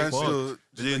that's Japan's fucked. still,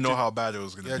 They didn't know how bad it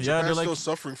was gonna yeah, be. Yeah, Japan's they're like- still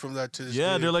suffering from that to this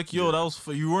Yeah, day. they're like, yo, Yeah. that was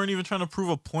you weren't even trying to prove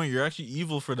a point. You're actually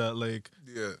evil for that. Like,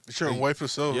 Yeah. They're trying to wipe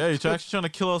us out. Yeah, you're actually trying to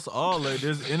kill us all. Like,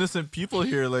 there's innocent people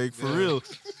here, like, for real.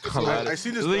 I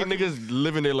seen this. These niggas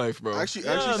living their life, bro. Actually,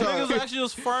 Yeah, saw, niggas actually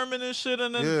just farming and shit,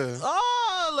 and then, Yeah.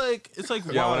 like, it's like,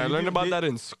 yeah, wow. when I you learned can- about they- that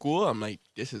in school, I'm like,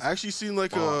 this is. I actually seen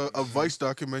like a Vice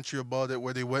documentary about it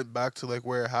where they went back to like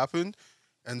where it happened,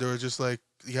 and they were just like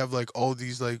you have like all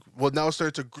these like now it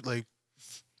started to like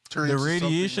turn The into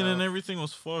radiation something and now. everything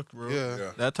was fucked, bro.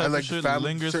 Yeah. That type And like of shit certain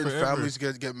lingers forever. families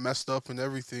get messed up and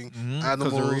everything. Because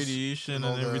Animals of radiation and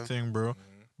and, all that. everything, bro.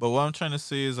 But what I'm trying to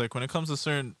say is, like, when it comes to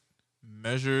certain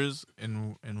measures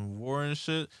in war and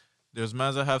shit, there's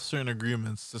mans that have certain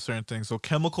agreements to certain things. So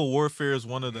chemical warfare is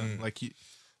one of them. Like,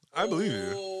 I believe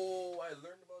you. Oh, I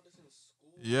learned about this in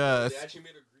school. Yeah, They it's- actually made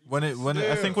agreements. when it, I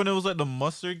Yeah. think when it was like the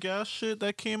mustard gas shit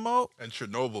that came out. And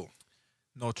Chernobyl.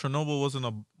 No, Chernobyl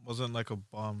wasn't like a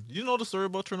bomb. You know the story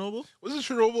about Chernobyl? Was it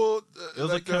Chernobyl? It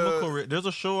was like, a chemical. There's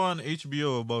a show on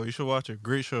HBO about. You should watch it.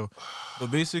 Great show. But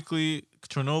basically,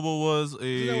 Chernobyl was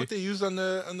Isn't that a. what they used on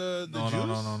the No, Jews?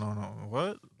 no.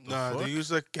 What? The Nah, fuck? they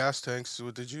use like gas tanks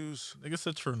with the Jews Nigga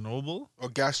said Chernobyl. or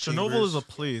gas chambers. Chernobyl is a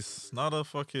place, not a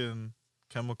fucking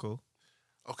chemical.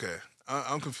 Okay,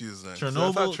 I'm confused then. 'Cause I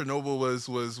Chernobyl- thought Chernobyl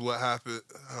was what happened.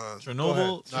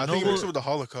 Chernobyl. Nah, I think it mixed Chernobyl. it with the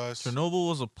Holocaust. Chernobyl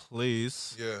was a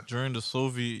place Yeah. during the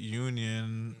Soviet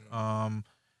Union, and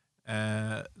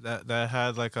that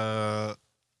had like a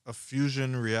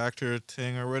fusion reactor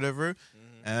thing or whatever.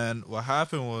 And what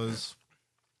happened was,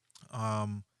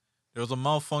 there was a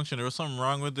malfunction. There was something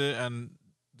wrong with it, and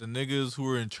the niggas who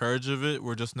were in charge of it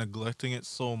were just neglecting it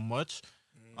so much,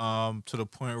 to the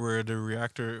point where the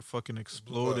reactor fucking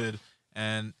exploded,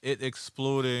 and it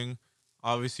exploding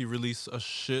obviously released a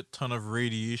shit ton of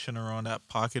radiation around that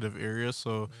pocket of area.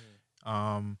 So,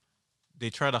 they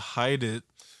try to hide it,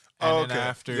 and Oh, then okay.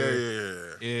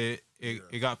 after Yeah.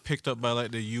 it got picked up by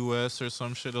like the U.S. or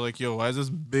some shit. They're like, yo, why is this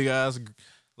big ass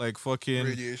like fucking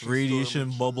Radiation radiation storm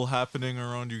and bubble happening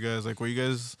around you guys? Like, where you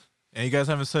guys, and you guys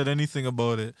haven't said anything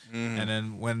about it. And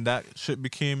then when that shit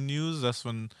became news, that's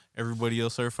when everybody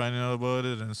else started finding out about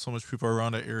it, and so much people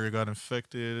around that area got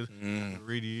infected,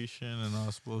 radiation and all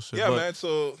this bullshit. Yeah, but, man.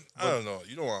 So I don't know.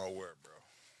 You don't want to wear, bro.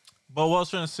 But what I was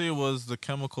trying to say was the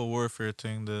chemical warfare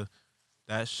thing,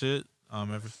 that shit.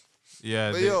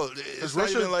 Yeah, But they- yo, Because it's not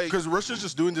Russia, even like because Russia's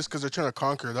just doing this because they're trying to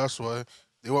conquer. That's why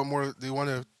they want more. They want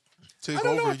to take I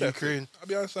don't know over if that's Ukraine. it. I'll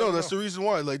be honest. I No, don't that's know. the reason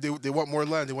why. Like they want more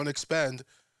land. They want to expand.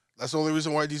 That's the only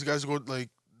reason why these guys go like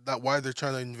that. Why they're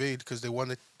trying to invade because they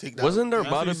want to take that. Wasn't there As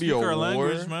about we to be speak a our war?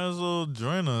 language, might as well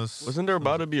join us. Wasn't there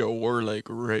about to be a war like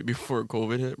right before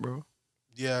COVID hit, bro?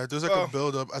 Yeah, there's like Well- a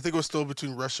build up. I think it was still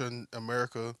between Russia and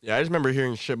America. Yeah, I just remember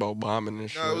hearing shit about bombing and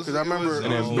shit. No, it was, 'Cause I remember- it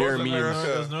And then was bare North memes. It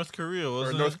America was North Korea, or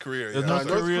wasn't North it? Korea. It's Yeah. North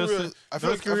Korea I said- feel North like, I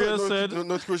feel Korea like said-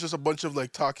 North Korea's just a bunch of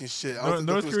like talking shit. I don't think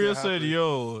North that's what's Korea gonna said, happen.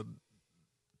 "Yo,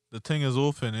 the thing is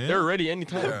open." Eh? They're ready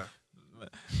anytime. Yeah.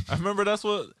 I remember that's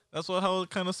what how it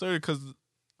kind of started because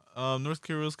North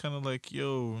Korea was kind of like,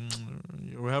 "Yo,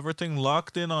 we have everything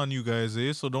locked in on you guys,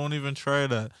 eh? So don't even try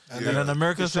that." And Yeah. then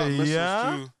America They shot said, missiles,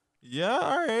 "Yeah, too. yeah,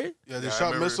 all right." Yeah, they Yeah, I shot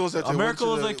remember. missiles that they America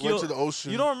was went like, "Yo, to the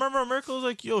ocean. you don't remember?" America was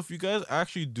like, "Yo, if you guys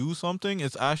actually do something,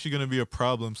 it's actually gonna be a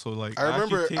problem." So like, I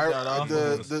remember actually take that off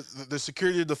of us. the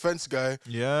security defense guy.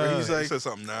 Yeah, where he's He like, said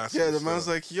something nasty. yeah, the so- man's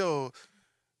like, yo,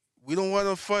 we don't want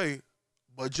to fight,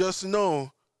 but just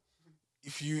know,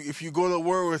 if you go to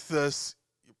war with us,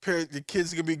 your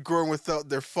kids are gonna be growing without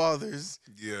their fathers.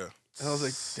 yeah. And I was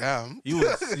like, damn. he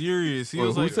was serious. He Wait,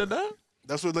 was who like, said that?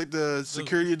 That's what like the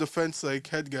security defense like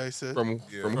head guy said. From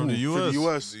Yeah. from from the who? For U.S. the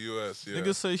U.S. The U.S. Yeah.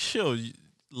 Niggas say, "Show,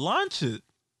 launch it."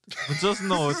 But just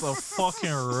know it's a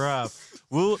fucking wrap.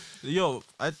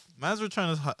 Mans were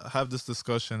trying to have this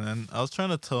discussion, and I was trying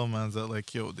to tell mans that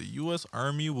like, yo, the U.S.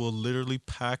 Army will literally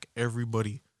pack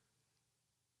everybody.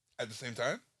 At the same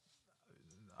time.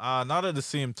 Not at the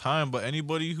same time, but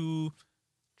anybody who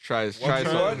Tries One v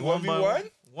something. one?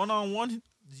 1v1? one-on-one,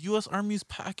 the U.S. Army's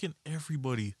packing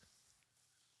everybody.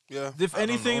 Yeah. If I don't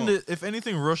anything, know. if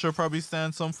anything, Russia probably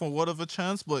stands some for what of a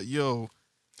chance. But yo,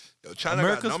 Yo, China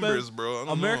America got numbers, spends- bro. I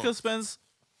don't America know. spends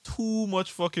too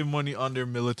much fucking money on their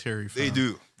military. They fam.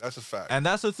 do. That's a fact. And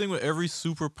that's the thing with every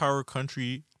superpower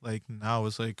country. Like now,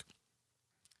 it's like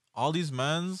all these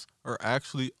mans are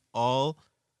actually all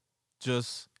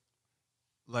just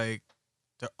like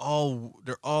they're all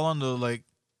on the like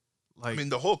I mean,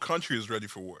 the whole country is ready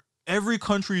for war. every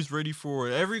country is ready for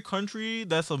it. Every country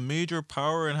that's a major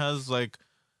power and has like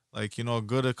you know a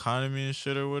good economy and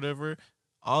shit or whatever,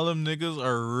 all them niggas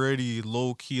are already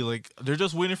low key. Like they're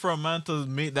just waiting for a man to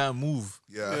make that move.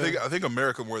 Yeah, I think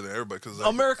America more than everybody because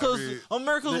America's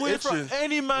they're waiting for itching.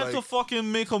 any man to Like,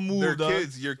 fucking make a move. their dog.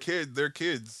 their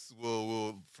kids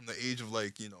will from the age of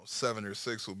 7 or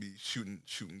 6 will be shooting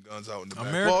guns out in the back.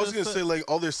 America- Well, I was gonna say like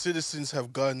all their citizens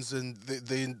have guns and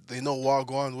they know what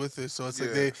go on with it, so it's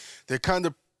like Yeah. they're kind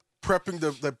of prepping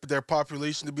their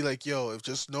population to be like, yo, if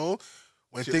just know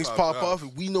when Shit things pops pop off,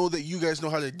 we know that you guys know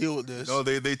how to deal with this. No,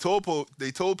 they told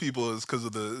people it's because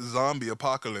of the zombie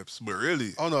apocalypse, but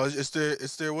really Oh no, it's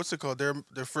their what's it called?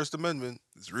 Their First Amendment.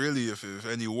 it's really if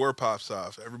any war pops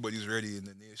off, everybody's ready in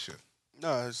the nation.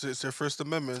 No, it's their First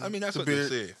Amendment. I mean, that's to what they bear,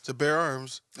 say. to bear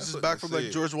arms. That's This is what back they from like say.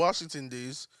 George Washington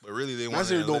days. But really, they I want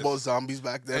didn't know about zombies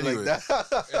back then Anyway. like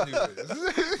that. Anyways.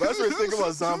 That's what I think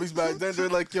about zombies back then. They're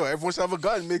like, yo, everyone should have a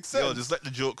gun. Makes sense. Yo, just let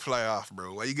the joke fly off,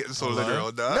 bro. Why you getting so Oh,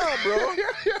 literal, dog? Nah,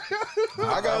 bro.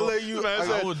 I gotta let you. Man I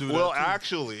said, would do that well, too.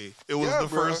 actually, it was Yeah, the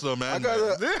bro. First Amendment.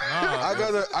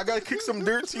 I gotta kick some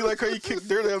dirt to you like how you kick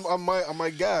dirt on my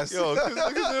gas. Yo, cause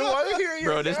why you hear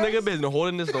Bro, this nigga been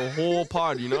holding this the whole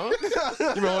pod, you know? He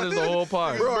been holding this the whole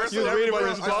pod. Bro, I He was waiting for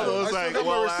his I still- call. I was I like, still got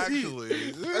my well, receipt.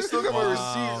 actually. I still got my Wow,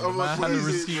 receipt of man my had the crazy,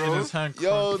 receipt in bro. his hand. Yo,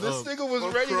 crunked this up. nigga was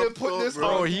I'm ready to crunked put up, this bro.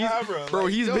 on camera. Bro,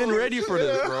 Like, he's yo, been ready for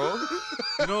this, bro.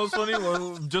 You know what's funny?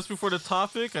 Well, just before the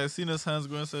topic, I seen his hands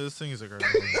going inside his thing. He's like,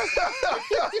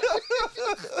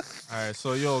 all right,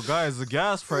 so yo, guys, the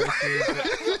gas prices.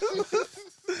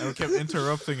 And we kept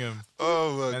interrupting him,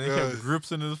 Oh my and he god. kept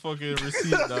grips in his fucking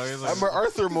receipt, dog. He's like, I'm an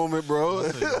Arthur moment, bro.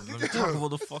 let me talk about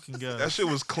the fucking gas. That shit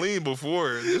was clean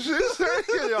before. This shit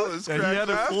started all this And he had cracked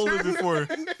it after. folded before,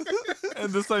 and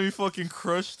this time he fucking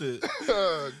crushed it.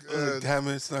 Oh, I was like, God. damn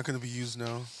it, it's not gonna be used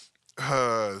now.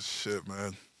 Ah, shit,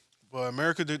 man. But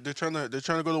America, they're trying to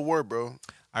go to war, bro.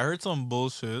 I heard some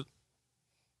bullshit.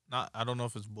 I don't know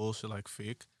if it's bullshit like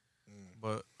fake,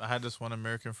 but I had this one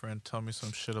American friend tell me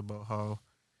some shit about how,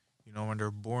 you know, when they're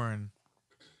born,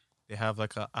 they have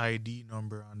like a ID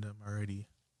number on them already,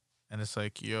 and it's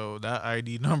like, yo, that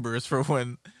ID number is for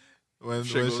when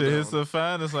Shit goes shit hits down. the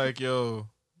fan. It's like, yo,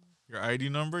 your ID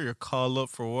number, you're called up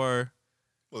for war,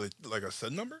 Well, like a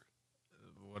SIN number?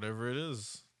 whatever it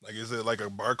is. Like, is it like a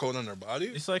barcode on their body?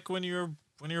 It's like when you're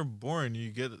born,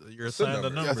 you're SIN assigned a number.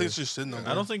 number. Yeah, I think it's your SIN number.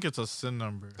 I don't think it's a SIN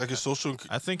number. like a social.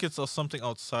 I think it's something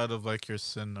outside of like your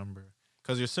SIN number,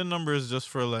 because your SIN number is just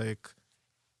for like,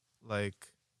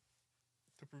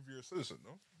 To prove you're a citizen,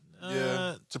 no?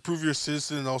 Yeah, to prove you're a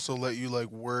citizen and also let you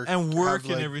like work and work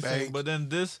have, and like, everything. bank, But then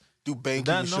this do banking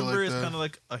that and shit number like is that. kind of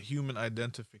like a human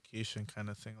identification kind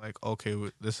of thing. Like, okay,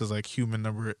 this is like human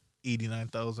number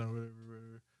 89,000,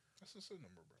 whatever. That's a SIN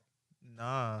number, bro.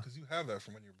 Nah, Because you have that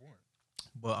from when you're born.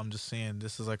 but I'm just saying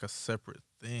this is like a separate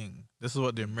thing. This is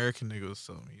what the American nigga was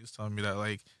telling me. He was telling me that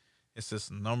like it's this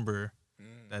number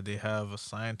that they have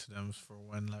assigned to them for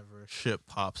whenever shit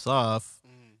pops off.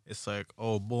 It's like,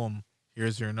 oh, boom,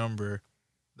 here's your number.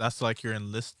 That's like your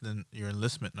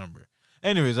enlistment number.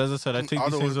 Anyways, as I said, I take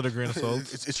these things with a grain of salt.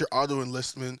 It's your auto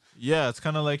enlistment. Yeah, it's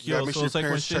kind of like, You gotta yo, make so sure it's your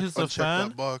like when parents shit hits the uncheck fan,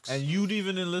 that box. and you'd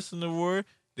even enlist in the war,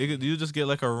 you just get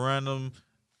like a random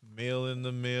mail in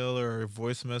the mail or a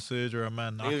voice message or a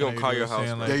man knocking gonna at call door your house,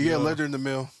 saying, bro. like, Yeah, you get a yo, letter in the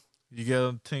mail. you get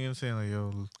a thing and saying like,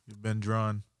 yo, you've been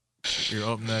drawn. You're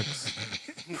up next.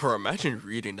 Bro, imagine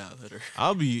reading that letter.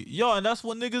 I'll be and that's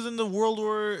what niggas in the world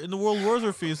wars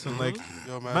are facing. Like,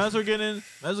 Yo, man. mans will get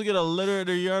a letter at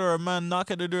their yard or a man knock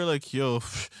at their door like, yo,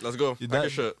 Let's go. Pack your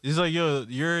shit. he's like, yo,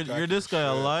 you're Pack this guy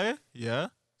your a shit. lie? Yeah.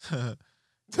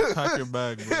 Pack your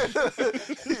bag, bro.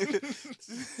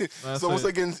 It's almost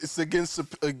like it's against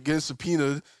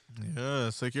subpoena. Yeah,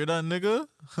 it's like, you're that nigga?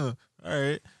 All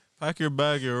right. Pack your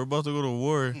bag here. We're about to go to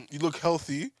war. You look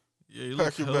healthy. Yeah, you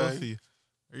Pack look your bag. healthy.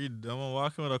 Are you dumb? I'm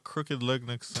walking with a crooked leg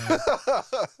next time.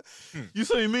 You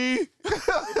say me?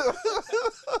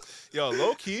 Yo,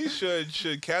 low key,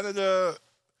 should Canada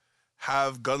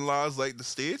have gun laws like the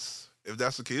States? If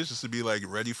that's the case, just to be like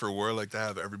ready for war, like to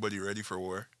have everybody ready for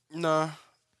war. Nah,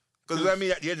 Because I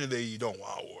mean, at the end of the day, you don't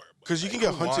want war. but, because you like, can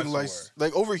get who wants hunting war? license.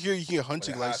 Like over here, you can get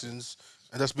hunting it license,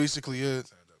 and that's basically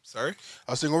it. Sorry,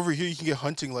 I was saying over here, you can get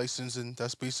hunting license, and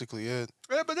that's basically it.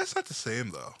 yeah, but that's not the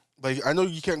same though. Like I know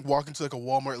you can't walk into like a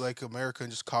Walmart like America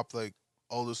and just cop like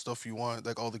all the stuff you want,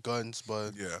 like all the guns,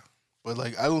 but Yeah,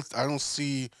 like I don't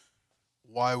see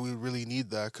why we really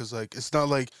need that because like it's not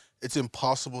like it's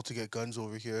impossible to get guns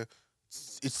over here.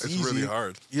 It's it's easy. really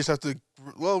hard. You just have to.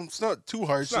 Well, it's not too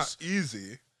hard. It's It's not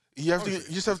easy. you have to. obviously.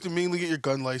 You just have to mainly get your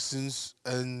gun license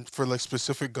and for like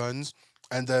specific guns.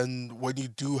 And then when you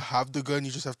do have the gun,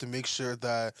 you just have to make sure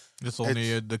that It's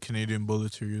only the Canadian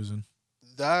bullets you're using.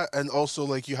 that, and also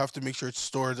like you have to make sure it's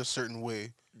stored a certain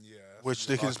way. Yeah, which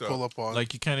they can just pull up on.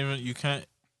 Like you can't.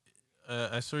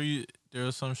 I saw you. There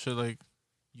was some shit like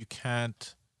you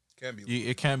can't.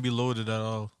 It can't be loaded at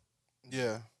all.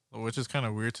 Yeah. Which is kind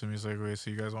of weird to me. It's like, wait, so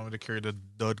you guys want me to carry the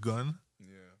dud gun?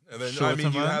 And then Show I it mean,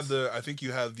 to you mans? have the. I think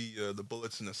you have the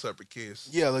bullets in a separate case.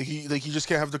 Yeah, like you just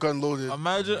can't have the gun loaded.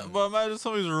 Imagine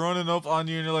somebody's running up on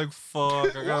you and you're like,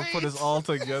 fuck, I gotta put this all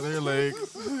together. Like,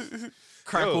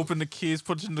 crack Yo. open the case,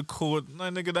 put it in the code. Nah,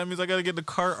 nigga, that means I gotta get the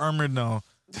car armored now.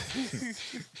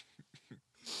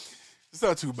 It's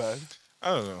not too bad.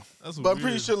 I don't know. That's But I'm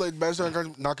pretty weird. sure like man's not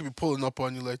gonna be pulling up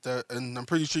on you like that, and I'm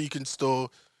pretty sure you can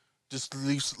still just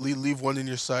leave one in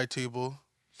your side table,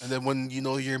 and then when you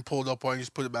know you're pulled up on, you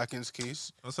just put it back in its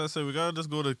case. That's what I said. We gotta just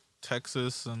go to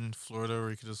Texas and Florida where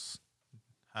you can just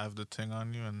have the thing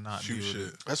on you and not Shoot deal with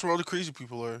shit. it. That's where all the crazy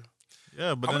people are.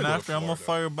 Yeah, but I'm then gonna go to after I'm gonna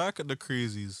Florida. fire back at the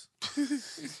crazies.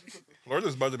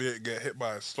 Florida's about to get hit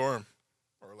by a storm,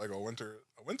 or like a winter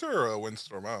or a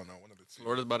windstorm. I don't know. One of the two.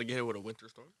 Florida's about to get hit with a winter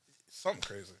storm. Something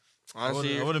crazy.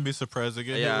 Honestly, I wouldn't be surprised. They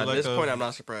get hit yeah. with At like this a, point, I'm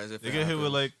not surprised if They it get hit with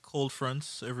happens. like cold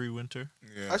fronts every winter.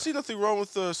 Yeah. I see nothing wrong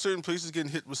with certain places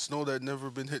getting hit with snow that had never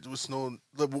been hit with snow.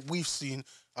 Like what we've seen,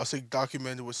 I'll say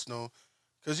documented with snow,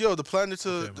 because the planet's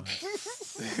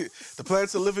Okay, the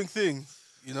planet's a living thing,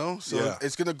 you know. So Yeah.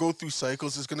 it's gonna go through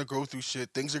cycles. It's gonna go through shit.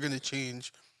 Things are gonna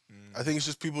change. I think it's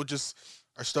just people just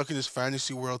are stuck in this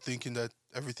fantasy world thinking that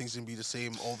everything's gonna be the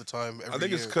same all the time. I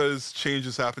think it's because change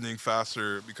is happening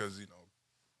faster because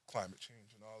climate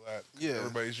change and all that. Yeah.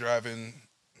 Everybody's driving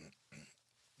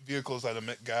vehicles that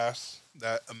emit gas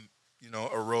that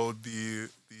erode the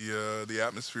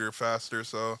atmosphere faster.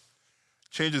 So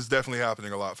change is definitely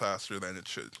happening a lot faster than it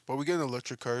should. But we're getting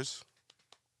electric cars.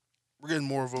 We're getting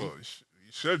more of them. Well,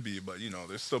 you should be, but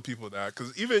there's still people that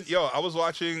because even I was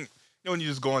watching. When you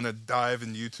just go on a dive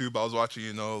in YouTube, I was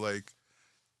watching like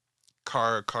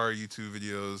car YouTube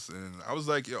videos, and I was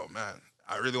like, yo, man,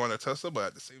 I really want a Tesla, but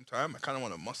at the same time, I kind of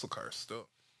want a muscle car still.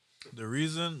 The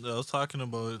reason I was talking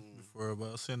about it before,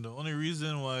 about saying the only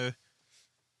reason why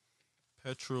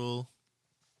the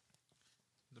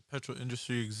petrol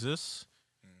industry exists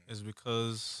is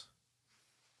because,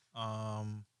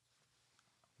 one,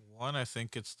 I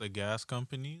think it's the gas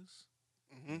companies,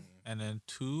 Mm-hmm. and then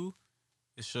two,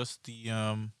 it's just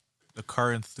the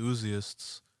car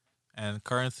enthusiasts, and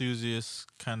car enthusiasts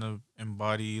kind of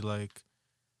embody like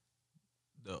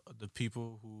the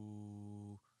people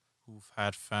who've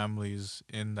had families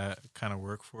in that kind of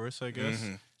workforce, I guess,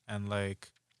 Mhm. and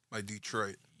like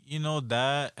Detroit.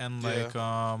 that, and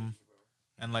Yeah.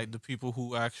 and like the people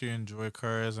who actually enjoy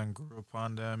cars and grew up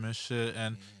on them and shit,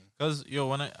 and because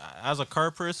when as a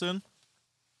car person,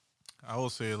 I will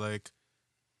say like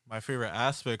my favorite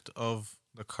aspect of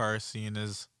the car scene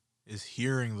is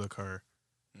hearing the car.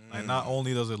 Like not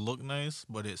only does it look nice,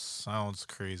 but it sounds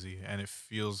crazy and it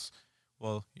feels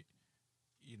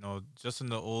just in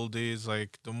the old days,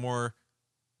 like the more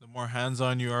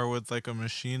hands-on you are with like a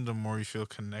machine, the more you feel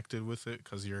connected with it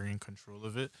because you're in control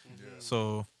of it.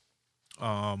 So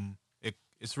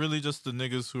it's really just the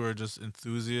niggas who are just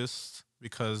enthusiasts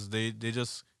because they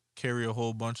just carry a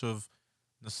whole bunch of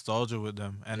nostalgia with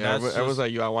them, and Yeah, that's I was just-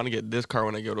 like, yo, I want to get this car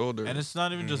when I get older. and it's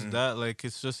not even just that, like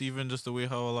it's just even just the way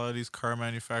how a lot of these car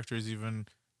manufacturers even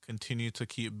continue to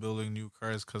keep building new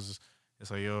cars because it's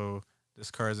like, yo,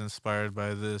 this car is inspired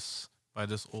by this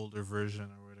older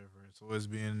version or whatever. It's always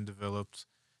being developed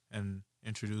and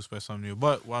introduced by some new.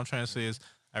 But what I'm trying to say is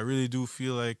I really do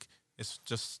feel like it's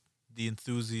just the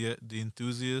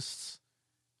enthusiasts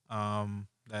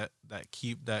that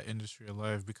keep that industry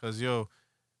alive because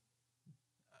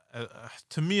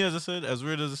to me, as I said, as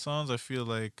weird as it sounds, I feel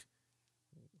like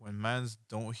when mans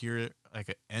don't hear it like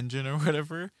an engine or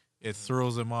whatever, it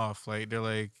throws them off. Like they're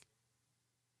like,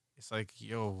 it's like,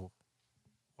 yo,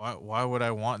 why would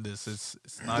I want this? It's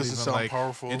not Doesn't even sound like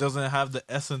powerful. it doesn't have the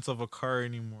essence of a car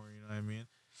anymore. You know what I mean?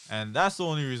 And that's the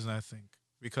only reason I think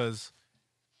because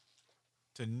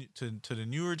to the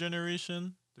newer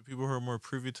generation, the people who are more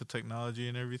privy to technology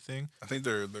and everything, I think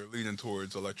they're leaning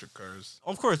towards electric cars.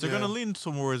 of course they're Yeah. gonna lean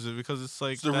towards it because it's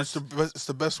like It's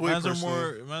the best way. mans are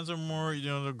personally. more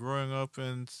they're growing up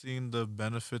and seeing the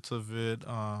benefits of it.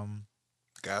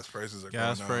 Gas prices are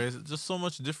Gas going price, just so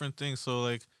much different things. So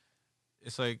like,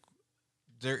 it's like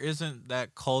there isn't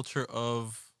that culture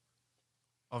of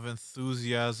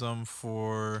enthusiasm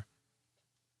for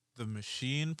the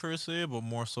machine per se, but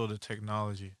more so the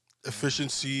technology,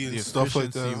 Efficiency and the stuff like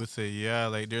efficiency that. with it. Yeah,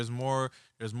 like there's more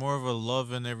of a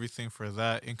love and everything for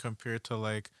that in compared to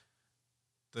like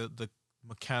the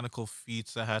mechanical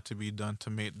feats that had to be done to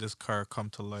make this car come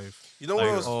to life. You know Like,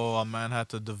 what else? oh, a man had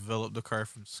to develop the car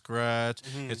from scratch.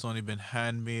 Mhm. It's only been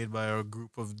handmade by a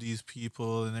group of these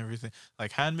people and everything.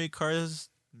 Like handmade cars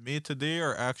made today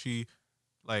are actually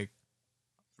like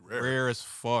rare as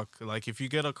fuck. Like if you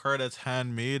get a car that's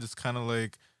handmade, it's kind of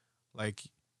like like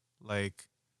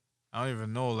I don't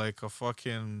even know, like a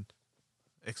fucking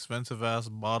expensive ass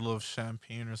bottle of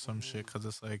champagne or some shit, because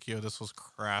it's like, yo, this was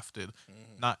crafted.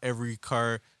 Not every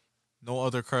car, no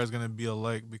other car is gonna be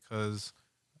alike because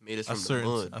Made it a from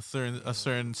the mud.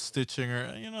 certain stitching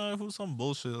or who's some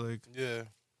bullshit like. Yeah.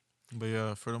 But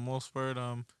yeah, for the most part,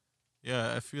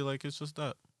 yeah, I feel like it's just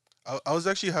that. I was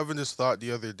actually having this thought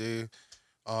the other day.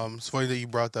 It's funny that you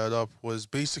brought that up. Was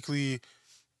basically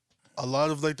a lot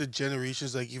of like the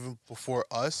generations, like even before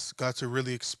us, got to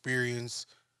really experience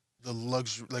the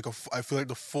luxury, like I feel like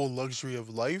the full luxury of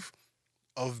life,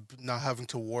 of not having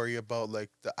to worry about like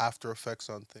the after effects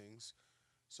on things.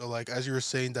 So like as you were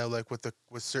saying that like with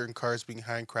certain cars being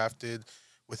handcrafted,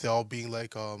 with it all being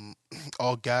like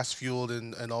all gas fueled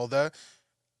and all that,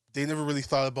 they never really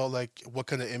thought about like what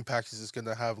kind of impact is this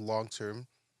gonna have long term.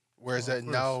 Whereas Well, that of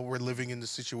course. now we're living in the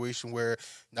situation where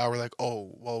now we're like,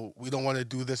 oh well, we don't want to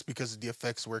do this because of the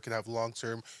effects where it can have long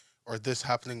term, or this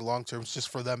happening long term. It's just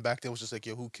for them back then it was just like,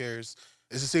 yo, who cares?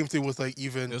 It's the same thing with like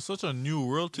even It's such a new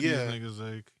world to Yeah. these niggas.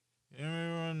 Like, you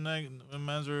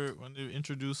remember when they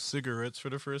introduced cigarettes for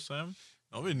the first time?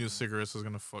 Nobody knew cigarettes was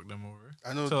gonna fuck them over.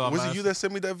 I know, So, was it you that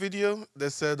sent me that video that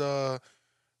said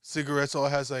cigarettes all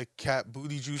has like cat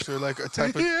booty juice or like a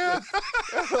type of Yeah.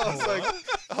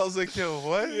 I was like, yo,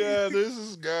 what? Yeah, there's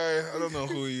this guy. I don't know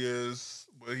who he is,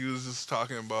 but he was just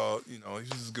talking about, he's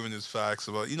just giving his facts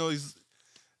about,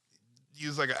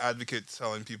 he's like an advocate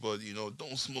telling people,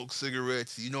 don't smoke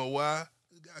cigarettes. You know why?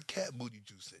 It got cat booty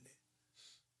juice in it.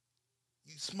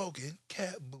 You smoking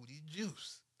cat booty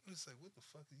juice. I'm just like, what the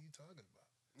fuck are you talking about?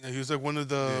 Yeah, he was like one of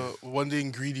the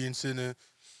ingredients in it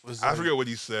was I like, forget what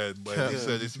he said, but he Cat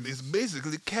said it's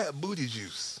basically cat booty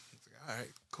juice. It's like, all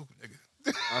right, cool, nigga.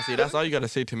 Honestly, that's all you gotta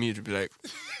say to me to be like,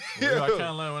 Well, I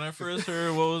can't lie. When I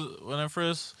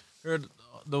first heard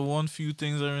the one few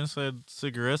things that are inside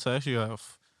cigarettes, I actually got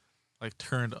like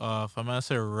turned off. I might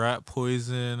say rat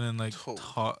poison and like Oh.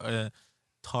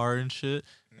 tar and shit.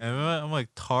 And I'm like,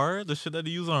 tar, the shit that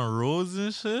they use on roads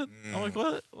and shit. I'm like,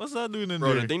 what's that doing in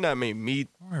bro, there? the thing that made me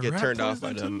Alright, get rat turned off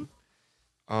by poison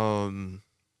them,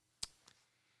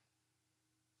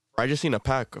 I just seen a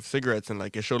pack of cigarettes and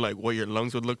like it showed like what your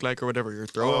lungs would look like or whatever your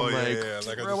throat. Oh, I'm yeah, like, yeah,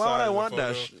 like on bro, the why would side I of the want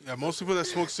that? photo. yeah, most people that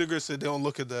smoke cigarettes say they don't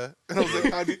look at that. And I was like,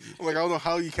 I'm like, I don't know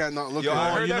how you can't not look Yo, at I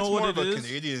that. heard you that's know what more of it a is?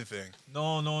 Canadian thing.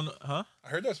 No, huh? I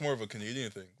heard that's more of a Canadian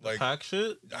thing. Like Pack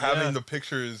shit? having Yeah. the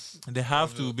pictures. They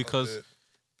have of to the- of because it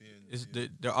being-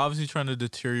 they're obviously trying to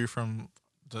deter you from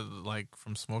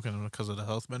from smoking them because of the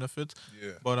health benefits.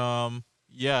 yeah. But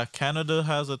yeah, Canada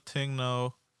has a thing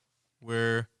now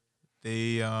where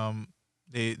they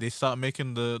stop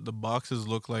making the boxes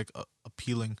look like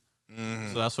appealing.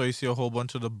 Mhm. So that's why you see a whole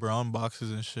bunch of the brown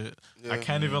boxes and shit. I Yeah.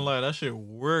 can't even lie, that shit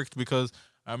worked because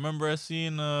I remember I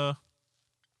seen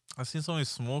somebody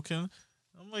smoking.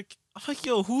 I'm like,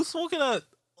 yo, who's smoking that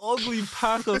ugly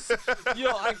pack of? Yo,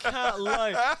 I can't lie.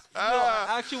 Yo,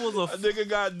 I actually was A nigga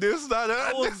got this, not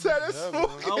that. was- This, that, yeah,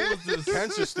 smoking. I was just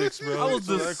Cancer sticks, bro. I was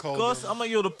That's what I call disgusted. them. I'm like,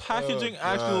 yo, the packaging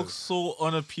actually God. looks so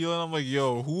unappealing. I'm like,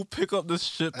 yo, who pick up this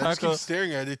shit I just pack keep of?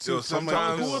 staring at it too. Yo, 'cause I'm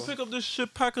sometimes- Who like, would oh. pick up this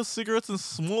shit pack of cigarettes and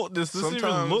smoke this? This doesn't even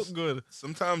Sometimes- look good.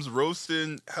 Sometimes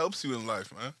roasting helps you in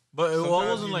life, man. But it Sometimes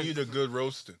wasn't you like need a good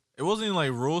roasting. it wasn't even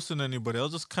like roasting anybody. I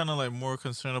was just kind of like more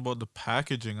concerned about the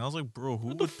packaging. I was like, bro, who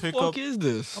what the would pick fuck up? is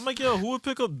this? I'm like, yo, who would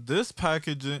pick up this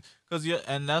packaging? Cause yeah,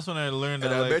 and that's when I learned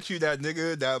And that I like, bet you that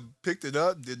nigga that picked it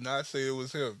up did not say it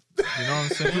was him. you know what I'm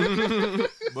saying?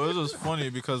 But it was funny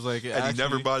because like it And he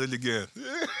never actually- bought it again.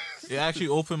 it actually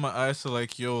opened my eyes to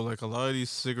like, yo, like a lot of these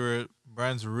cigarette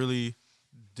brands really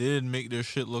did make their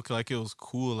shit look like it was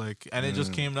cool. Like, and it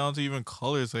just came down to even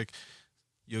colors. Like,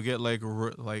 you'll get like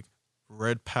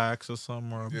red packs or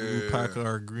something, or a blue Yeah. pack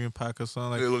or a green pack or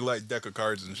something. They Like, look like deck of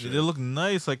cards and shit. they look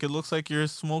nice. Like, it looks like you're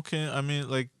smoking. I mean,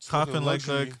 like Smoking topping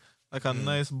luxury. like a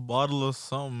nice bottle of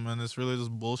something, and it's really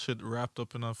just bullshit wrapped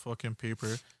up in a fucking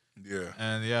paper. Yeah.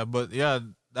 And yeah, but yeah,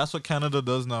 that's what Canada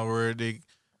does now, where they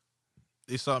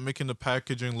start making the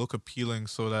packaging look appealing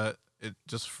so that it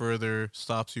just further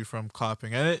stops you from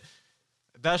copying. And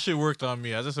that shit worked on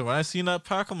me. As I said, when I seen that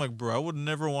pack, I'm like, bro, I would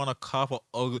never want to cop a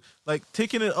ugly, like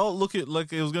taking it out, look at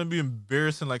like it was gonna be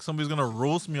embarrassing, like somebody's gonna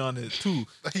roast me on it too.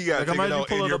 You gotta Like take it imagine you out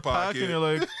pull in out your a pack pocket. and you're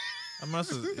like, I'm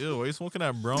not ew, why you smoking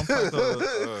that brown pack?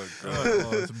 Oh, God. Oh,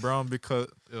 it's brown because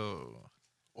ew.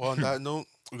 Well, on that note,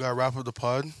 We gotta wrap up the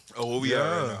pod. Oh, what we at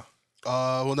right now?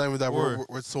 Well, not even that. Four.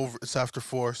 It's over. It's after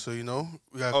 4, so we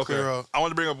gotta Okay. clear out. I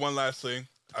want to bring up one last thing.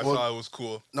 I thought it was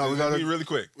cool. No, we It's gonna gotta- be really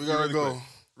quick. we gotta really go. Quick.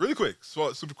 Really quick.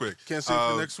 Super quick. Can't say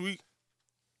it for next week.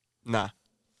 Nah.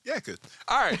 Yeah, good.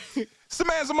 All right. It's the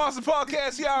Man's a Monster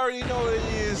podcast. You already know what it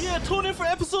is. Yeah, tune in for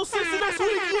episode 60 next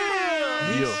week.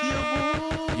 Yeah. Yo.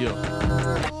 Yo.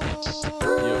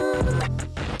 Yo.